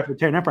 Will die for the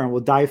Terran Empire and will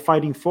die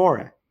fighting for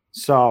it.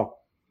 So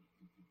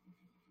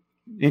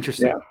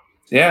interesting.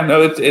 Yeah,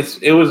 no,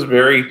 it was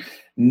very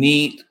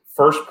neat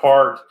first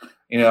part.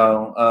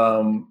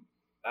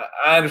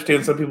 I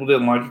understand some people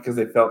didn't like it because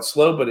they felt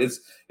slow, but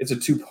it's a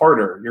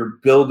two-parter. You're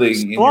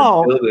building.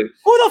 Slow. Who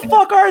the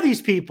fuck are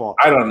these people?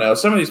 I don't know.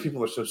 Some of these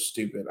people are so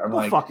stupid. I'm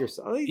like, fuck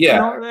yourself.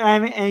 Yeah. I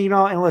mean,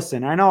 and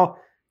listen, I know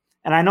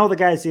the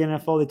guys at the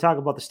NFL. They talk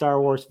about the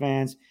Star Wars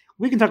fans.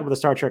 We can talk about the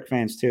Star Trek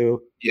fans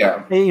too.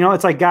 Yeah. And,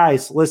 it's like,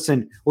 guys,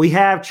 listen. We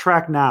have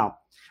Trek now.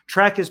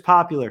 Trek is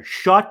popular.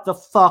 Shut the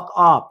fuck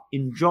up.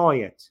 Enjoy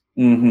it.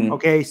 Mm-hmm.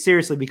 Okay,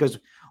 seriously, because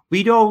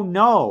we don't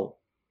know.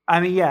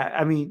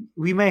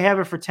 We may have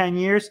it for 10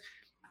 years.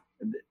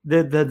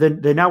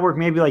 The network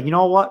may be like, you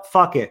know what?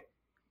 Fuck it.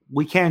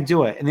 We can't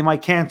do it. And they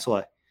might cancel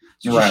it.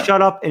 So just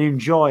shut up and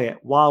enjoy it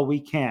while we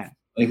can.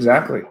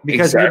 Exactly.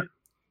 Because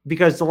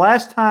the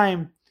last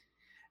time,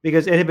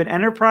 because it had been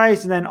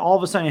Enterprise and then all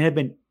of a sudden it had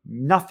been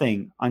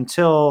nothing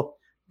until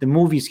the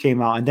movies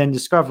came out and then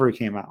Discovery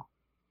came out.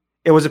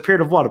 It was a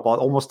period of what? About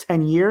almost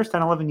 10 years,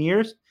 10, 11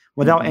 years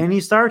without any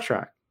Star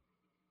Trek.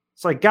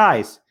 It's like,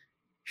 guys,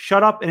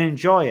 shut up and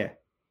enjoy it.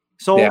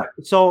 So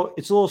it's a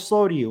little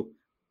slow to you.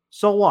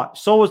 So what?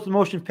 So was the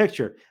motion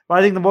picture. But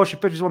I think the motion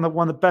picture is one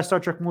of the best Star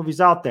Trek movies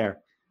out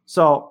there.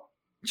 So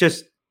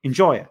just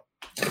enjoy it.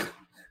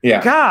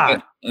 Yeah.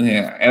 God.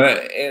 Yeah.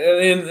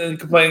 And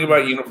complaining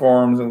about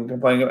uniforms and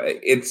complaining about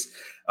it's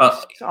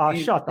shut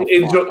the fuck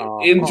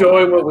up.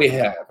 Enjoy what we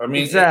have. I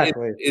mean,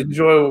 exactly.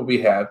 Enjoy what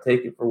we have.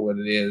 Take it for what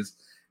it is.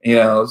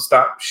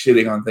 Stop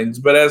shitting on things.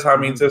 But as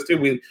Hameen says too,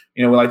 we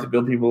like to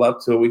build people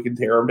up so we can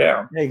tear them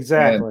down.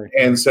 Exactly.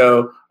 And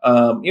so,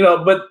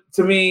 but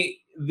to me,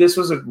 this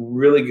was a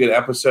really good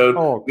episode.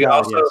 Oh, we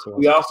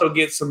also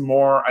get some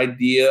more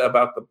idea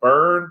about the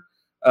burn,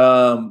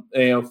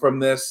 from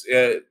this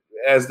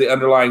as the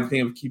underlying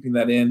theme of keeping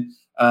that in.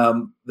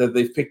 That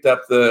they've picked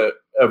up the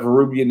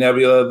Verubian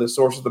Nebula, the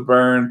source of the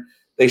burn.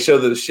 They show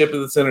that the ship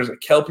in the center is a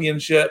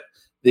Kelpian ship,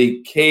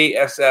 the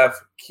KSF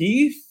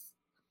Keith.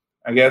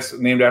 I guess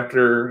named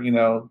after,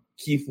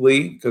 Keith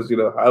Lee, because,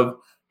 of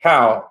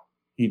how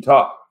he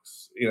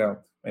talks,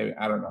 maybe,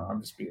 I don't know.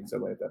 I'm just being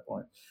silly at that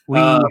point. We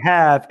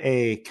have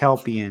a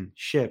Kelpian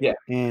ship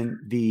in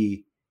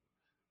the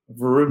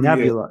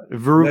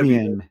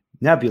Verubian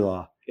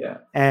Nebula. Yeah.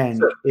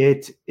 And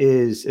it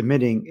is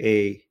emitting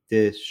a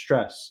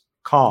distress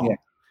call. Yeah.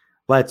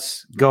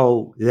 Let's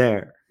go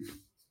there.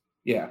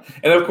 Yeah.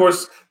 And of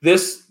course,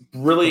 this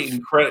really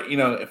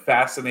it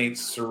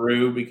fascinates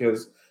Saru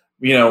because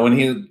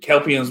when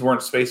Kelpians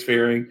weren't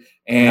spacefaring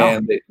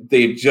and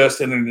they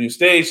just entered a new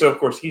stage. So, of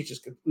course, he's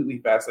just completely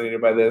fascinated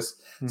by this.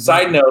 Mm-hmm.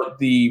 Side note,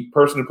 the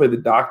person who played the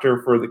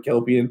doctor for the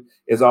Kelpian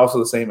is also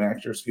the same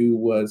actress who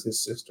was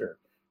his sister.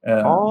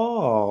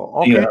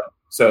 Okay.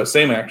 So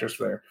same actress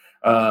there,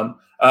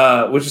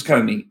 which is kind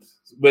of neat.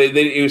 But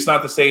it was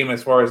not the same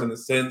as far as in the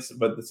sense,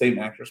 but the same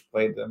actress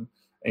played them.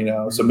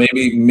 So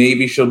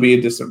maybe she'll be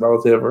a distant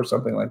relative or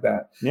something like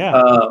that.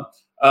 Yeah.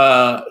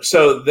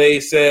 So they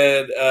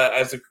said,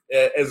 as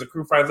the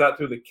crew finds out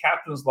through the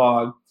captain's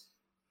log,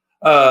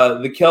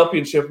 the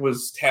Kelpian ship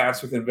was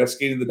tasked with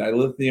investigating the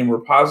dilithium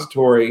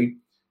repository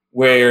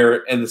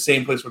in the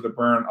same place where the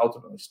burn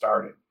ultimately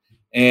started.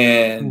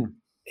 And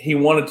he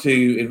wanted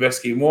to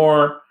investigate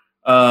more,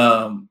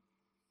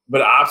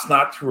 but opts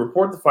not to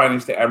report the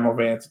findings to Admiral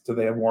Vance until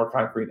they have more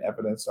concrete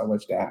evidence on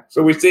which to act.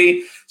 So we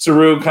see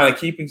Saru kind of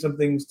keeping some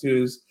things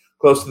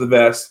close to the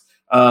vest.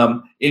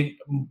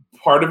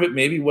 Part of it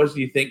maybe was,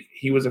 do you think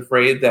he was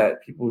afraid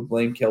that people would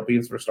blame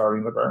Kelpians for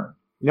starting the burn?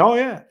 Oh,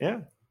 yeah.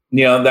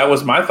 That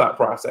was my thought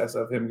process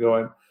of him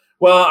going,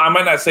 well, I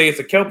might not say it's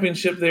a Kelpian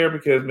ship there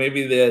because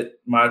maybe that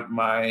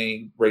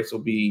my race will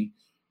be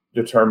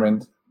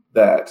determined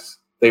that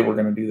they were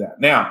going to do that.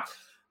 Now,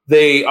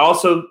 they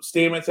also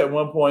statements at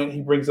one point,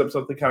 he brings up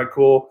something kind of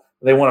cool.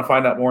 They want to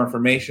find out more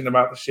information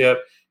about the ship.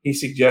 He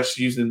suggests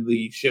using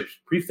the ship's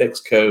prefix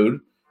code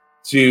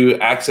to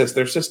access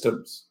their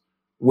systems.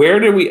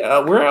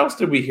 Where else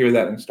did we hear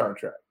that in Star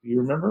Trek? Do you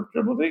remember,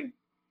 Triple D?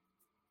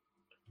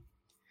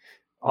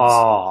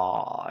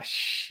 Oh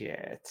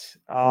shit!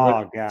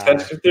 Oh god!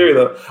 Test your theory,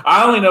 though.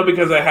 I only know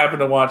because I happened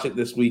to watch it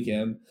this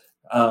weekend.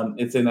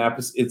 It's in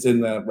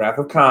the Wrath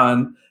of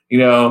Khan.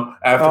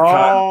 After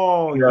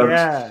Khan,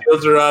 yeah,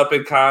 shields are up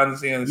and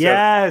Khan's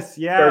yes. does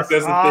the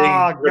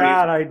Oh thing.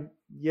 god!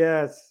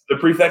 Yes. The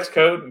prefix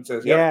code and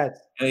says, "Yep." Yes.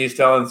 And he's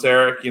telling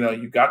Sarek,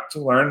 you got to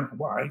learn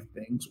why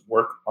things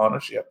work on a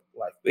ship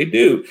like they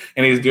do.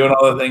 And he's doing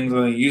all the things,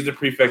 and he used the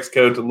prefix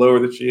code to lower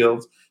the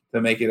shields to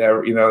make it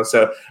ever,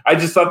 So I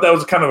just thought that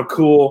was kind of a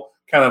cool,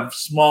 kind of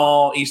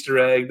small Easter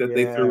egg that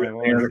they threw in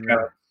there to kind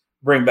of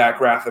bring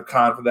back Wrath of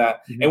Khan for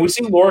that. Mm-hmm. And we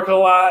see Lorca a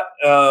lot,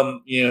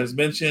 as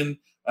mentioned.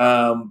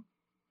 Spoiler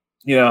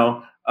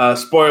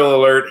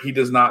alert, he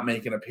does not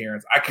make an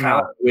appearance. I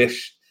kind of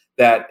wish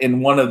that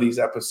in one of these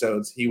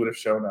episodes he would have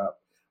shown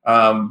up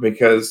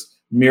because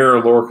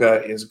Mirror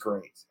Lorca is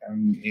great.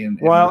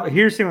 Well,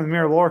 here's the thing with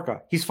Mirror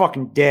Lorca. He's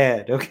fucking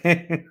dead,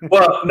 okay?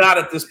 Well, not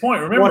at this point,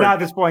 remember? Well, not at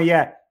this point,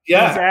 yeah.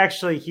 Yeah.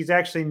 He's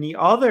actually in the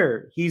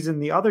other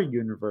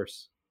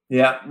universe.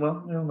 Yeah,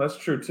 well, that's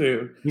true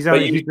too. He's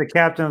the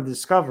captain of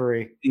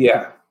Discovery.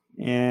 Yeah.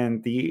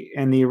 And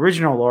the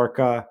original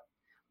Lorca.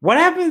 What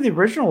happened to the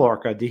original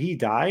Lorca? Did he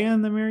die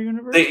in the Mirror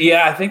Universe?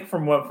 I think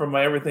from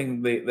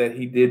everything that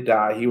he did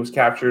die. He was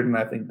captured and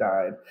I think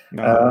died.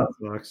 That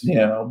sucks.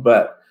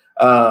 But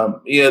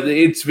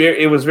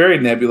it was very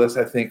nebulous.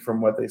 I think from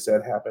what they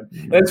said happened,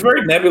 and it's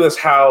very nebulous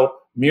how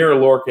Mirror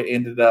Lorca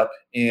ended up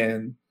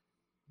in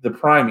the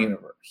Prime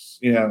Universe.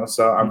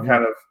 So I'm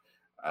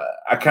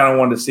I kind of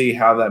wanted to see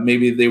how that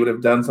maybe they would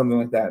have done something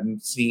like that and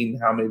seen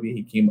how maybe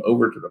he came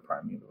over to the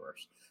Prime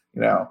Universe.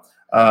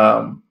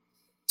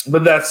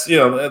 But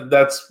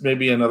that's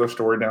maybe another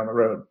story down the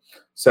road.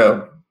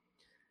 So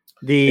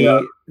the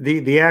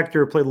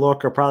actor who played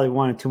Lorca probably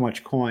wanted too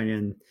much coin,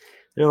 and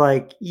they're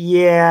like,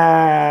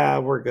 "Yeah,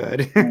 we're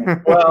good."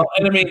 Well,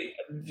 and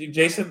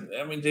Jason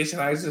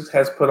Isaacs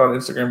has put on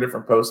Instagram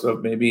different posts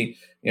of maybe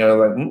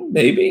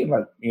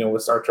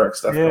with Star Trek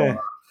stuff going on.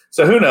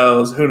 So who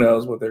knows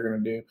what they're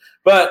going to do?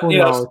 But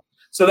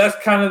so that's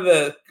kind of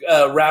the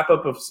wrap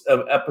up of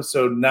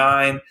episode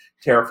 9.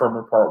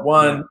 Terraformer Part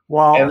 1. Yeah.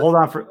 Well, hold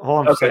on for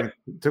a second.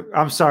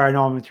 I'm sorry, I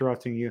know I'm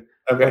interrupting you.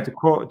 Okay. But to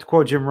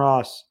quote Jim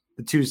Ross,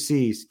 the 2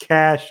 C's: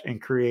 cash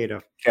and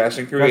creative. Cash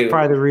and creative. That's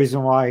probably the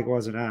reason why he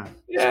wasn't on.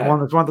 Yeah,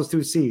 it's one of those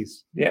 2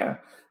 C's. Yeah,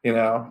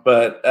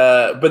 but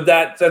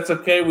that's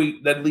okay.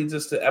 That leads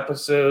us to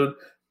episode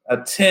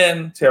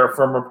 10,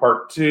 Terraformer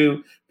Part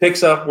 2,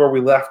 picks up where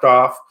we left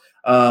off.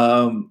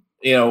 We're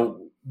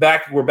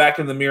back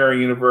in the Mirror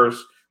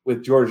Universe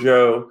with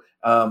Georgiou.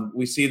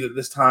 We see that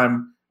this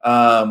time.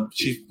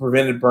 She's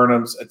prevented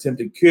Burnham's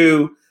attempted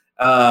coup,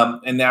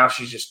 and now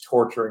she's just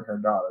torturing her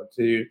daughter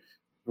to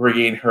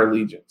regain her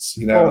allegiance.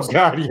 Oh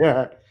God,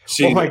 yeah.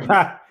 Oh my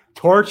God,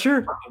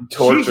 torture!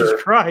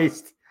 Jesus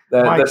Christ!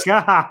 God,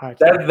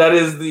 that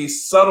is the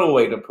subtle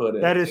way to put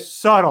it. That is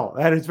subtle.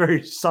 That is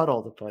very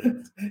subtle to put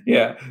it.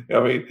 Yeah,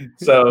 but at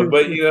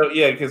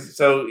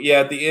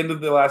the end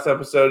of the last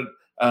episode,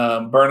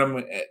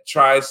 Burnham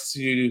tries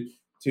to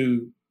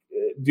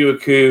do a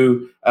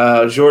coup.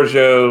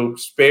 Georgiou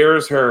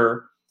spares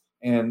her,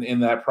 and in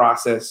that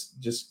process,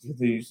 just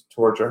continues to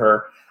torture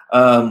her.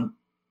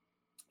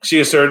 She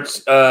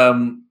asserts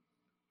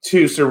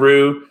to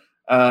Saru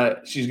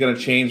she's going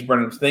to change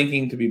Burnham's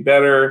thinking to be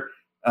better,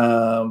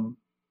 and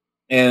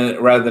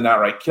rather than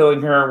outright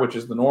killing her, which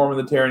is the norm in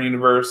the Terran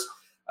universe.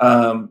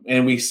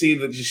 And we see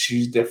that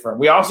she's different.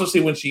 We also see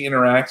when she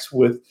interacts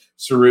with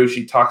Saru,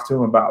 she talks to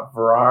him about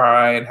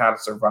Varai and how to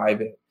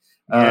survive it.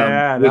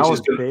 That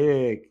was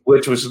big.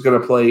 Which was going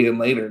to play in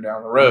later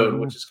down the road,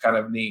 which is kind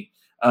of neat.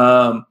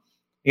 And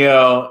we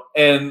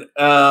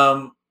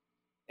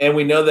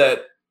know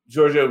that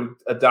Georgiou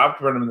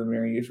adopted Burnham in the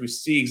Mirror Universe. We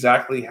see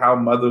exactly how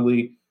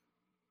motherly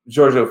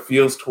Georgiou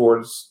feels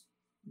towards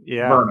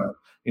Burnham.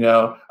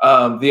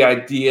 The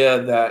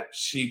idea that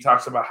she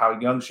talks about how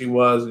young she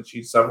was and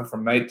she suffered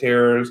from night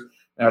terrors.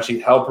 Now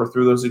she'd help her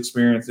through those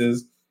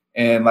experiences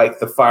and like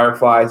the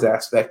Fireflies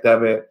aspect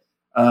of it.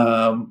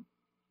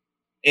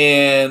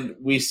 And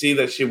we see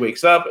that she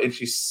wakes up and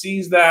she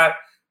sees that,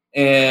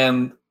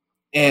 and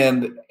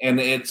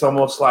it's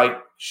almost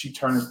like she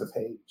turns the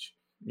page.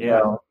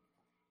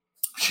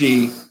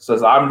 She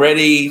says, "I'm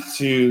ready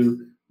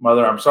to,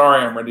 Mother, I'm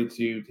sorry, I'm ready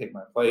to take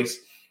my place."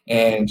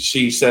 And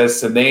she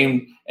says to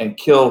name and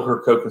kill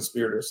her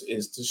co-conspirators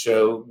is to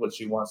show what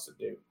she wants to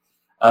do.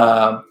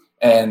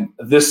 And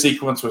this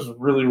sequence was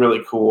really,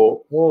 really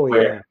cool.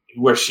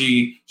 Where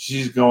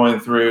she's going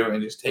through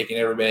and just taking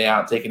everybody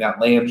out, taking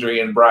out Landry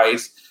and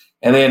Bryce.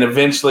 And then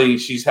eventually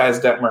she has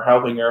Detmer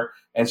helping her.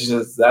 And she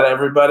says, "Is that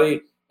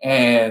everybody?"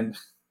 And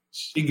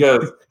she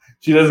goes,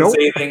 she doesn't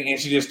say anything. And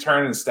she just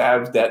turns and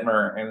stabs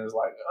Detmer and is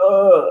like,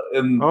 "Oh."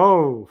 And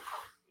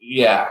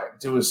yeah,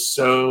 it was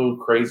so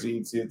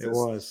crazy to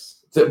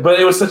But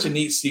it was such a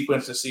neat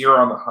sequence to see her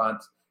on the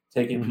hunt,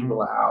 taking Mhm.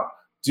 people out,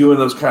 doing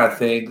those kind of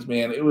things.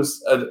 Man, it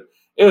was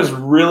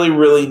really,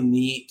 really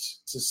neat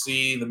to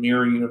see the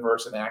mirror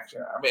universe in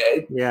action. I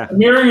mean, Yeah. the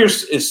mirror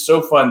universe is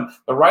so fun.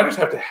 The writers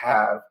have to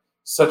have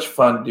such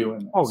fun doing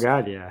this. Oh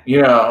God, yeah.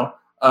 You know,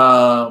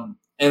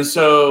 and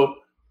so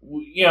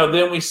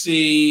then we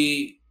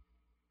see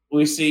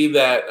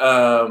that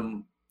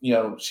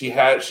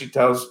she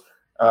tells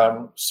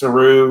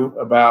Saru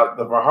about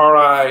the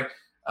Vahari,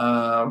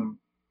 and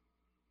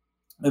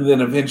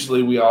then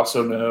eventually we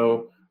also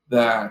know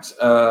that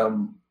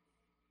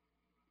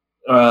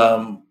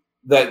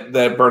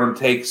that Burnham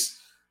takes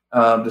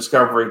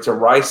Discovery to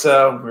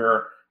Risa,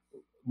 where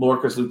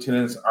Lorca's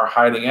lieutenants are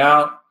hiding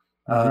out,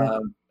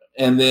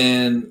 and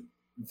then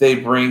they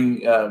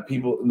bring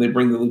people. They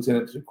bring the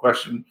lieutenant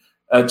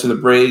to the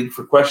brig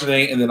for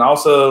questioning, and then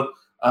also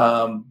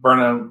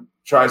Burnham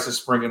tries to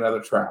spring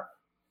another trap.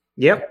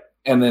 Yep.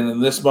 And then in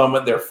this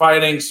moment, they're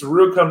fighting.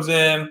 Saru comes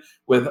in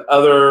with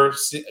other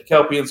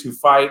Kelpians who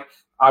fight.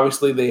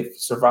 Obviously, they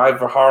survive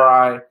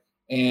Vahari,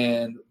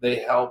 and they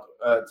help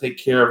take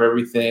care of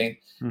everything.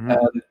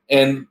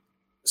 And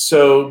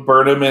so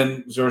Burnham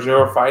and Georgiou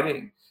are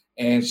fighting,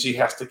 and she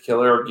has to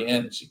kill her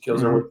again. She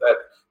kills her with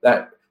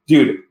that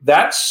dude.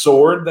 That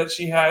sword that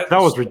she has.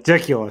 That was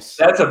ridiculous.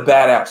 That's a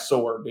badass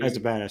sword, dude. That's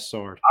a badass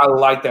sword. I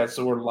like that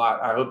sword a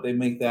lot. I hope they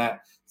make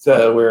that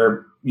so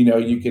where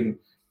you can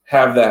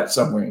have that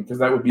somewhere, because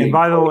that would be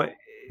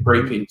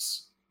great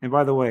piece. And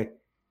by the way,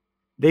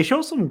 they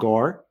show some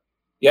gore.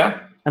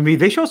 Yeah. I mean,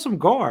 they show some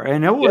gore,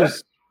 and it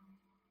was.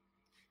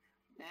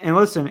 And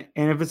listen,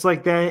 and if it's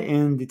like that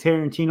in the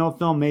Tarantino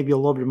film, maybe a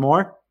little bit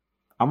more,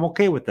 I'm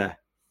okay with that.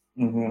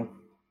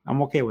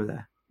 I'm okay with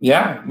that.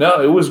 Yeah, no,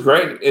 it was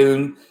great,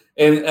 and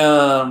it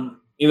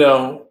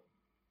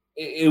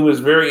was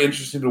very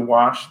interesting to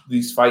watch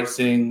these fight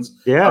scenes.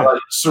 Yeah, like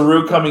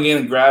Saru coming in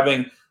and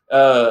grabbing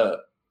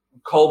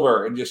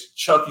Culber and just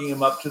chucking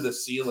him up to the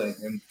ceiling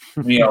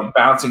and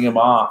bouncing him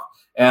off.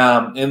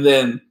 And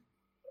then,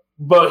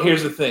 but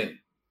here's the thing: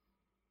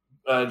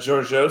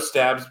 Georgiou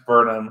stabs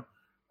Burnham.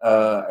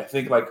 I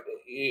think like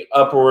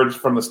upwards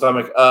from the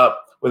stomach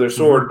up with her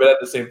sword, but at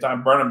the same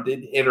time, Burnham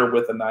did hit her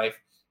with a knife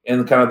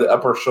in kind of the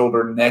upper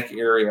shoulder neck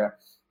area,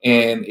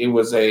 and it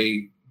was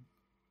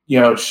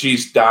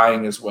she's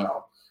dying as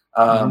well,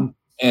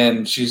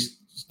 and she's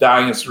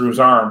dying in Saru's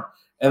arm,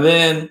 and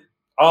then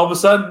all of a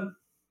sudden,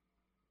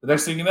 the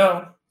next thing you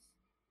know,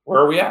 where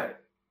are we at?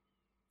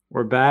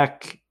 We're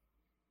back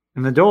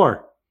in the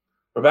door.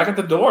 We're back at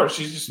the door.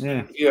 She's just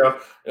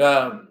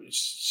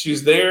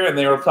she's there, and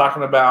they were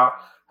talking about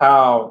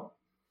how,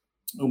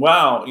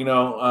 wow,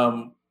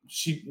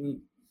 she's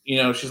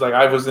like,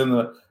 I was in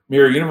the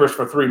mirror universe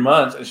for 3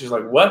 months, and she's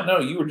like, what? No,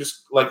 you were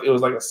just like, it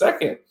was like a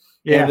second.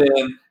 Yeah. And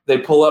then they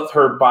pull up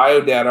her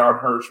biodata on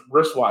her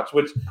wristwatch,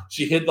 which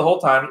she hid the whole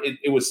time.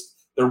 It was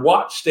their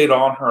watch stayed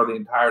on her the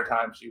entire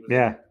time she was in the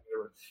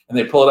mirror. And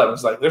they pull it up, and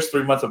it's like, there's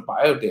 3 months of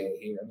biodata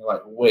here, and they're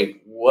like,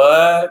 wait,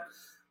 what?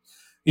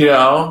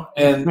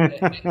 And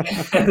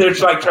they're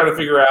just like trying to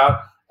figure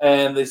out,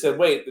 and they said,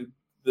 wait,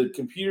 the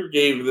computer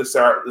gave this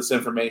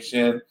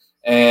information,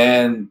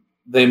 and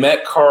they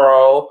met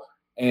Carl,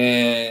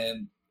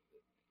 and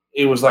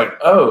it was like,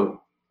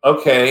 oh,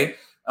 okay.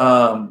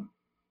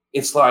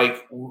 It's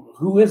like,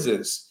 who is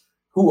this?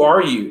 Who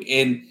are you?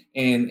 And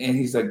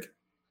he's like,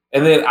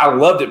 and then I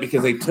loved it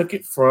because they took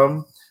it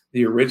from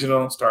the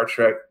original Star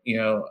Trek,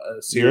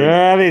 series.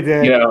 Yeah, they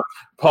did.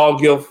 Paul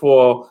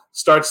Guilfoyle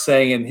starts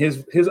saying, and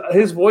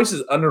his voice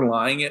is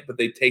underlying it, but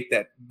they take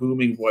that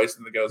booming voice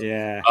and it goes,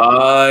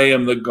 I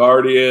am the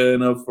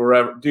guardian of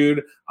forever.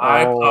 Dude,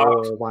 I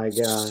popped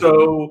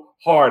so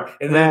hard.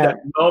 And then that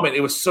moment,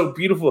 it was so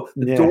beautiful.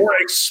 The door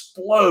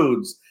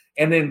explodes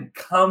and then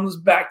comes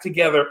back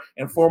together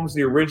and forms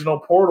the original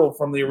portal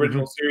from the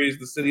original series,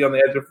 The City on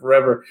the Edge of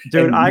Forever.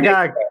 Dude, I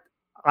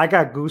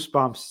got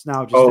goosebumps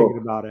now just thinking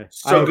about it.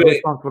 So I had good.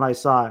 Goosebumps when I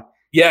saw it.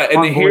 Yeah,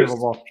 and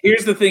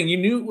here's the thing: you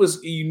knew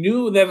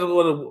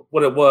that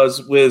what it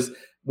was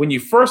when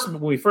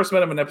we first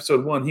met him in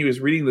episode 1. He was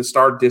reading the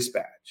Star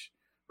Dispatch,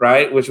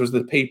 right, which was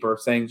the paper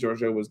saying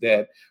Georgiou was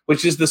dead,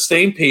 which is the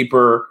same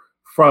paper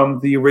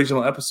from the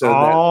original episode.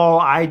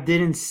 I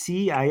didn't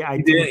see. I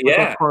didn't put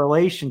that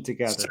correlation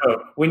together.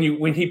 So when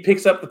he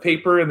picks up the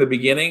paper in the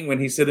beginning, when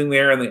he's sitting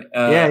there in the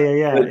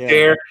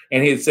chair,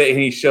 and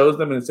he shows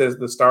them and it says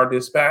the Star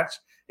Dispatch.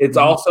 It's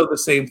also the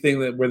same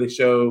thing where they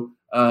show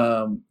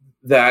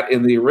that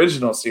in the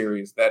original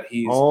series that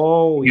he's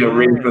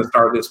reading the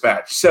Star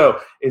Dispatch. So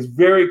it's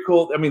very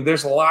cool. I mean,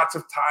 there's lots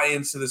of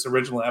tie-ins to this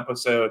original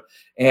episode,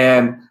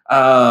 and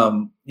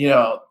and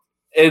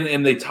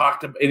they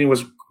talked about, and it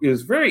was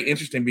very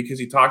interesting because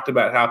he talked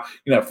about how,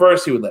 at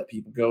first he would let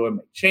people go and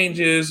make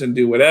changes and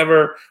do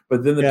whatever,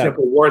 but then the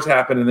Temple Wars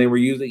happened and they were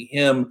using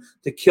him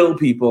to kill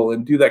people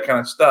and do that kind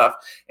of stuff.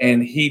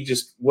 And he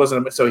just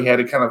wasn't, so he had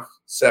to kind of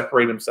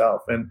separate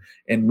himself and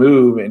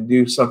move and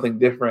do something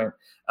different.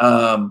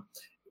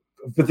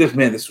 But this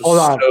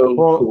was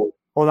cool.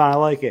 Hold on, I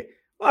like it.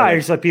 I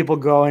just let people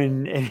go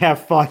and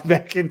have fun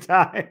back in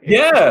time.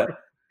 Yeah.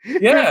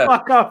 Yeah.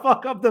 fuck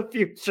up the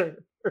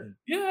future.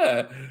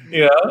 Yeah,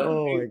 you know,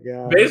 Oh my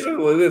god.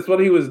 basically that's what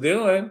he was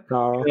doing.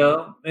 Carl. You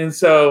know, and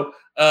so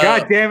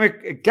God damn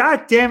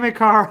it,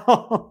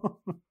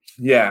 Carl.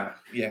 yeah.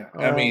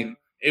 I mean,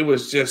 it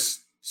was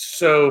just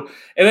so,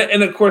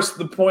 and of course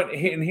the point.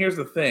 And here's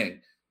the thing: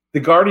 the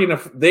Guardian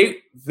of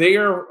they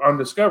are on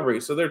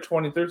Discovery, so they're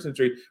 23rd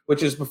century,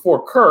 which is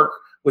before Kirk,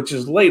 which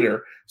is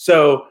later.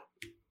 So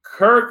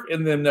Kirk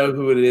and them know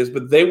who it is,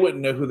 but they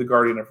wouldn't know who the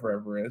Guardian of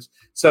Forever is.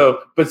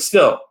 So, but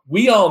still,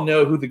 we all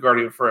know who the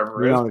Guardian of Forever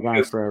We is. know the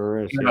Guardian of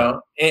Forever is. You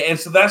know, and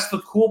so that's the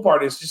cool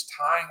part, is just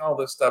tying all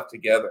this stuff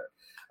together.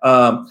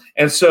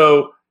 And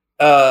so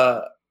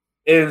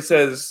it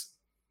says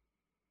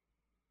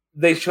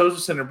they chose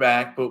to send her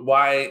back, but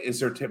why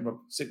is her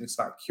temporal sickness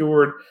not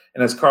cured?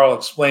 And as Carl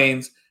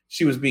explains,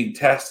 she was being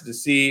tested to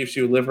see if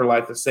she would live her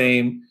life the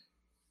same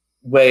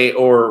way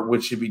or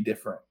would she be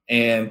different.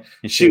 And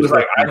she was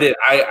like,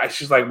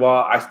 she's like,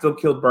 well, I still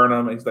killed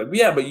Burnham. And he's like,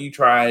 yeah, but you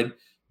tried,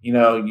 you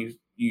know,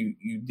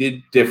 you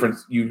did different.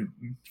 You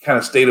kind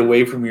of stayed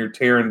away from your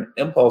Terran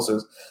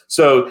impulses.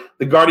 So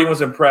the Guardian was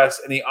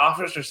impressed, and he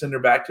offers to send her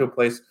back to a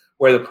place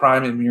where the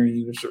Prime and Mirror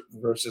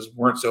universes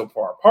weren't so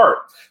far apart.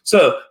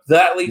 So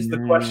that leads the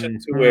question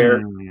to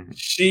where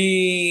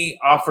he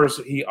offers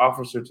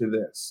her to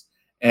this.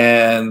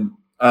 And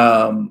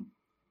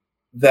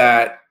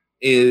that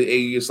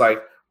is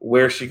like,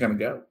 where's she going to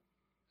go?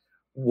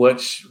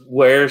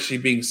 Where is she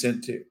being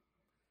sent to?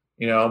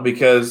 You know,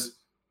 because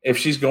if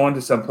she's going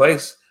to some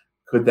place,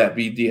 could that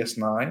be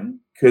DS9?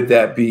 Could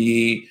that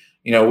be,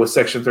 you know, with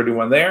Section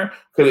 31 there?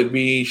 Could it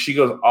be she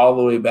goes all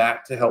the way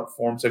back to help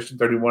form Section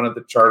 31 of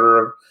the Charter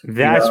of?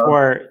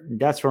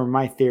 That's where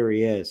my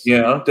theory is. You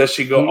know, does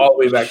she go all the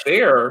way back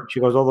there? She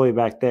goes all the way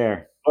back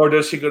there. Or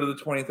does she go to the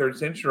 23rd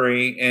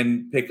century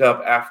and pick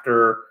up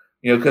after,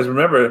 you know, because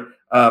remember,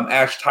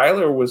 Ash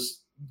Tyler was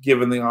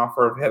given the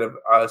offer of head of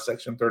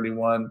Section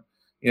 31,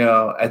 you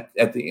know,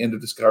 at the end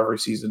of Discovery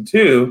Season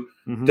 2.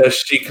 Mm-hmm. Does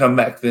she come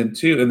back then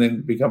too and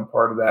then become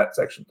part of that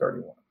Section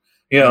 31?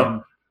 You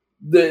know,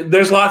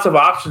 there's lots of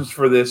options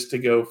for this to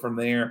go from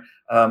there.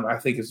 I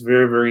think it's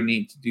very, very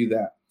neat to do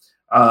that.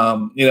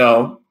 You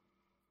know,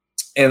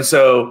 and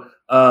so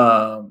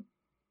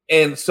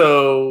here's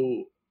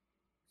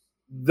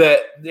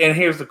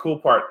the cool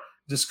part.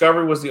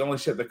 Discovery was the only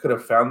ship that could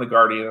have found the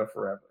Guardian of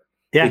Forever.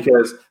 Yeah.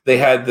 Because they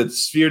had the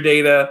sphere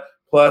data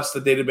plus the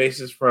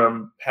databases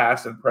from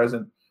past and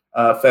present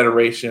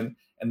Federation,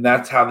 and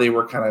that's how they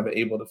were kind of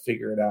able to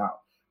figure it out.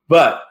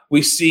 But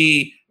we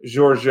see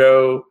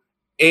Georgiou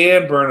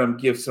and Burnham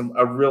give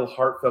a real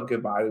heartfelt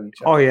goodbye to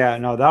each other. Oh yeah,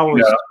 no, that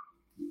was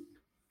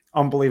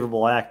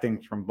unbelievable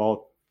acting from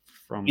both.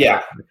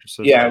 Yeah,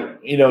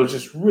 you know,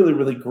 just really,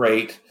 really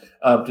great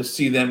to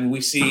see them.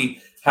 We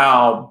see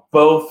how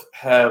both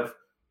have,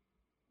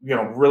 you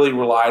know, really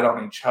relied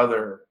on each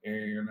other,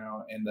 you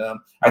know, and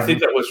I think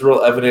that was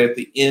real evident at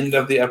the end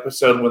of the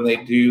episode when they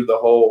do the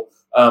whole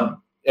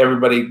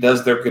everybody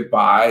does their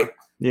goodbye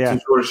to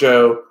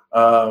Georgiou,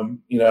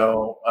 you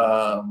know,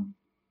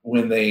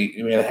 when they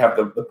have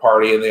the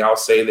party and they all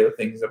say their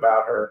things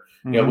about her,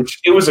 you know, which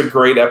it was a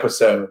great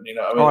episode, you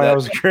know. I mean, that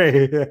was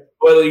great.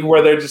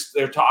 Where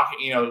they're talking,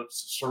 you know,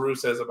 Saru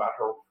says about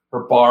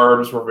her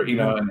barbs were, you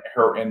know, and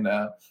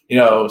you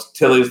know,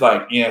 Tilly's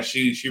like, yeah,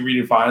 she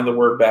redefined the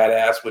word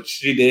badass, which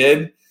she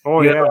did.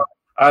 Oh yeah. Know?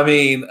 I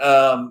mean,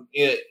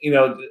 you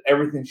know,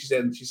 everything she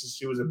said, and she says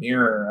she was a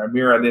mirror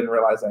I didn't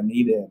realize I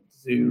needed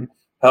to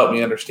help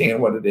me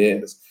understand what it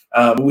is.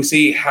 We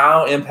see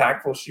how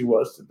impactful she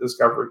was to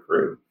Discovery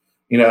crew,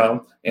 you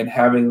know, and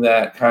having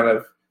that kind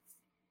of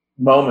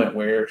moment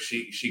where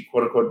she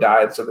quote unquote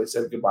died, so they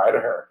said goodbye to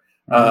her.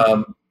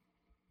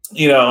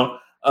 You know,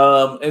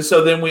 and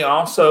so then we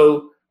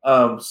also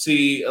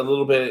see a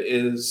little bit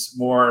is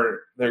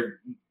more there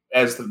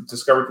as the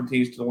Discovery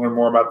continues to learn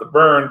more about the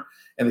burn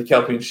and the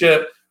Kelpian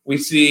ship. We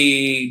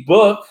see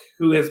Book,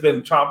 who has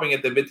been chomping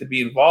at the bit to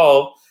be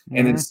involved,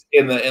 and it's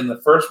in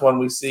the first one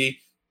we see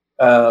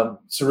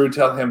Saru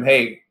tell him,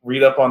 "Hey,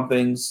 read up on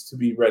things to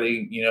be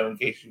ready, you know, in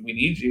case we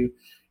need you."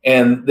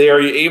 And they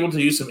are able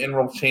to use some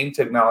Emerald Chain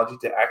technology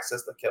to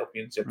access the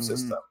Kelpian ship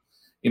system.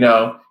 You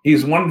know,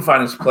 he's wanted to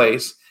find his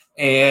place,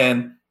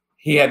 and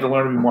he had to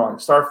learn to be more like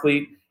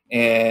Starfleet.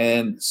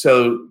 And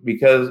so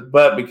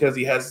because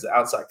he has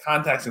outside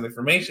contacts and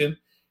information,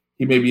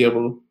 he may be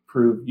able to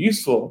prove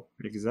useful.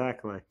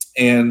 Exactly.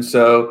 And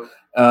so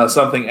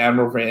something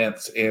Admiral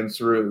Vance and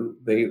Saru,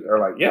 they are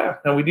like, yeah,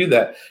 no, we do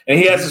that. And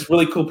he has this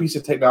really cool piece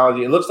of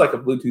technology. It looks like a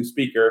Bluetooth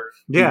speaker.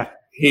 Yeah.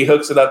 He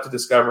hooks it up to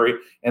Discovery,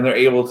 and they're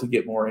able to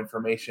get more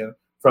information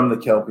from the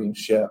Kelpian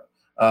ship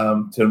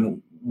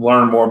to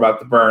learn more about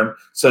the burn.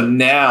 So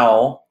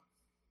now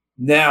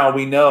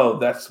we know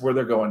that's where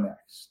they're going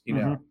next.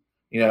 You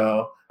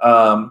know,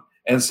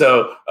 and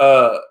so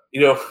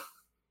you know,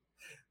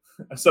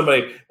 I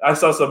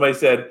saw somebody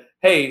said,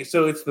 "Hey,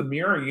 so it's the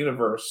mirror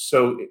universe.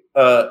 So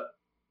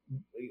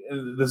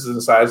this is an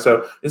aside.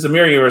 So it's a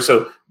mirror universe.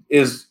 So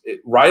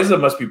Risa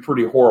must be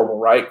pretty horrible,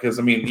 right? Because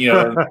I mean, you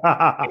know,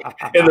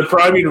 in the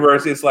Prime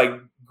universe, it's like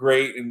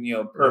great and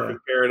perfect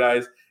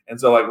paradise, and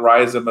so like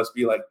Ryza must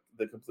be like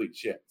the complete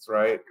shits,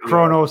 right?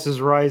 Kronos is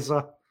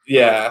Ryza.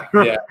 Yeah,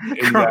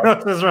 exactly.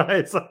 Kronos is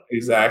Ryza.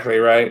 Exactly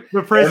right.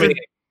 The prison.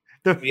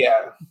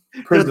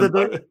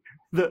 Prison.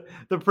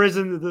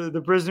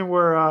 The prison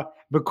where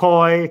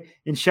McCoy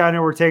and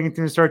Shatner were taken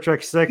through Star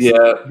Trek 6.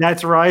 Yeah,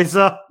 that's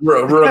Ryza.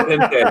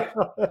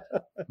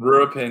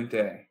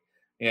 Ruapente.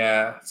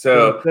 Yeah.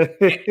 So,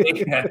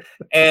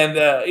 and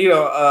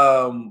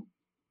and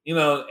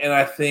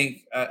I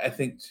think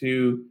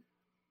too,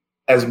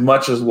 as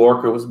much as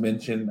Lorca was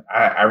mentioned,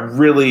 I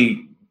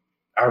really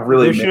I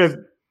was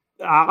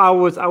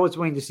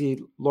waiting to see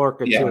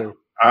Lorca too.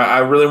 I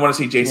really want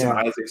to see Jason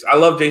Isaacs. I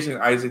love Jason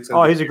Isaacs.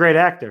 Oh, he's a great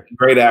actor.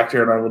 Great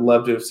actor, and I would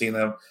love to have seen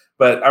him.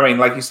 But I mean,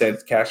 like you said,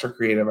 it's cash or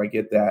creative. I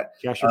get that.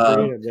 Cash or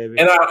creative, baby.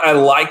 And I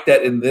like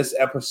that in this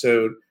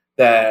episode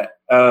that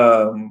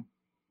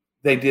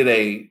they did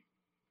a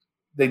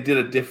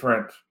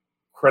different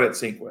credit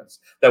sequence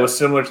that was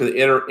similar to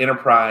the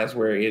Enterprise,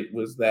 where it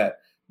was that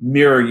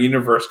mirror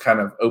universe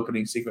kind of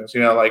opening sequence.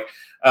 Like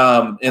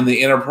in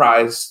the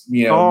Enterprise,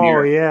 they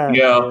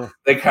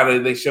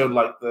showed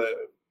like the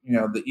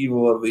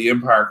evil of the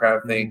Empire kind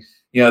of thing.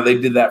 They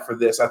did that for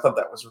this. I thought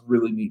that was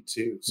really neat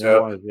too.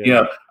 So,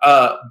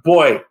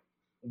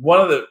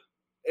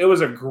 it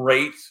was a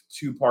great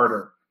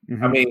two-parter.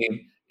 Mm-hmm. I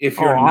mean,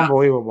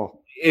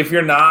 unbelievable. This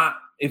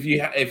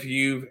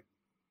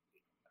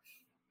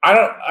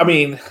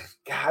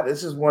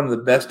is one of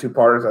the best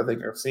two-parters I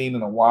think I've seen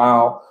in a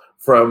while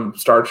from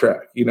Star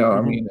Trek.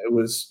 I mean, it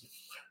was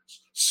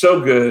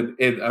so good.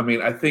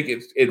 I think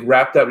it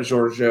wrapped up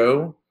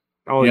Georgiou.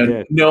 Oh, it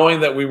did. Knowing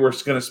that we were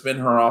going to spin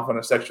her off on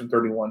a Section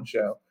 31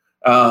 show.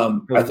 I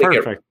think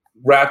it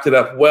wrapped it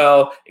up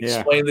well,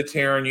 explained the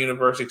Terran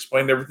universe,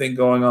 explained everything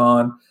going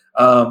on.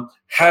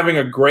 Having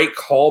a great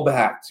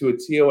callback to a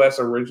TOS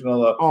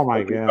original of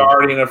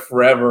Guardian of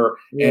Forever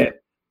and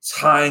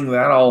tying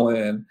that all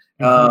in.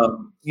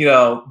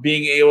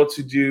 Being able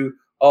to do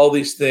all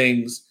these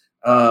things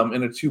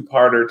in a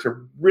two-parter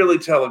to really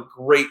tell a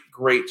great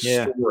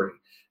story.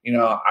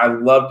 I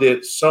loved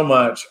it so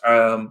much.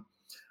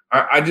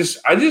 I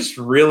just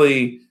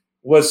really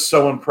was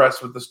so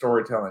impressed with the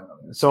storytelling of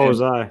it. So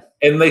was I.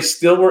 And they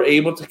still were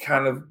able to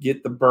kind of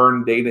get the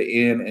burn data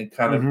in and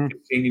kind of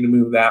continue to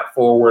move that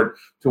forward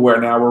to where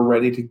now we're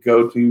ready to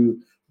go to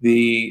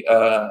the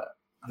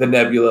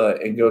nebula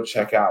and go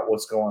check out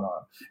what's going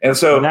on. And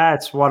so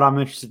that's what I'm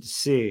interested to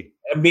see.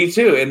 Me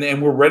too.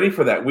 And we're ready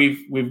for that.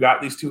 We've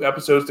got these 2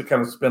 episodes to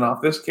kind of spin off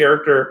this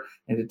character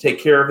and to take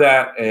care of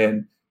that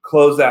and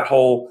close that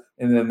hole.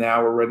 And then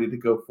now we're ready to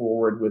go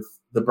forward with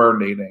the burn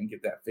data and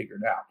get that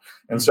figured out.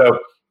 And so,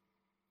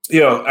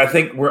 I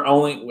think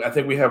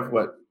we have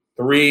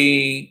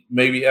 3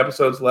 maybe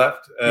episodes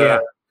left.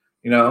 So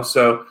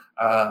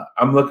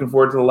I'm looking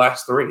forward to the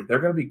last 3. They're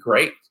going to be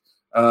great.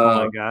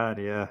 Oh my God.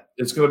 Yeah.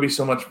 It's going to be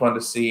so much fun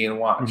to see and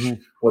watch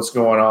what's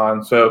going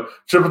on. So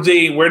Triple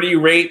D, where do you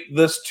rate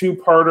this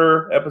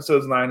 2-parter,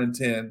 episodes 9 and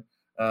 10?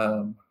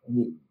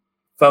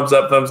 Thumbs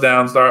up, thumbs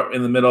down, star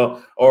in the middle,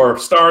 or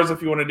stars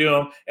if you want to do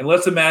them. And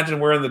let's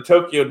imagine we're in the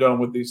Tokyo Dome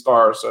with these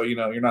stars, so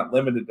you're not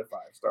limited to 5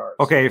 stars.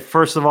 Okay,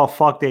 first of all,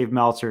 fuck Dave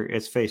Meltzer.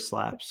 It's face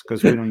slaps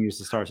because we don't use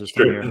the star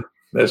system here.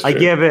 That's true.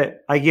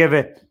 I give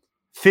it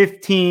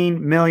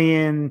 15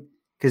 million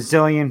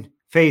gazillion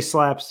face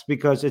slaps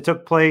because it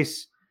took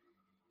place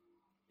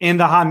in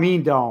the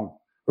Hameen Dome.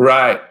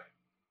 Right.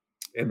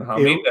 In the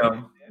Hameen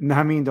Dome. In the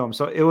Hameen Dome.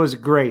 So it was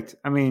great.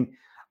 I mean,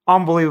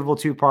 unbelievable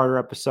 2-parter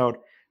episode.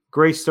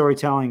 Great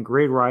storytelling,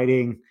 great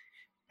writing,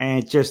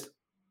 and just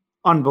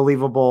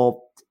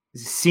unbelievable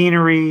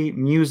scenery,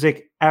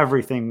 music,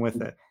 everything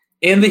with it.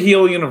 In the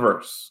Heel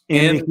universe.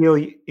 In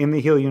the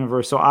Heel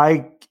universe. So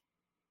I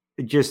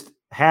just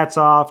hats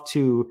off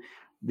to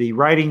the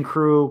writing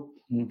crew,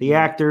 the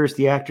actors,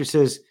 the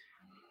actresses.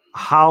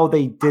 How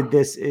they did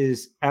this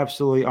is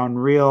absolutely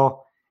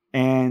unreal.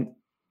 And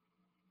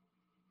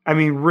I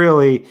mean,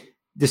 really,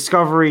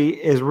 Discovery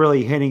is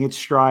really hitting its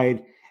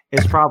stride.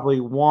 It's probably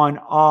one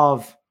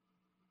of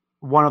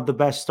the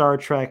best Star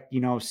Trek,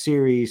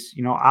 series,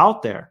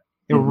 out there.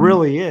 It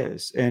really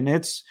is. And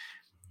it's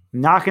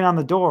knocking on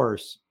the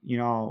doors,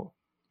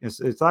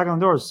 it's knocking on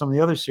the doors of some of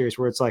the other series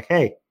where it's like,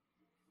 hey,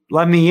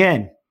 let me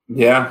in.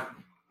 Yeah.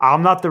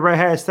 I'm not the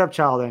redheaded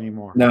stepchild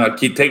anymore. No,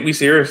 take me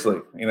seriously,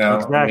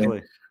 Exactly. I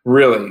mean,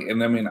 really.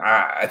 And I mean,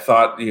 I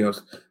thought,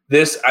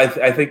 this,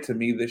 I think to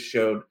me, this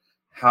showed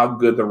how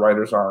good the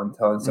writers are in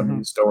telling some of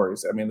these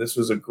stories. I mean, this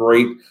was a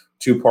great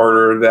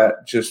 2-parter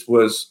that just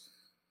was,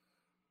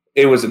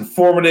 it was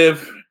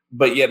informative,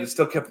 but yet it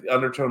still kept the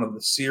undertone of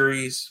the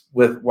series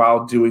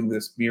while doing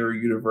this mirror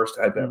universe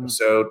type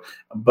episode.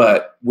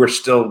 But we're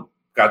still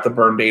got the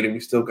burn data. We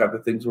still got the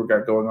things we've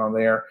got going on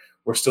there.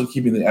 We're still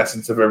keeping the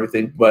essence of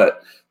everything,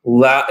 but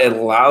it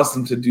allows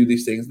them to do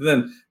these things. And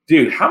then,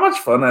 dude, how much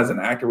fun as an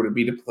actor would it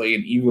be to play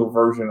an evil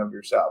version of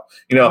yourself?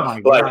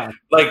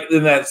 Like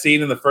in that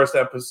scene in the first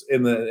episode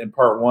in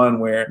part 1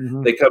 where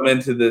they come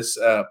into this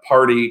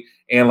party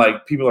and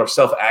like people are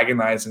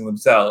self-agonizing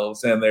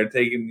themselves and they're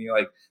taking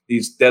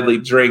these deadly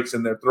drinks,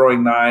 and they're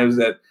throwing knives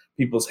at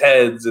people's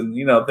heads and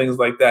things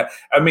like that.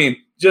 I mean,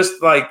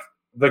 just like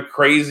the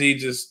crazy,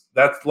 just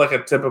that's like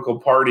a typical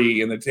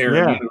party in the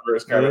Terran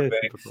universe kind of thing.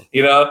 Typical.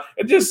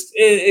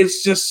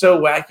 It's just so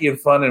wacky and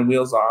fun and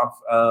wheels off.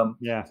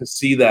 To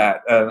see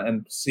that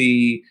and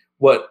see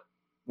what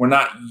we're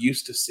not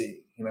used to seeing.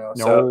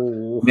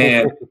 So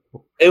man,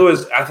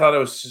 I thought it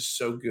was just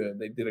so good.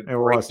 They did a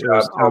great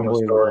job telling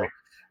the story.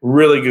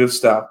 Really good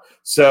stuff.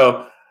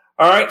 So,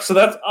 all right. So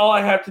that's all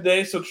I have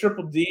today. So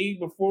Triple D,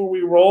 before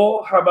we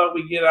roll, how about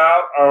we get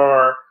out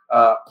our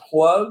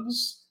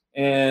plugs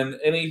and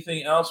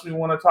anything else we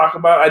want to talk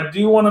about? I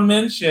do want to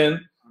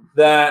mention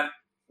that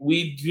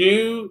we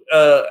do,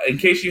 in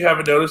case you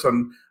haven't noticed,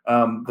 on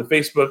the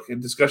Facebook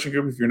discussion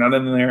group, if you're not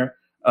in there,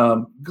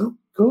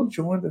 go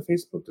join the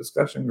Facebook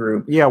discussion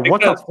group. Yeah,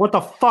 what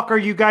the fuck are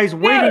you guys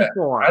waiting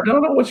for? I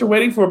don't know what you're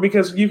waiting for,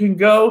 because you can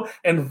go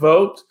and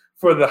vote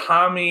for the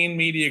Hameen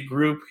Media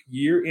Group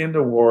Year-End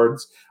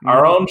Awards.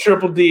 Our own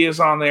Triple D is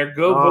on there.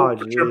 Go vote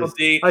for Triple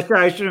D.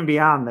 I shouldn't be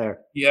on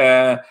there.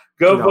 Yeah,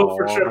 vote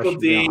for Triple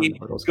D.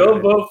 Go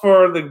vote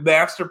for the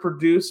master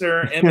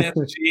producer,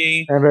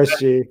 MSG.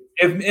 MSG.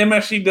 If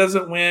MSG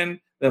doesn't win,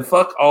 then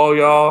fuck all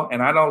y'all,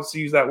 and I don't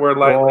use that word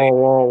lightly.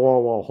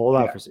 Whoa. Hold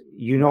on for a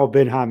second.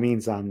 Ben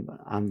Hameen's on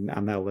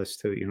that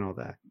list too. You know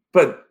that.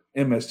 But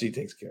MSG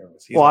takes care of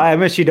us.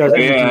 MSG does.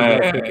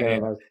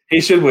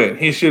 He should win.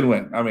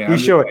 I mean, he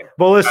should.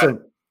 But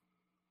listen,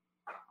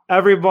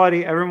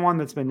 everyone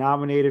that's been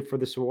nominated for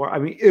this award. I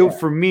mean,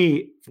 for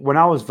me, when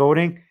I was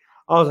voting,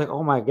 I was like,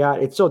 oh my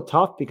God, it's so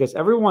tough because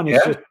everyone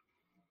is just,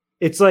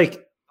 it's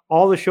like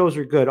all the shows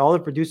are good. All the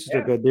producers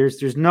are good. There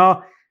is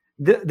not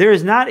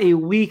a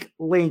weak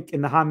link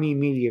in the Hameen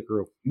Media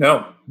Group.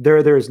 No.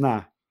 There is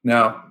not.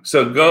 No.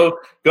 So go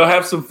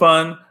have some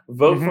fun.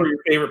 Vote for your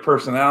favorite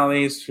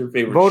personalities, your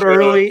favorite vote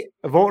shows.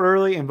 Vote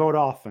early, and vote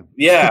often.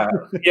 Yeah.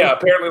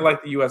 Apparently,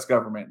 like the U.S.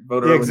 government,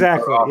 vote early.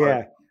 Exactly. And vote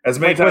often. As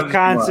many times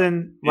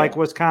Wisconsin, like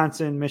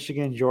Wisconsin,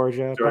 Michigan,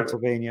 Georgia,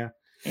 Pennsylvania.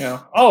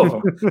 All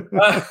of them.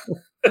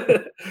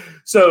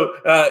 So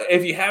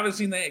if you haven't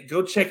seen that,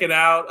 go check it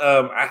out.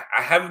 I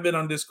haven't been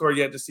on Discord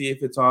yet to see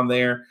if it's on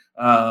there,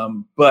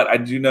 but I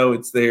do know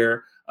it's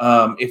there.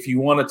 If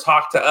you want to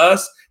talk to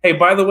us, hey,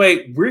 by the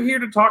way, we're here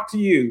to talk to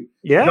you.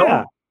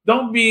 Yeah.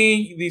 Don't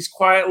be these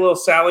quiet little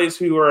Sallies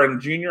who are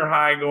in junior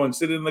high going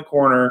sit in the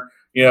corner,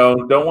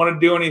 don't want to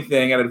do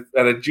anything at a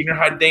junior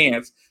high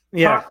dance.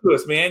 Talk to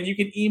us, man. You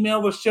can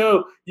email the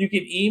show. You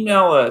can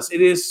email us. It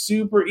is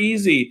super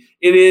easy.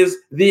 It is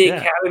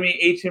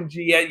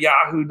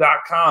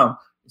theacademyhmg@yahoo.com.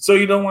 So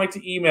you don't like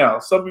to email.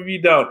 Some of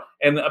you don't.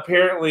 And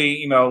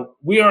apparently,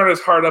 we aren't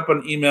as hard up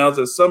on emails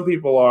as some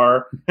people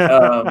are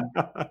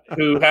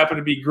who happen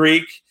to be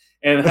Greek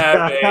and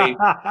have a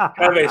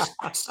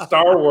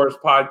Star Wars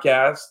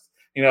podcast,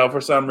 for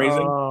some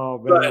reason. Oh,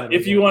 man, but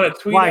if you want to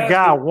tweet my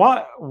God,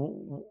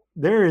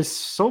 there is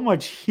so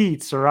much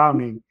heat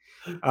surrounding.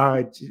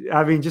 I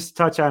mean, just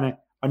touch on it.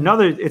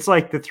 It's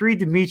like the three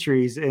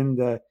Dimitris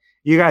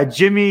you got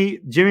Jimmy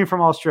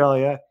from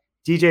Australia,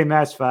 DJ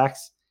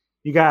Matsfax,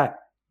 you got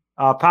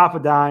Papa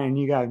Don, and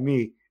you got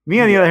me. Me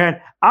on the other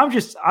hand, I'm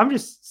just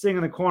sitting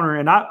in the corner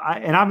and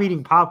I'm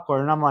eating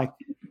popcorn and I'm like,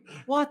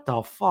 what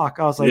the fuck?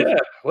 I was like,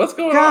 what's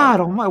going on? God,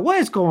 oh my, what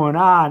is going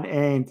on?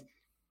 And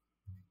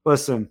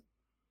listen,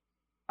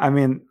 I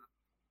mean,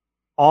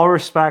 all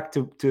respect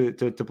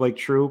to Blake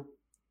Troop,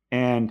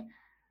 and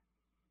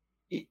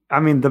I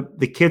mean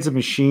the kid's a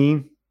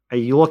machine.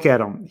 You look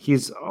at him,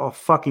 he's a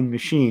fucking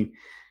machine.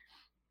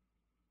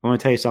 I'm gonna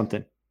tell you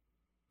something.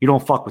 You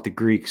don't fuck with the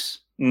Greeks.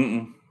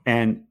 Mm-mm.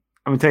 And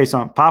I'm gonna tell you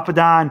something. Papa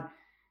Don,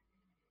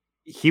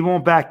 he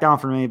won't back down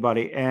from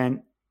anybody.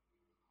 And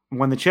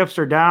when the chips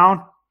are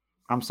down,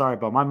 I'm sorry,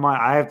 but my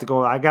mind,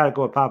 I gotta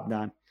go with Papa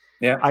Don.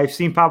 Yeah. I've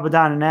seen Papa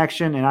Don in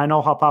action, and I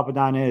know how Papa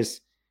Don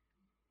is.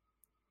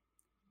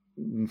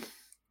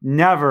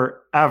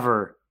 Never,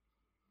 ever,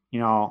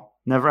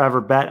 never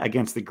ever bet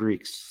against the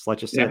Greeks.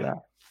 Let's just say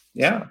that.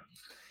 Yeah.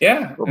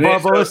 Yeah.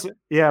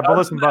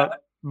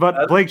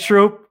 But Blake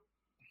Troop,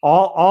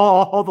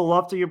 all the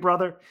love to you,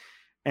 brother.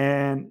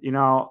 And,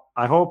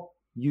 I hope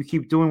you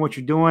keep doing what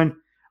you're doing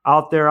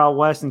out there out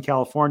west in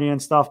California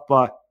and stuff.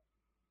 But,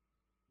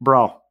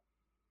 bro,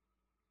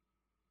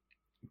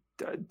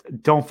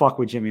 don't fuck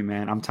with Jimmy,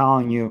 man. I'm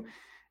telling you.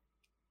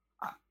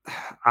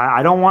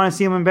 I don't want to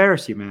see him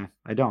embarrass you, man.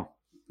 I don't.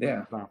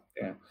 Yeah.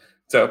 Yeah.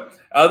 So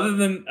other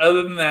than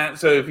that,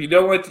 so if you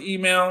don't like to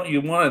email,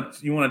 you want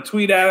to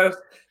tweet at us,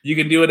 you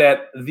can do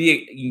it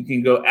you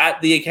can go at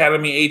the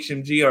Academy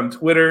HMG on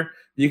Twitter.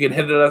 You can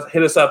hit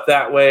us up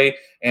that way,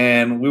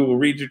 and we will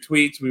read your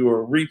tweets. We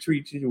will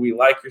retweet you. We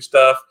like your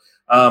stuff.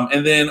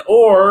 And then,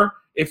 or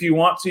if you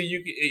want to,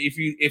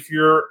 if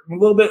you're a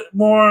little bit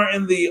more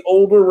in the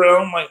older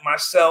realm, like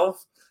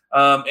myself,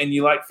 and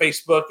you like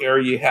Facebook, or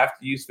you have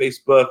to use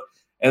Facebook,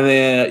 and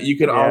then you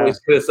can always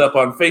hit us up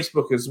on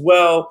Facebook as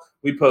well.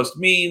 We post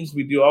memes.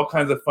 We do all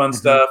kinds of fun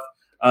stuff.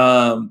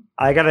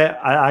 I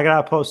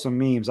gotta post some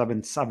memes. I've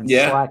been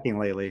Yeah. slacking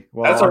lately.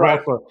 Well, That's all right.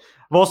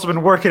 I've also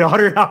been working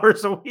 100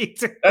 hours a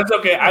week. That's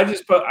okay.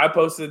 I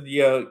posted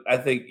I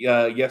think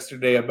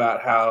yesterday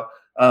about how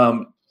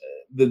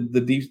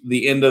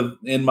the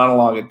end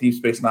monologue at Deep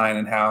Space Nine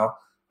and how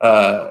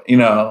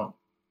it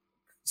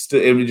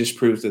just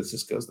proves that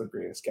Cisco's the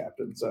greatest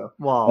captain. So,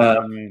 Well,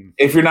 I mean,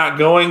 if you're not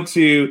going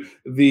to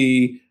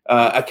the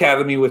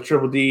Academy with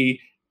Triple D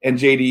and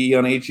JD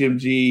on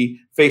HMG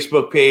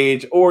Facebook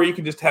page, or you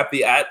can just tap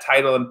the @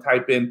 title and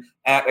type in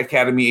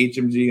 @Academy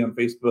HMG on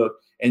Facebook,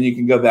 and you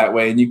can go that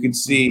way, and you can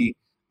see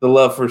the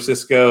love for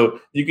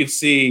Cisco. You can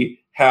see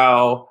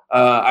how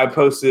I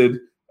posted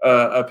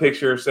a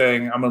picture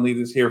saying, "I'm going to leave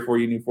this here for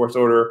you, New Force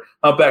Order."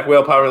 Humpback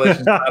whale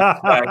population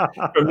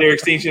from near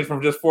extinction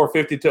from just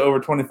 450 to over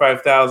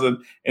 25,000,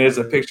 and it's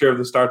a picture of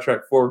the Star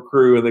Trek 4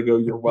 crew, and they go,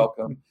 "You're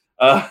welcome."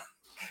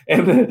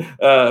 And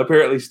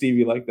apparently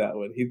Stevie liked that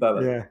one. He thought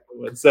that was a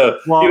good one. So,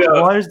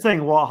 well, here's the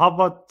thing. Well, how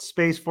about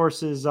Space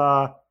Force's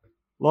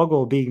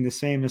logo being the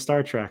same as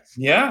Star Trek's?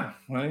 Yeah.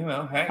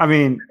 Well, hey. I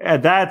mean,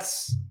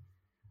 that's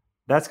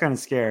kind of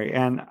scary.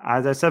 And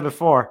as I said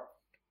before,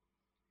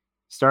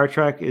 Star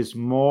Trek is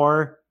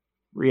more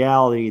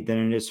reality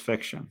than it is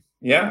fiction.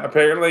 Yeah,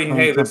 apparently,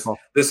 hey,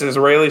 this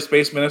Israeli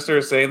space minister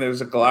is saying there's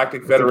a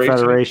galactic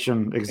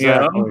federation.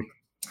 Exactly.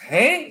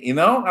 Hey, I mean,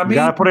 you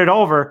gotta put it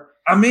over.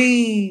 I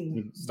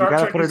mean, Star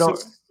Trek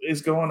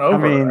is going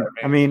over.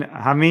 I mean,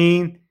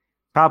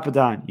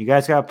 Papadon, you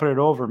guys gotta put it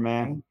over,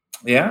 man.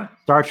 Yeah.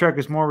 Star Trek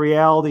is more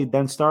reality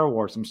than Star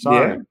Wars. I'm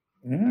sorry.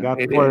 Yeah, you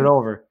gotta put it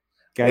over.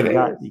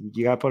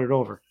 You gotta put it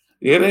over.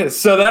 It is.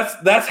 So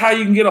that's how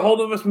you can get a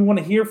hold of us. We want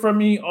to hear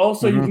from you.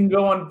 Also, you can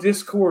go on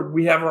Discord.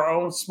 We have our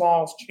own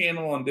small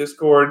channel on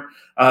Discord.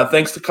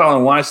 Thanks to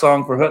Colin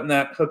Wysong for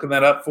hooking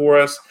that up for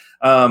us.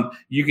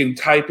 You can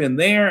type in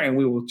there, and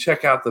we will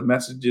check out the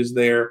messages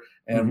there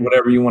and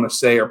whatever you want to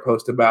say or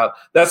post about.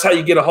 That's how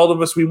you get a hold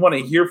of us. We want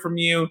to hear from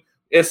you.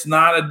 It's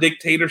not a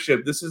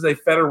dictatorship. This is a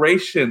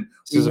federation.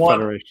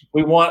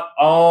 We want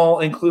all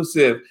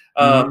inclusive,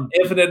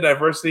 infinite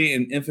diversity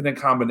and infinite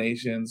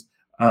combinations.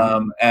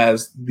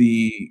 As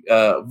the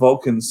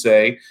Vulcans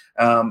say.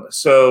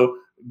 So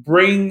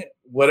bring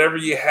whatever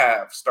you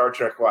have, Star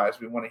Trek-wise.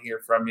 We want to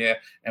hear from you,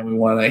 and we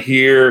want to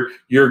hear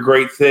your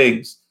great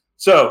things.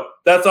 So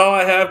that's all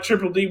I have.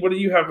 Triple D, what do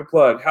you have to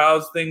plug?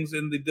 How's things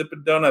in the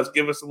Dippin' Donuts?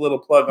 Give us a little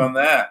plug on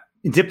that.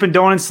 Dippin'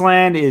 Donuts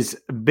land is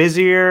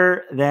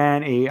busier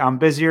than I'm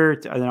busier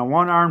than a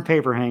one-armed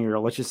paper hanger.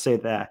 Let's just say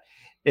that.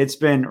 It's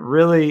been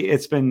great, and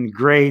it's been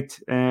great.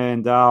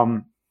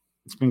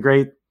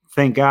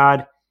 Thank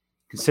God.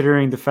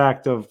 Considering the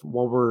fact of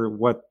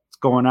what's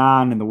going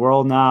on in the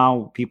world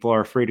now, people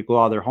are afraid to go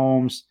out of their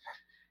homes.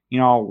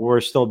 We're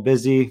still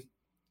busy.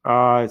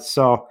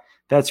 So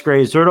that's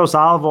great.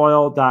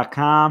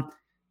 ZerdosOliveOil.com.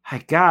 My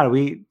God,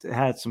 we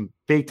had some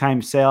big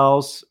time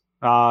sales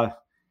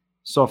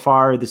so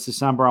far this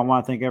December. I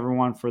want to thank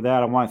everyone for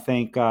that. I want to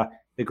thank the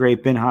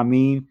great Ben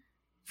Hameen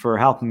for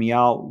helping me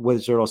out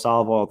with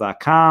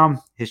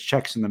ZerdosOliveOil.com. His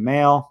check's in the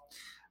mail.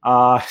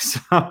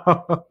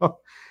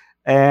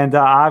 And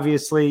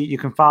obviously, you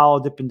can follow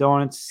Dippin'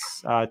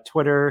 Donuts,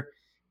 Twitter,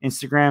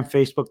 Instagram,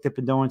 Facebook,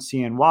 Dippin' Donuts,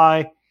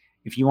 CNY.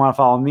 If you want to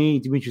follow me,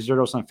 Dimitri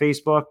Zerdos on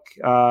Facebook.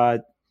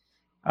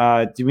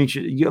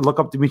 You look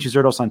up Dimitri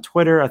Zerdos on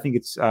Twitter. I think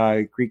it's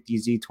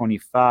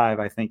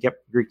GreekDZ25. I think, yep,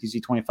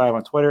 GreekDZ25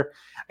 on Twitter.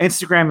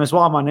 Instagram as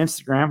well. I'm on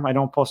Instagram. I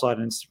don't post a lot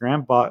on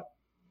Instagram, but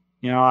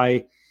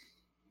I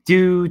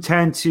do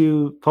tend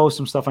to post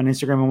some stuff on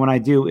Instagram, and when I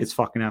do, it's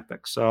fucking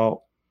epic.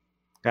 So,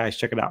 guys,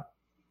 check it out.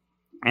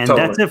 And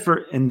that's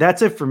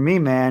it for me,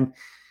 man.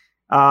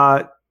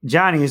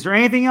 Johnny, is there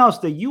anything else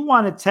that you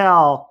want to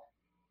tell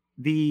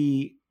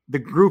the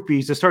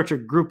groupies, the Star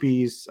Trek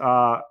groupies,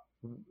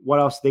 what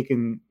else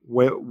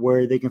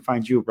where they can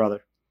find you,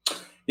 brother?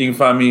 You can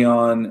find me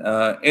on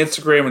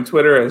Instagram and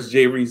Twitter as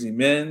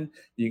JReezyMin.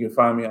 You can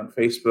find me on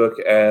Facebook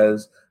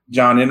as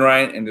John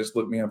Enright, and just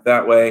look me up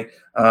that way.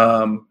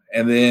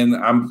 And then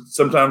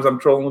sometimes I'm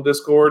trolling the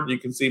Discord. You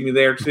can see me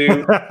there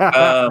too.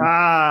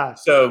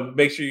 So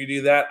make sure you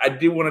do that. I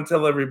do want to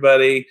tell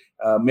everybody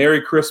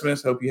Merry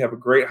Christmas. Hope you have a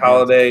great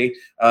holiday.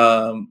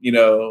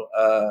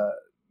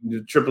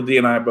 Triple D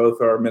and I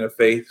both are men of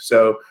faith,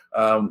 so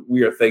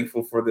we are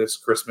thankful for this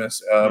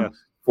Christmas.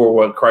 For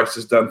what Christ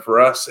has done for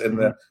us and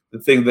the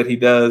thing that he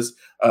does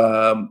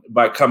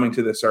by coming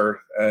to this earth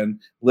and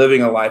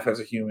living a life as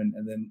a human,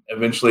 and then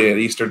eventually at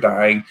Easter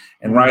dying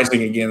and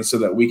rising again so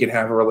that we can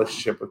have a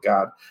relationship with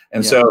God.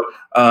 And so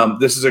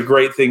this is a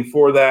great thing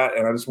for that.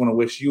 And I just want to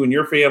wish you and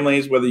your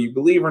families, whether you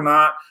believe or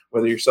not,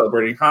 whether you're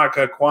celebrating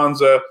Hanukkah,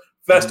 Kwanzaa,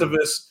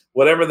 Festivus,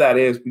 whatever that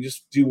is, we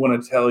just do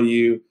want to tell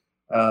you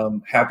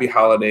happy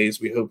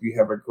holidays. We hope you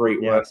have a great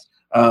one.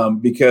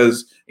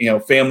 Because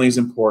family is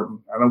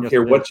important. I don't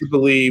care what you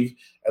believe.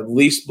 At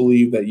least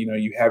believe that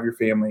you have your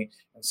family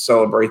and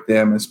celebrate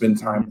them and spend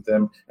time with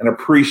them and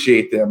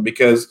appreciate them.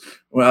 Because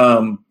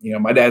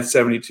my dad's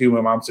 72,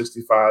 my mom's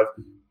 65.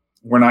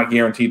 we're not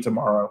guaranteed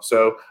tomorrow.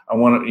 So I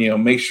want to,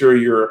 make sure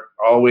you're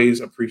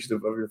always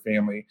appreciative of your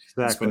family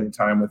and spending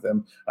time with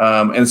them.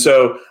 And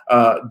so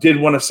did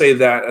want to say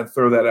that and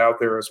throw that out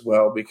there as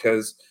well,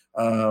 because,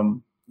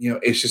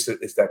 it's just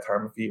it's that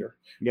time of year.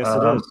 Yes,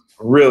 it is.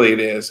 Really, it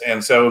is.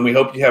 And so we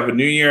hope you have a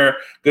new year.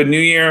 Good New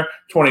Year.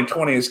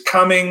 2020 is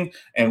coming,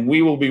 and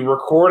we will be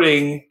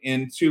recording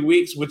in 2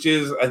 weeks, which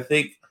is, I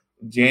think,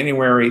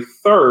 January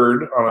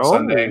 3rd on a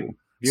Sunday.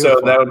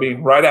 Beautiful. So that'll be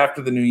right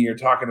after the new year,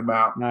 talking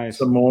about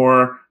some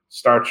more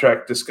Star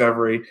Trek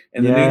Discovery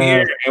in the new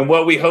year and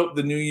what we hope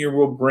the new year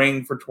will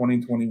bring for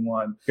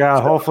 2021. Yeah,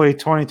 so, hopefully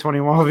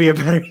 2021 will be a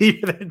better year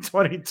than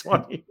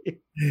 2020.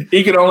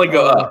 It can only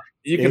go up.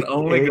 You can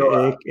only go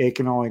up. It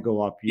can only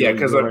go up.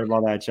 Because worry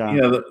about that, John.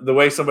 The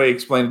way somebody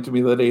explained it to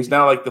me the other day is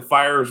now like the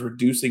fire is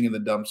reducing in the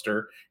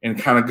dumpster and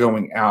kind of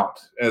going out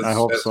as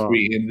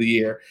we end the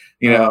year.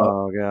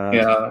 Oh God.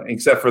 Yeah,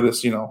 except for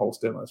this, whole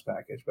stimulus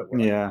package. But we're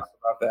not talking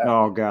about that.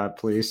 Oh God,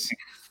 please.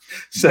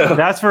 So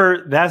that's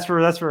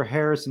for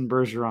Harrison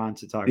Bergeron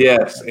to talk about.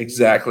 Yes,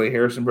 exactly.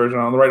 Harrison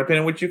Bergeron on the Right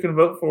Opinion, which you can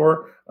vote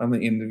for on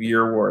the end of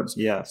year awards.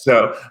 Yes.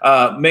 So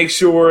make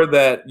sure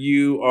that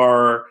you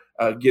are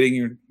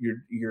getting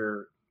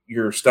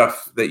your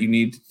stuff that you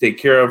need to take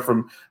care of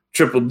from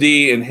Triple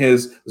D and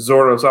his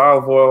Zordo's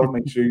olive oil.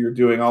 Make sure you're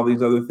doing all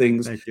these other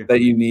things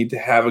that you need to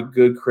have a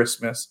good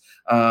Christmas.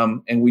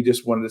 And we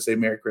just wanted to say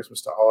Merry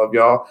Christmas to all of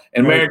y'all,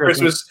 and Merry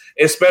Christmas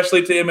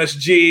especially to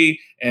MSG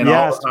and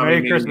all the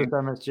Merry Christmas,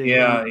 MSG.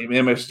 Yeah,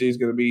 MSG is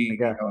going to be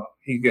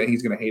he's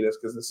going to hate us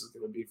because this is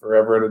going to be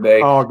forever and a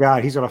day. Oh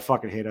God, he's going to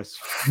fucking hate us.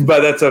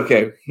 But that's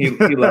okay. He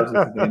loves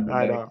us at the end of the day.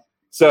 I know.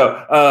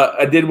 So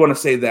I did want to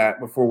say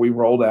that before we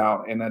rolled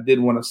out, and I did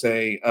want to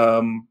say,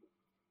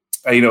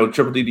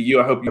 Triple D to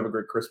you. I hope you have a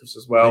great Christmas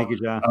as well. Thank you,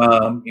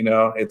 John.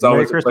 It's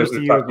always a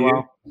pleasure to talk to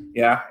you.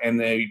 Yeah, and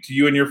to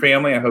you and your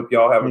family, I hope you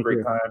all have a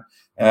great time.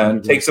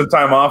 And take some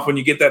time off when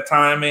you get that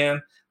time,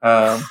 man.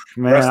 Man,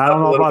 I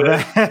don't know about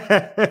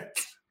that.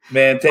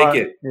 Man, take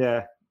it.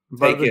 Yeah,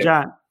 but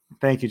John,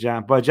 thank you,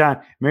 John. But John,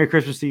 Merry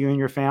Christmas to you and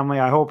your family.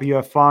 I hope you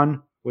have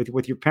fun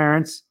with your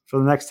parents for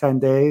the next 10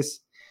 days.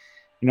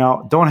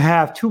 Don't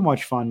have too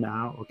much fun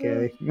now,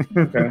 okay?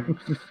 Okay.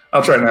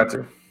 I'll try not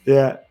to.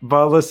 Yeah,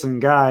 but listen,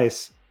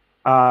 guys,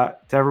 to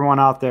everyone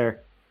out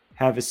there,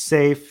 have a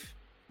safe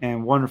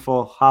and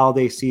wonderful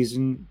holiday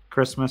season,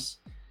 Christmas.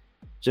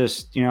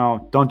 Just,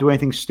 don't do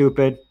anything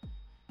stupid.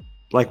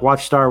 Like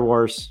watch Star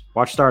Wars,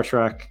 watch Star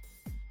Trek,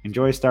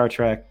 enjoy Star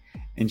Trek.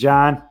 And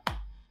John,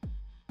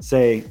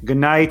 say good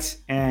night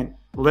and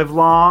live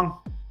long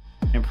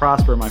and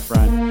prosper, my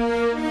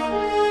friend.